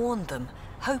 I warned them,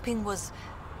 hoping was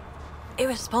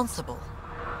irresponsible.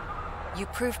 You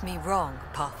proved me wrong,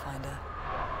 Pathfinder.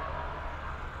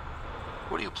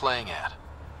 What are you playing at?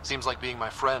 Seems like being my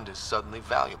friend is suddenly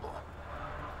valuable.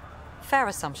 Fair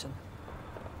assumption.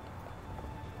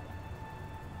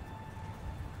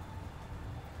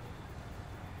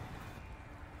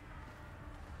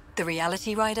 The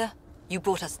Reality Rider? You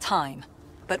bought us time.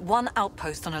 But one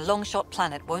outpost on a long-shot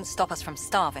planet won't stop us from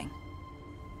starving.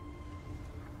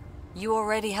 You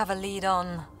already have a lead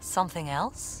on something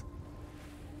else?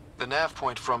 The nav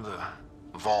point from the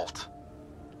vault.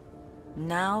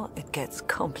 Now it gets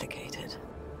complicated.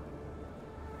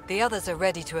 The others are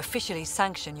ready to officially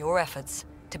sanction your efforts,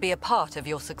 to be a part of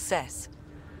your success.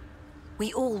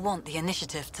 We all want the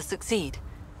initiative to succeed,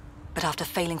 but after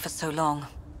failing for so long,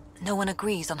 no one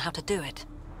agrees on how to do it.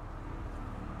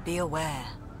 Be aware,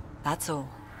 that's all.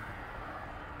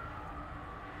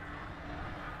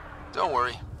 Don't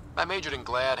worry. I majored in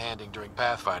glad handing during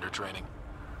Pathfinder training.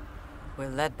 We're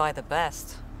led by the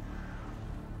best.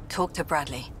 Talk to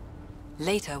Bradley.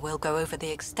 Later, we'll go over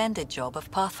the extended job of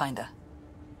Pathfinder.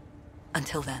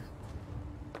 Until then,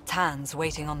 Tan's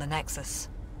waiting on the Nexus.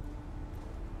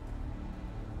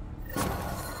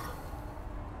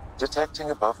 Detecting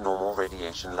above normal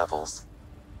radiation levels.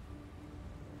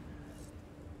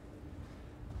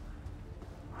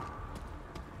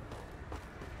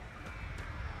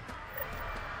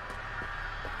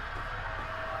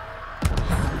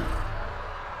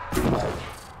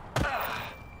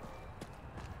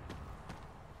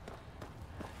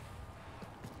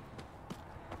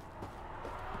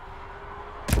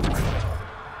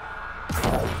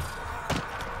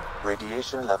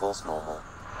 Radiation levels normal.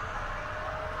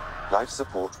 Life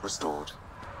support restored.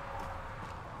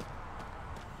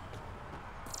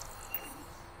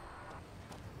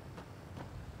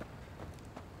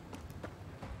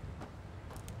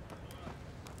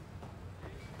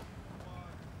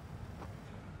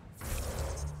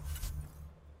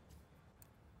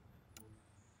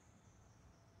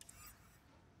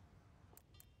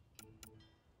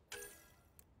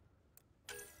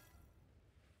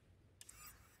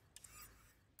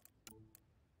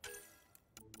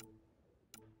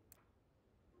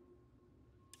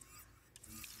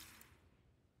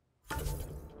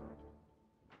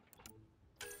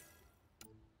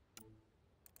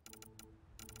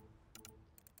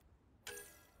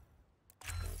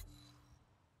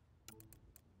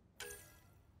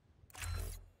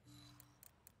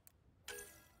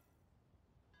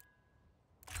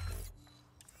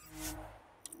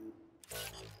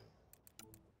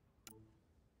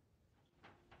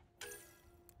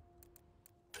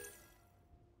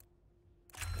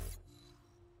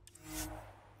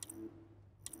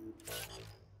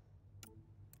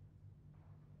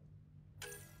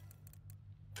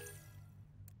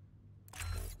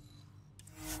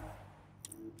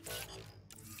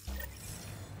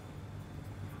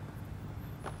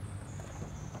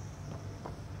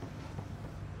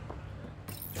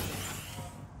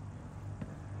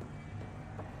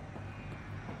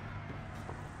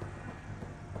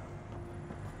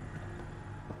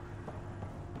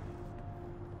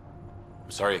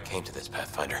 I'm sorry it came to this,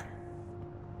 Pathfinder.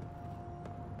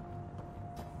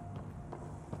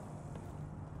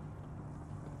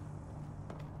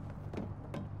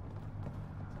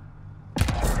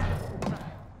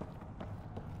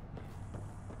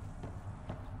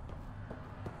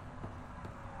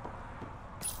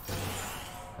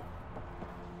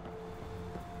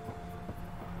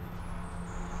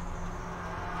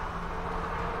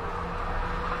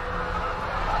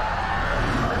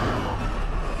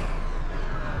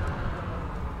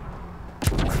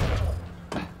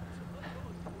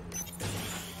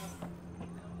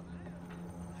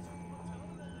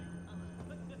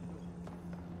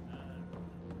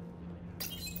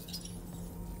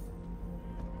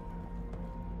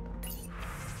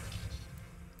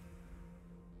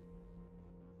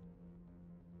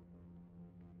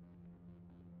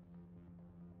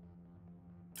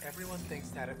 Everyone thinks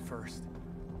that at first.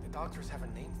 The doctors have a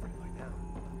name for it by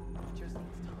now. Just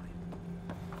needs time.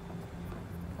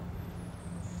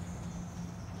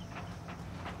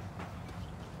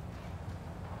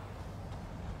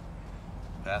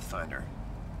 Pathfinder.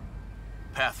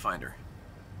 Pathfinder.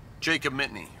 Jacob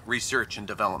Mitney, Research and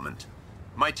Development.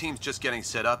 My team's just getting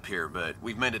set up here, but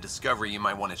we've made a discovery you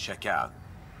might want to check out.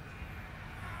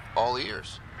 All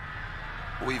ears.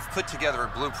 We've put together a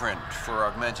blueprint for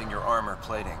augmenting your armor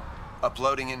plating.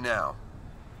 Uploading it now.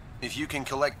 If you can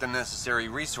collect the necessary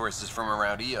resources from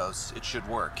around EOS, it should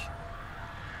work.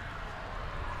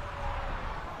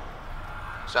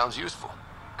 Sounds useful.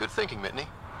 Good thinking, Mitney.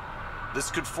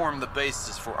 This could form the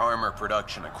basis for armor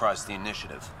production across the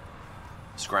initiative.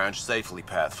 Scrounge safely,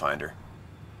 Pathfinder.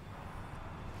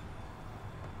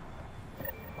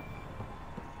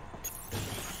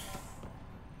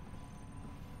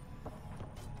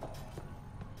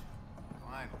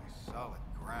 Finally, solid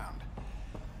ground.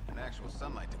 And actual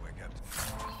sunlight to wake up to.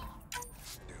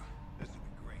 Dude, this will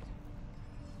be great.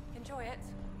 Enjoy it.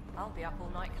 I'll be up all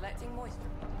night collecting moisture.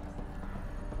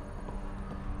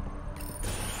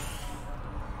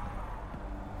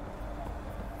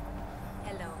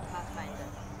 Hello, Pathfinder.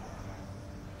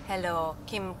 Hello,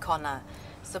 Kim Connor.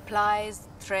 Supplies,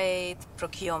 trade,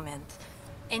 procurement.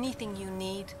 Anything you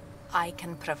need, I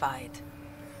can provide.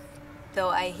 Though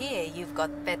I hear you've got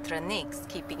Vetra Nix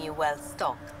keeping you well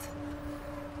stocked.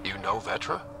 You know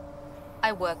Vetra?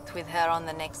 I worked with her on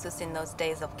the Nexus in those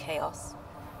days of chaos.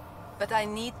 But I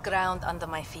need ground under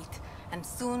my feet, and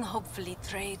soon, hopefully,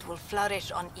 trade will flourish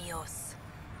on EOS.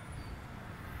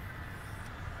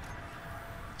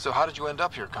 So how did you end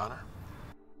up here, Connor?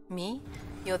 Me?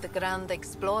 You're the Grand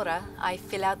Explorer. I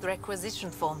fill out requisition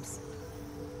forms.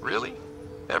 Really?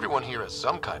 Everyone here has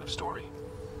some kind of story.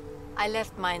 I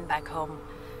left mine back home.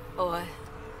 Or...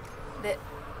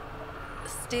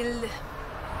 Still...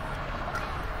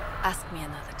 Ask me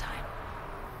another time.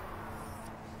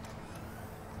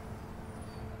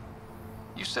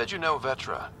 You said you know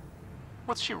Vetra.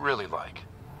 What's she really like?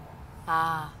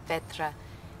 Ah, Vetra.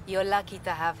 You're lucky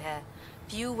to have her.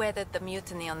 Few weathered the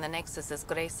mutiny on the Nexus as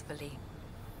gracefully.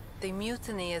 The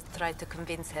mutineers tried to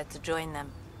convince her to join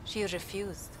them. She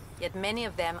refused, yet many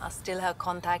of them are still her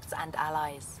contacts and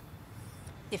allies.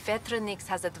 If Vetra Nix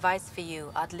has advice for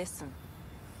you, I'd listen.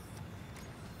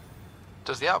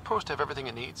 Does the outpost have everything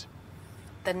it needs?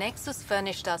 The Nexus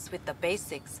furnished us with the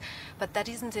basics, but that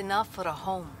isn't enough for a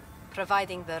home.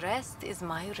 Providing the rest is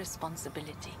my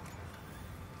responsibility.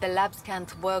 The labs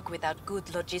can't work without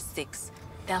good logistics.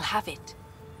 They'll have it.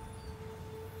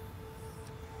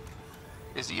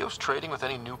 Is EOS trading with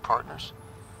any new partners?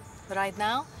 Right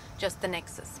now, just the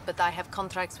Nexus, but I have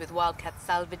contracts with Wildcat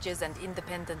salvages and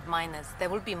independent miners. There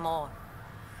will be more.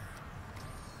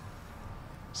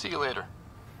 See you later.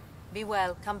 Be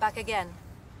well. Come back again.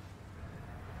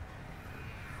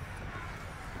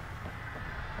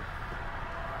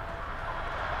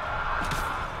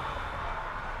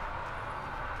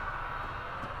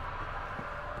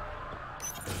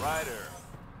 Ryder.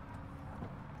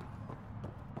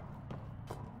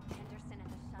 Henderson at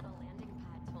the shuttle landing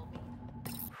pad told me.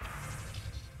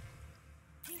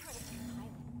 He heard of your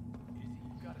pilot. Easy,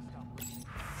 you gotta stop listening.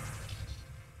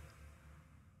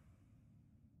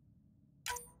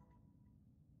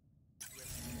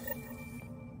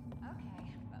 Okay,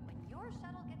 but when your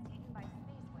shuttle gets eaten by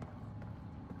space whales...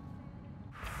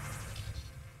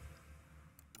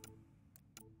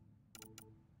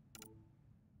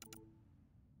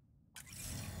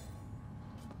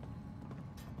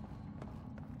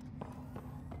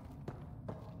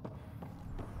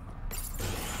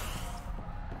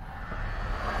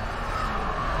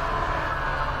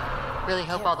 Really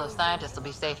hope all those scientists will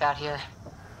be safe out here.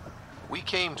 We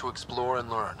came to explore and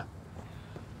learn.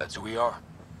 That's who we are.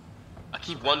 I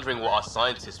keep wondering what our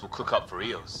scientists will cook up for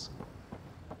EOS.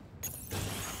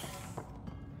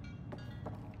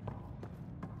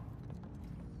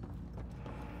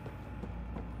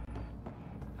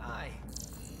 Hi.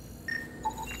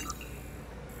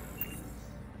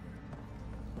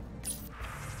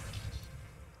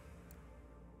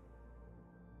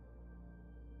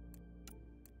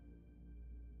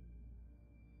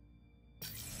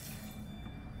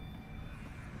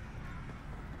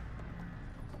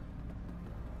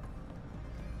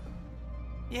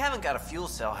 You haven't got a fuel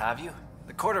cell, have you?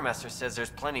 The quartermaster says there's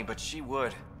plenty, but she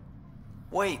would.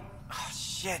 Wait. Oh,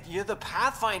 shit, you're the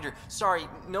Pathfinder. Sorry,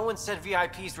 no one said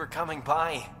VIPs were coming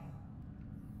by.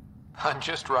 I'm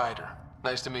just Ryder.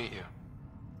 Nice to meet you.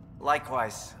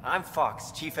 Likewise. I'm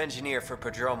Fox, Chief Engineer for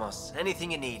Prodromos.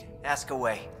 Anything you need, ask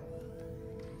away.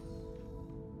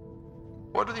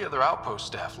 What are the other outpost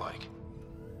staff like?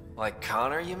 Like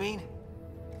Connor, you mean?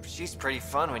 She's pretty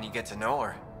fun when you get to know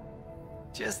her.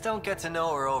 Just don't get to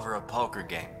know her over a poker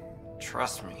game.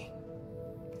 Trust me.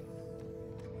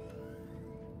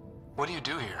 What do you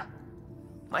do here?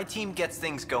 My team gets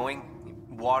things going.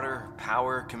 Water,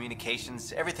 power,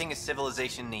 communications, everything a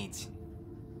civilization needs.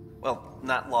 Well,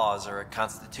 not laws or a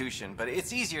constitution, but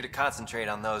it's easier to concentrate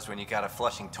on those when you got a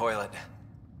flushing toilet.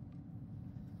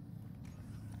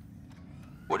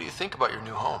 What do you think about your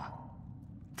new home?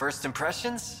 First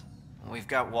impressions? We've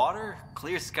got water,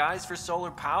 clear skies for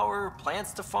solar power,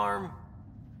 plants to farm.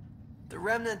 The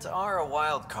remnants are a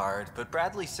wild card, but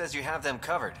Bradley says you have them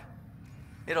covered.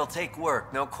 It'll take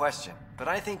work, no question, but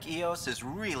I think EOS is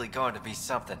really going to be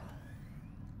something.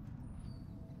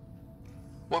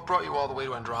 What brought you all the way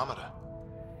to Andromeda?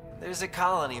 There's a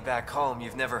colony back home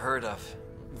you've never heard of.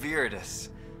 Viridis.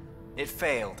 It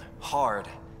failed, hard.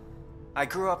 I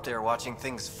grew up there watching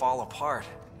things fall apart.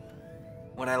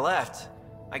 When I left,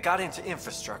 I got into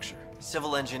infrastructure,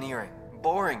 civil engineering.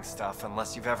 Boring stuff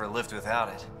unless you've ever lived without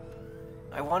it.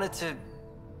 I wanted to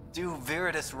do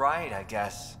Viridis right, I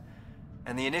guess.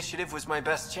 And the initiative was my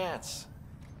best chance.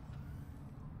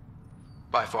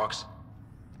 Bye, Fox.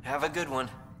 Have a good one.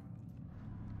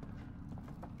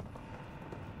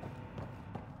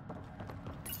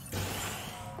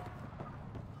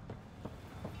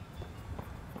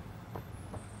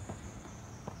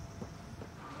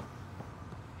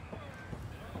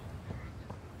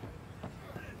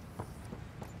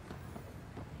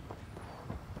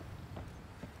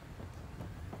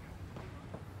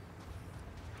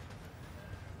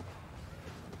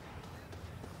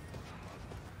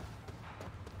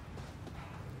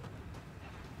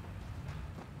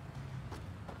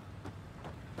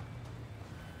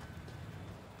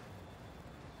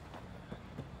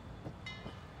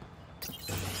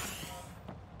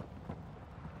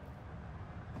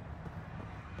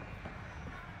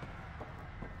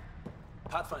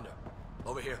 Pathfinder,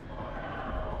 over here.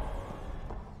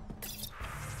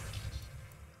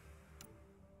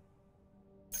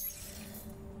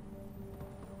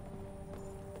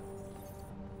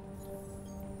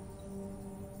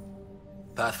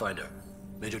 Pathfinder,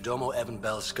 Major Domo Evan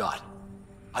Bell Scott.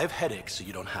 I have headaches, so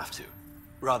you don't have to.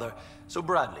 Rather, so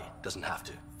Bradley doesn't have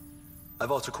to.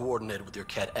 I've also coordinated with your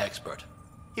Ket expert.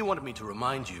 He wanted me to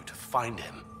remind you to find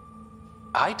him.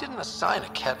 I didn't assign a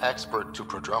Ket expert to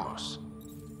Prodromos.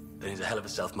 Then he's a hell of a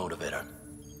self-motivator.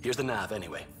 Here's the nav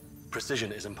anyway.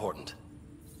 Precision is important.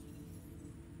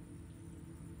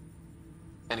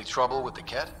 Any trouble with the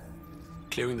Ket?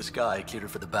 Clearing the sky cleared it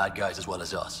for the bad guys as well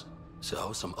as us.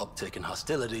 So, some uptick in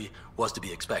hostility was to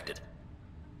be expected.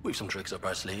 We've some tricks up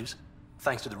our sleeves,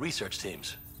 thanks to the research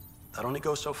teams. That only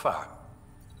goes so far.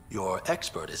 Your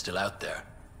expert is still out there.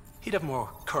 He'd have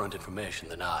more current information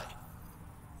than I.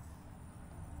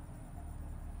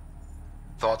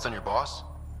 Thoughts on your boss?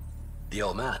 The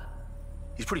old man.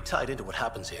 He's pretty tied into what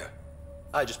happens here.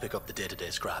 I just pick up the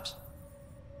day-to-day scraps.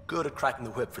 Good at cracking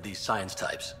the whip for these science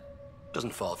types.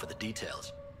 Doesn't fall for the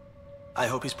details. I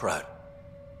hope he's proud.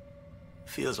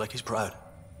 Feels like he's proud.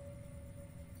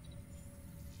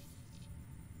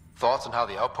 Thoughts on how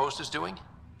the outpost is doing?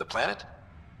 The planet?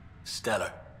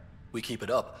 Stellar. We keep it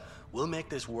up, we'll make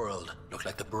this world look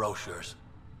like the brochures.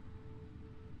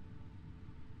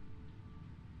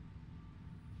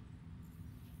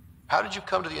 How did you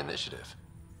come to the initiative?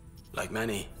 Like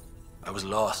many, I was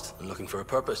lost and looking for a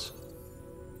purpose.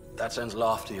 That sounds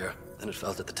loftier than it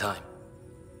felt at the time.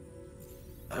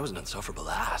 I was an insufferable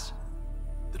ass.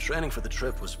 The training for the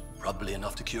trip was probably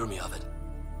enough to cure me of it.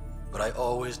 But I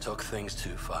always took things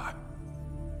too far.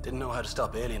 Didn't know how to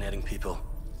stop alienating people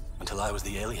until I was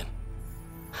the alien.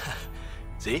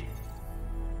 See?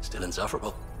 Still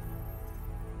insufferable.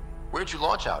 Where'd you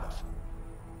launch out of?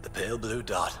 The pale blue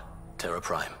dot, Terra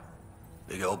Prime.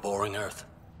 Big old boring Earth.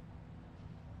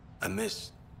 I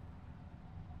miss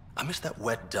that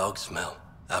wet dog smell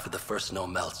after the first snow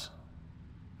melts.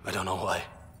 I don't know why.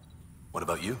 What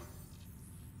about you?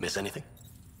 Miss anything?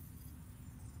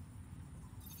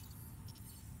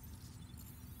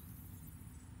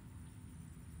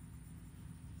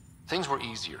 Things were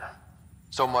easier.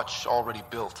 So much already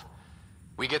built.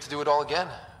 We get to do it all again,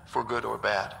 for good or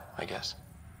bad, I guess.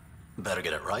 Better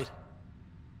get it right.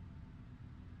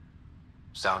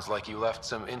 Sounds like you left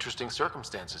some interesting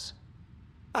circumstances.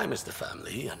 I miss the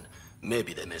family, and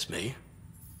maybe they miss me.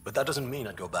 But that doesn't mean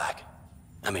I'd go back.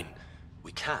 I mean,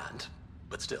 we can't,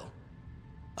 but still.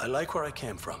 I like where I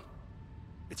came from.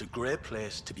 It's a great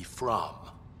place to be from.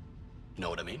 You know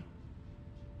what I mean?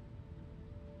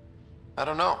 I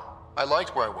don't know. I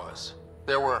liked where I was.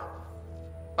 There were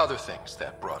other things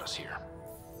that brought us here.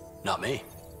 Not me.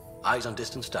 Eyes on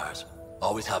distant stars.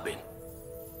 Always have been.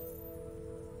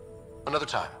 Another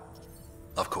time.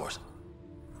 Of course.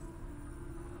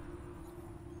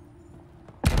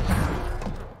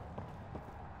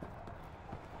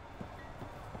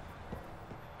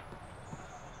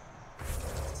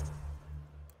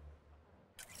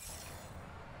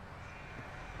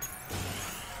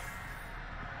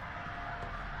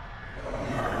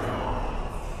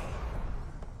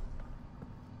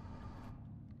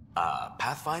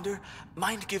 Pathfinder,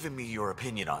 mind giving me your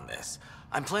opinion on this?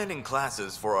 I'm planning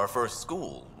classes for our first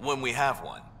school, when we have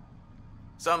one.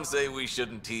 Some say we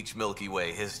shouldn't teach Milky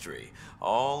Way history.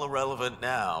 All irrelevant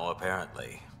now,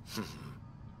 apparently.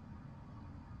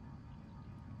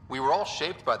 We were all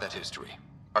shaped by that history.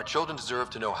 Our children deserve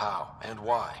to know how and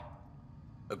why.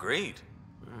 Agreed.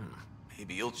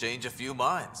 Maybe you'll change a few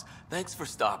minds. Thanks for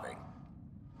stopping.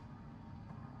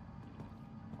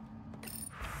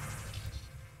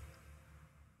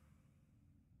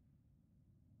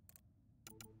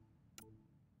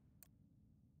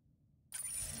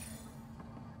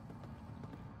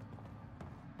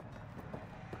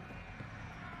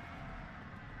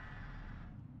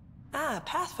 Ah,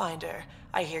 Pathfinder.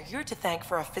 I hear you're to thank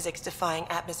for a physics-defying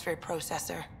atmosphere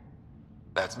processor.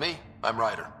 That's me. I'm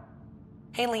Ryder.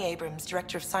 Hanley Abrams,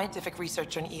 Director of Scientific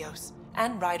Research on EOS,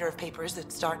 and writer of papers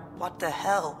that start what the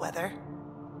hell weather.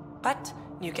 But,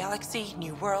 new galaxy,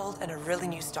 new world, and a really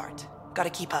new start. Gotta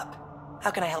keep up.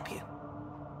 How can I help you?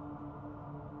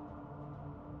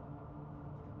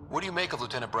 What do you make of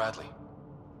Lieutenant Bradley?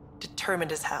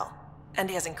 Determined as hell. And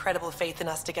he has incredible faith in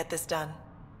us to get this done.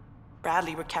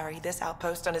 Bradley would carry this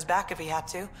outpost on his back if he had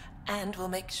to, and we'll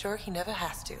make sure he never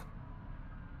has to.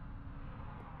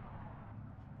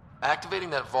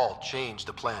 Activating that vault changed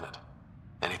the planet.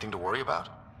 Anything to worry about?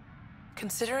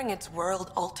 Considering it's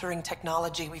world-altering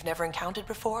technology we've never encountered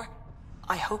before,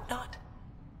 I hope not.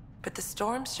 But the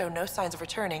storms show no signs of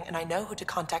returning, and I know who to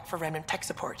contact for Remnant tech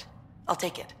support. I'll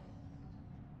take it.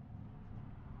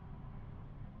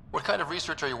 What kind of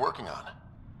research are you working on?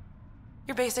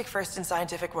 Your basic first in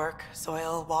scientific work,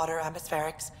 soil, water,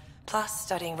 atmospherics, plus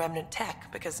studying remnant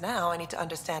tech, because now I need to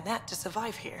understand that to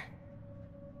survive here.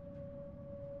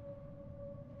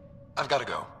 I've got to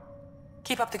go.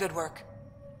 Keep up the good work.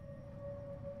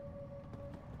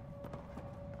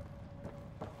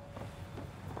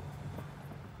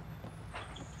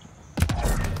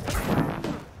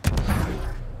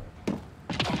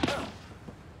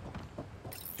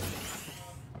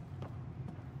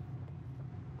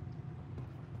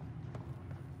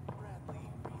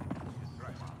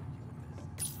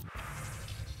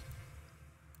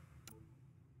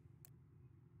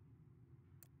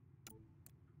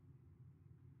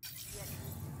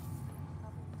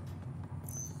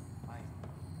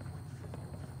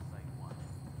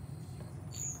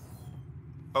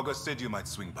 August said you might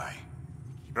swing by.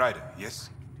 Ryder, yes?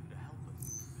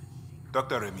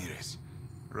 Dr. Ramirez.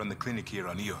 Run the clinic here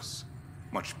on EOS.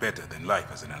 Much better than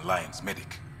life as an Alliance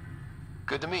medic.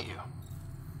 Good to meet you.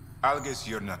 I'll guess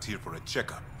you're not here for a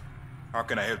checkup. How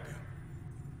can I help you?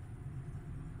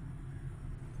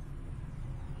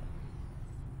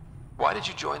 Why did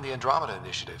you join the Andromeda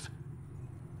Initiative?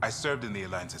 I served in the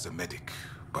Alliance as a medic,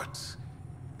 but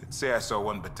let's say I saw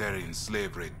one Batarian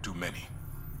slave raid too many.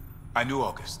 I knew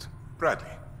August, Bradley,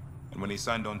 and when he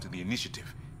signed on to the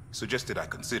initiative, he suggested I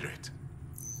consider it.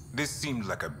 This seemed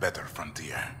like a better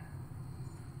frontier.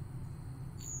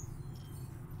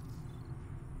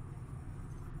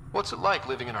 What's it like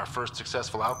living in our first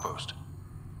successful outpost?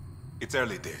 It's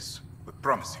early days, but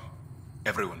promising.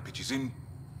 Everyone pitches in,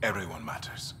 everyone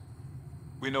matters.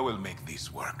 We know we'll make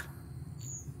this work.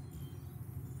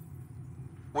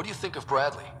 What do you think of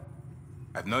Bradley?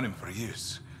 I've known him for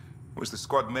years. He was the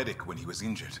squad medic when he was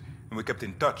injured, and we kept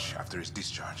in touch after his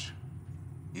discharge.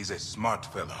 He's a smart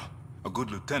fellow, a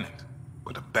good lieutenant,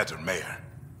 but a better mayor.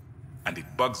 And it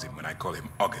bugs him when I call him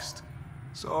August.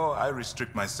 So I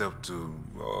restrict myself to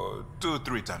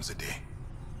 2-3 times a day.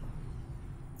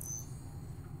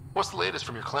 What's the latest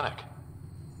from your clinic?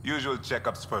 Usual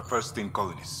checkups for first-in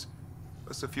colonists.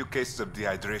 Plus a few cases of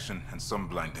dehydration and some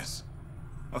blindness.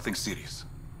 Nothing serious.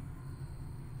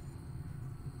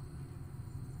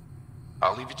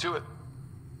 I'll leave you to it.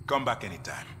 Come back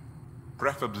anytime.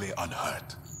 Preferably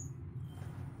unhurt.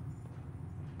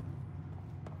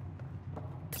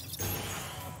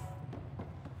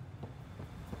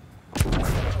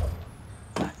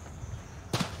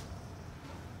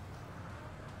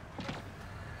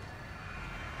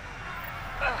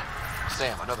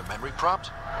 Sam, another memory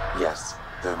prompt? Yes,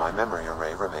 though my memory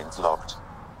array remains locked.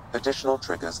 Additional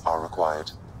triggers are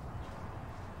required.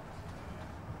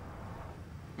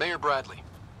 Mayor Bradley.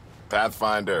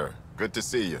 Pathfinder, good to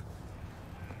see you.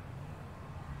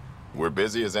 We're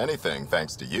busy as anything,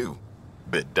 thanks to you.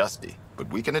 Bit dusty, but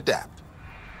we can adapt.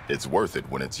 It's worth it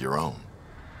when it's your own.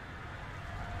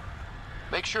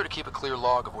 Make sure to keep a clear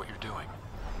log of what you're doing.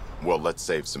 Well, let's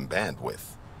save some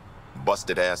bandwidth.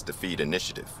 Busted ass to feed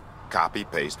initiative. Copy,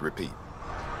 paste, repeat.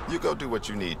 You go do what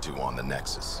you need to on the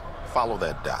Nexus. Follow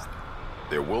that dot.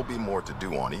 There will be more to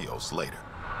do on EOS later.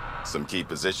 Some key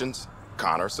positions: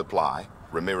 Connor Supply,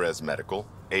 Ramirez Medical,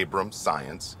 Abrams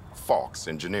Science, Fawkes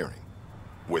Engineering.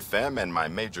 With them and my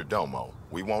major domo,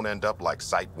 we won't end up like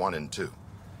Site 1 and 2.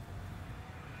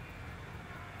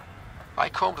 I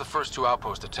combed the first 2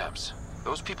 outpost attempts.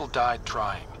 Those people died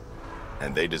trying.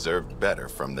 And they deserved better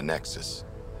from the Nexus.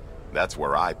 That's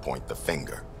where I point the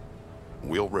finger.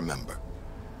 We'll remember.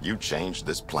 You changed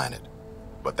this planet,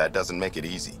 but that doesn't make it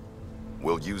easy.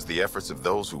 We'll use the efforts of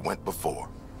those who went before.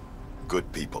 Good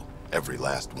people, every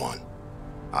last one.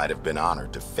 I'd have been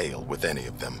honored to fail with any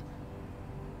of them.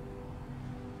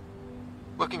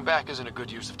 Looking back isn't a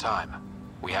good use of time.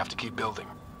 We have to keep building.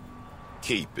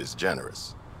 Keep is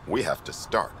generous. We have to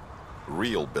start.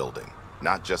 Real building,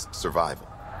 not just survival.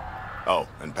 Oh,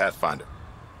 and Pathfinder,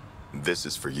 this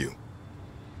is for you.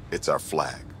 It's our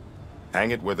flag. Hang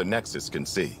it where the Nexus can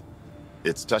see.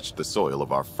 It's touched the soil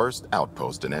of our first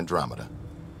outpost in Andromeda.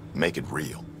 Make it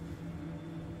real.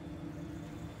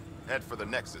 Head for the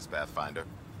Nexus, Pathfinder.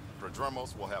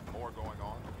 Prodromos will have more going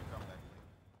on.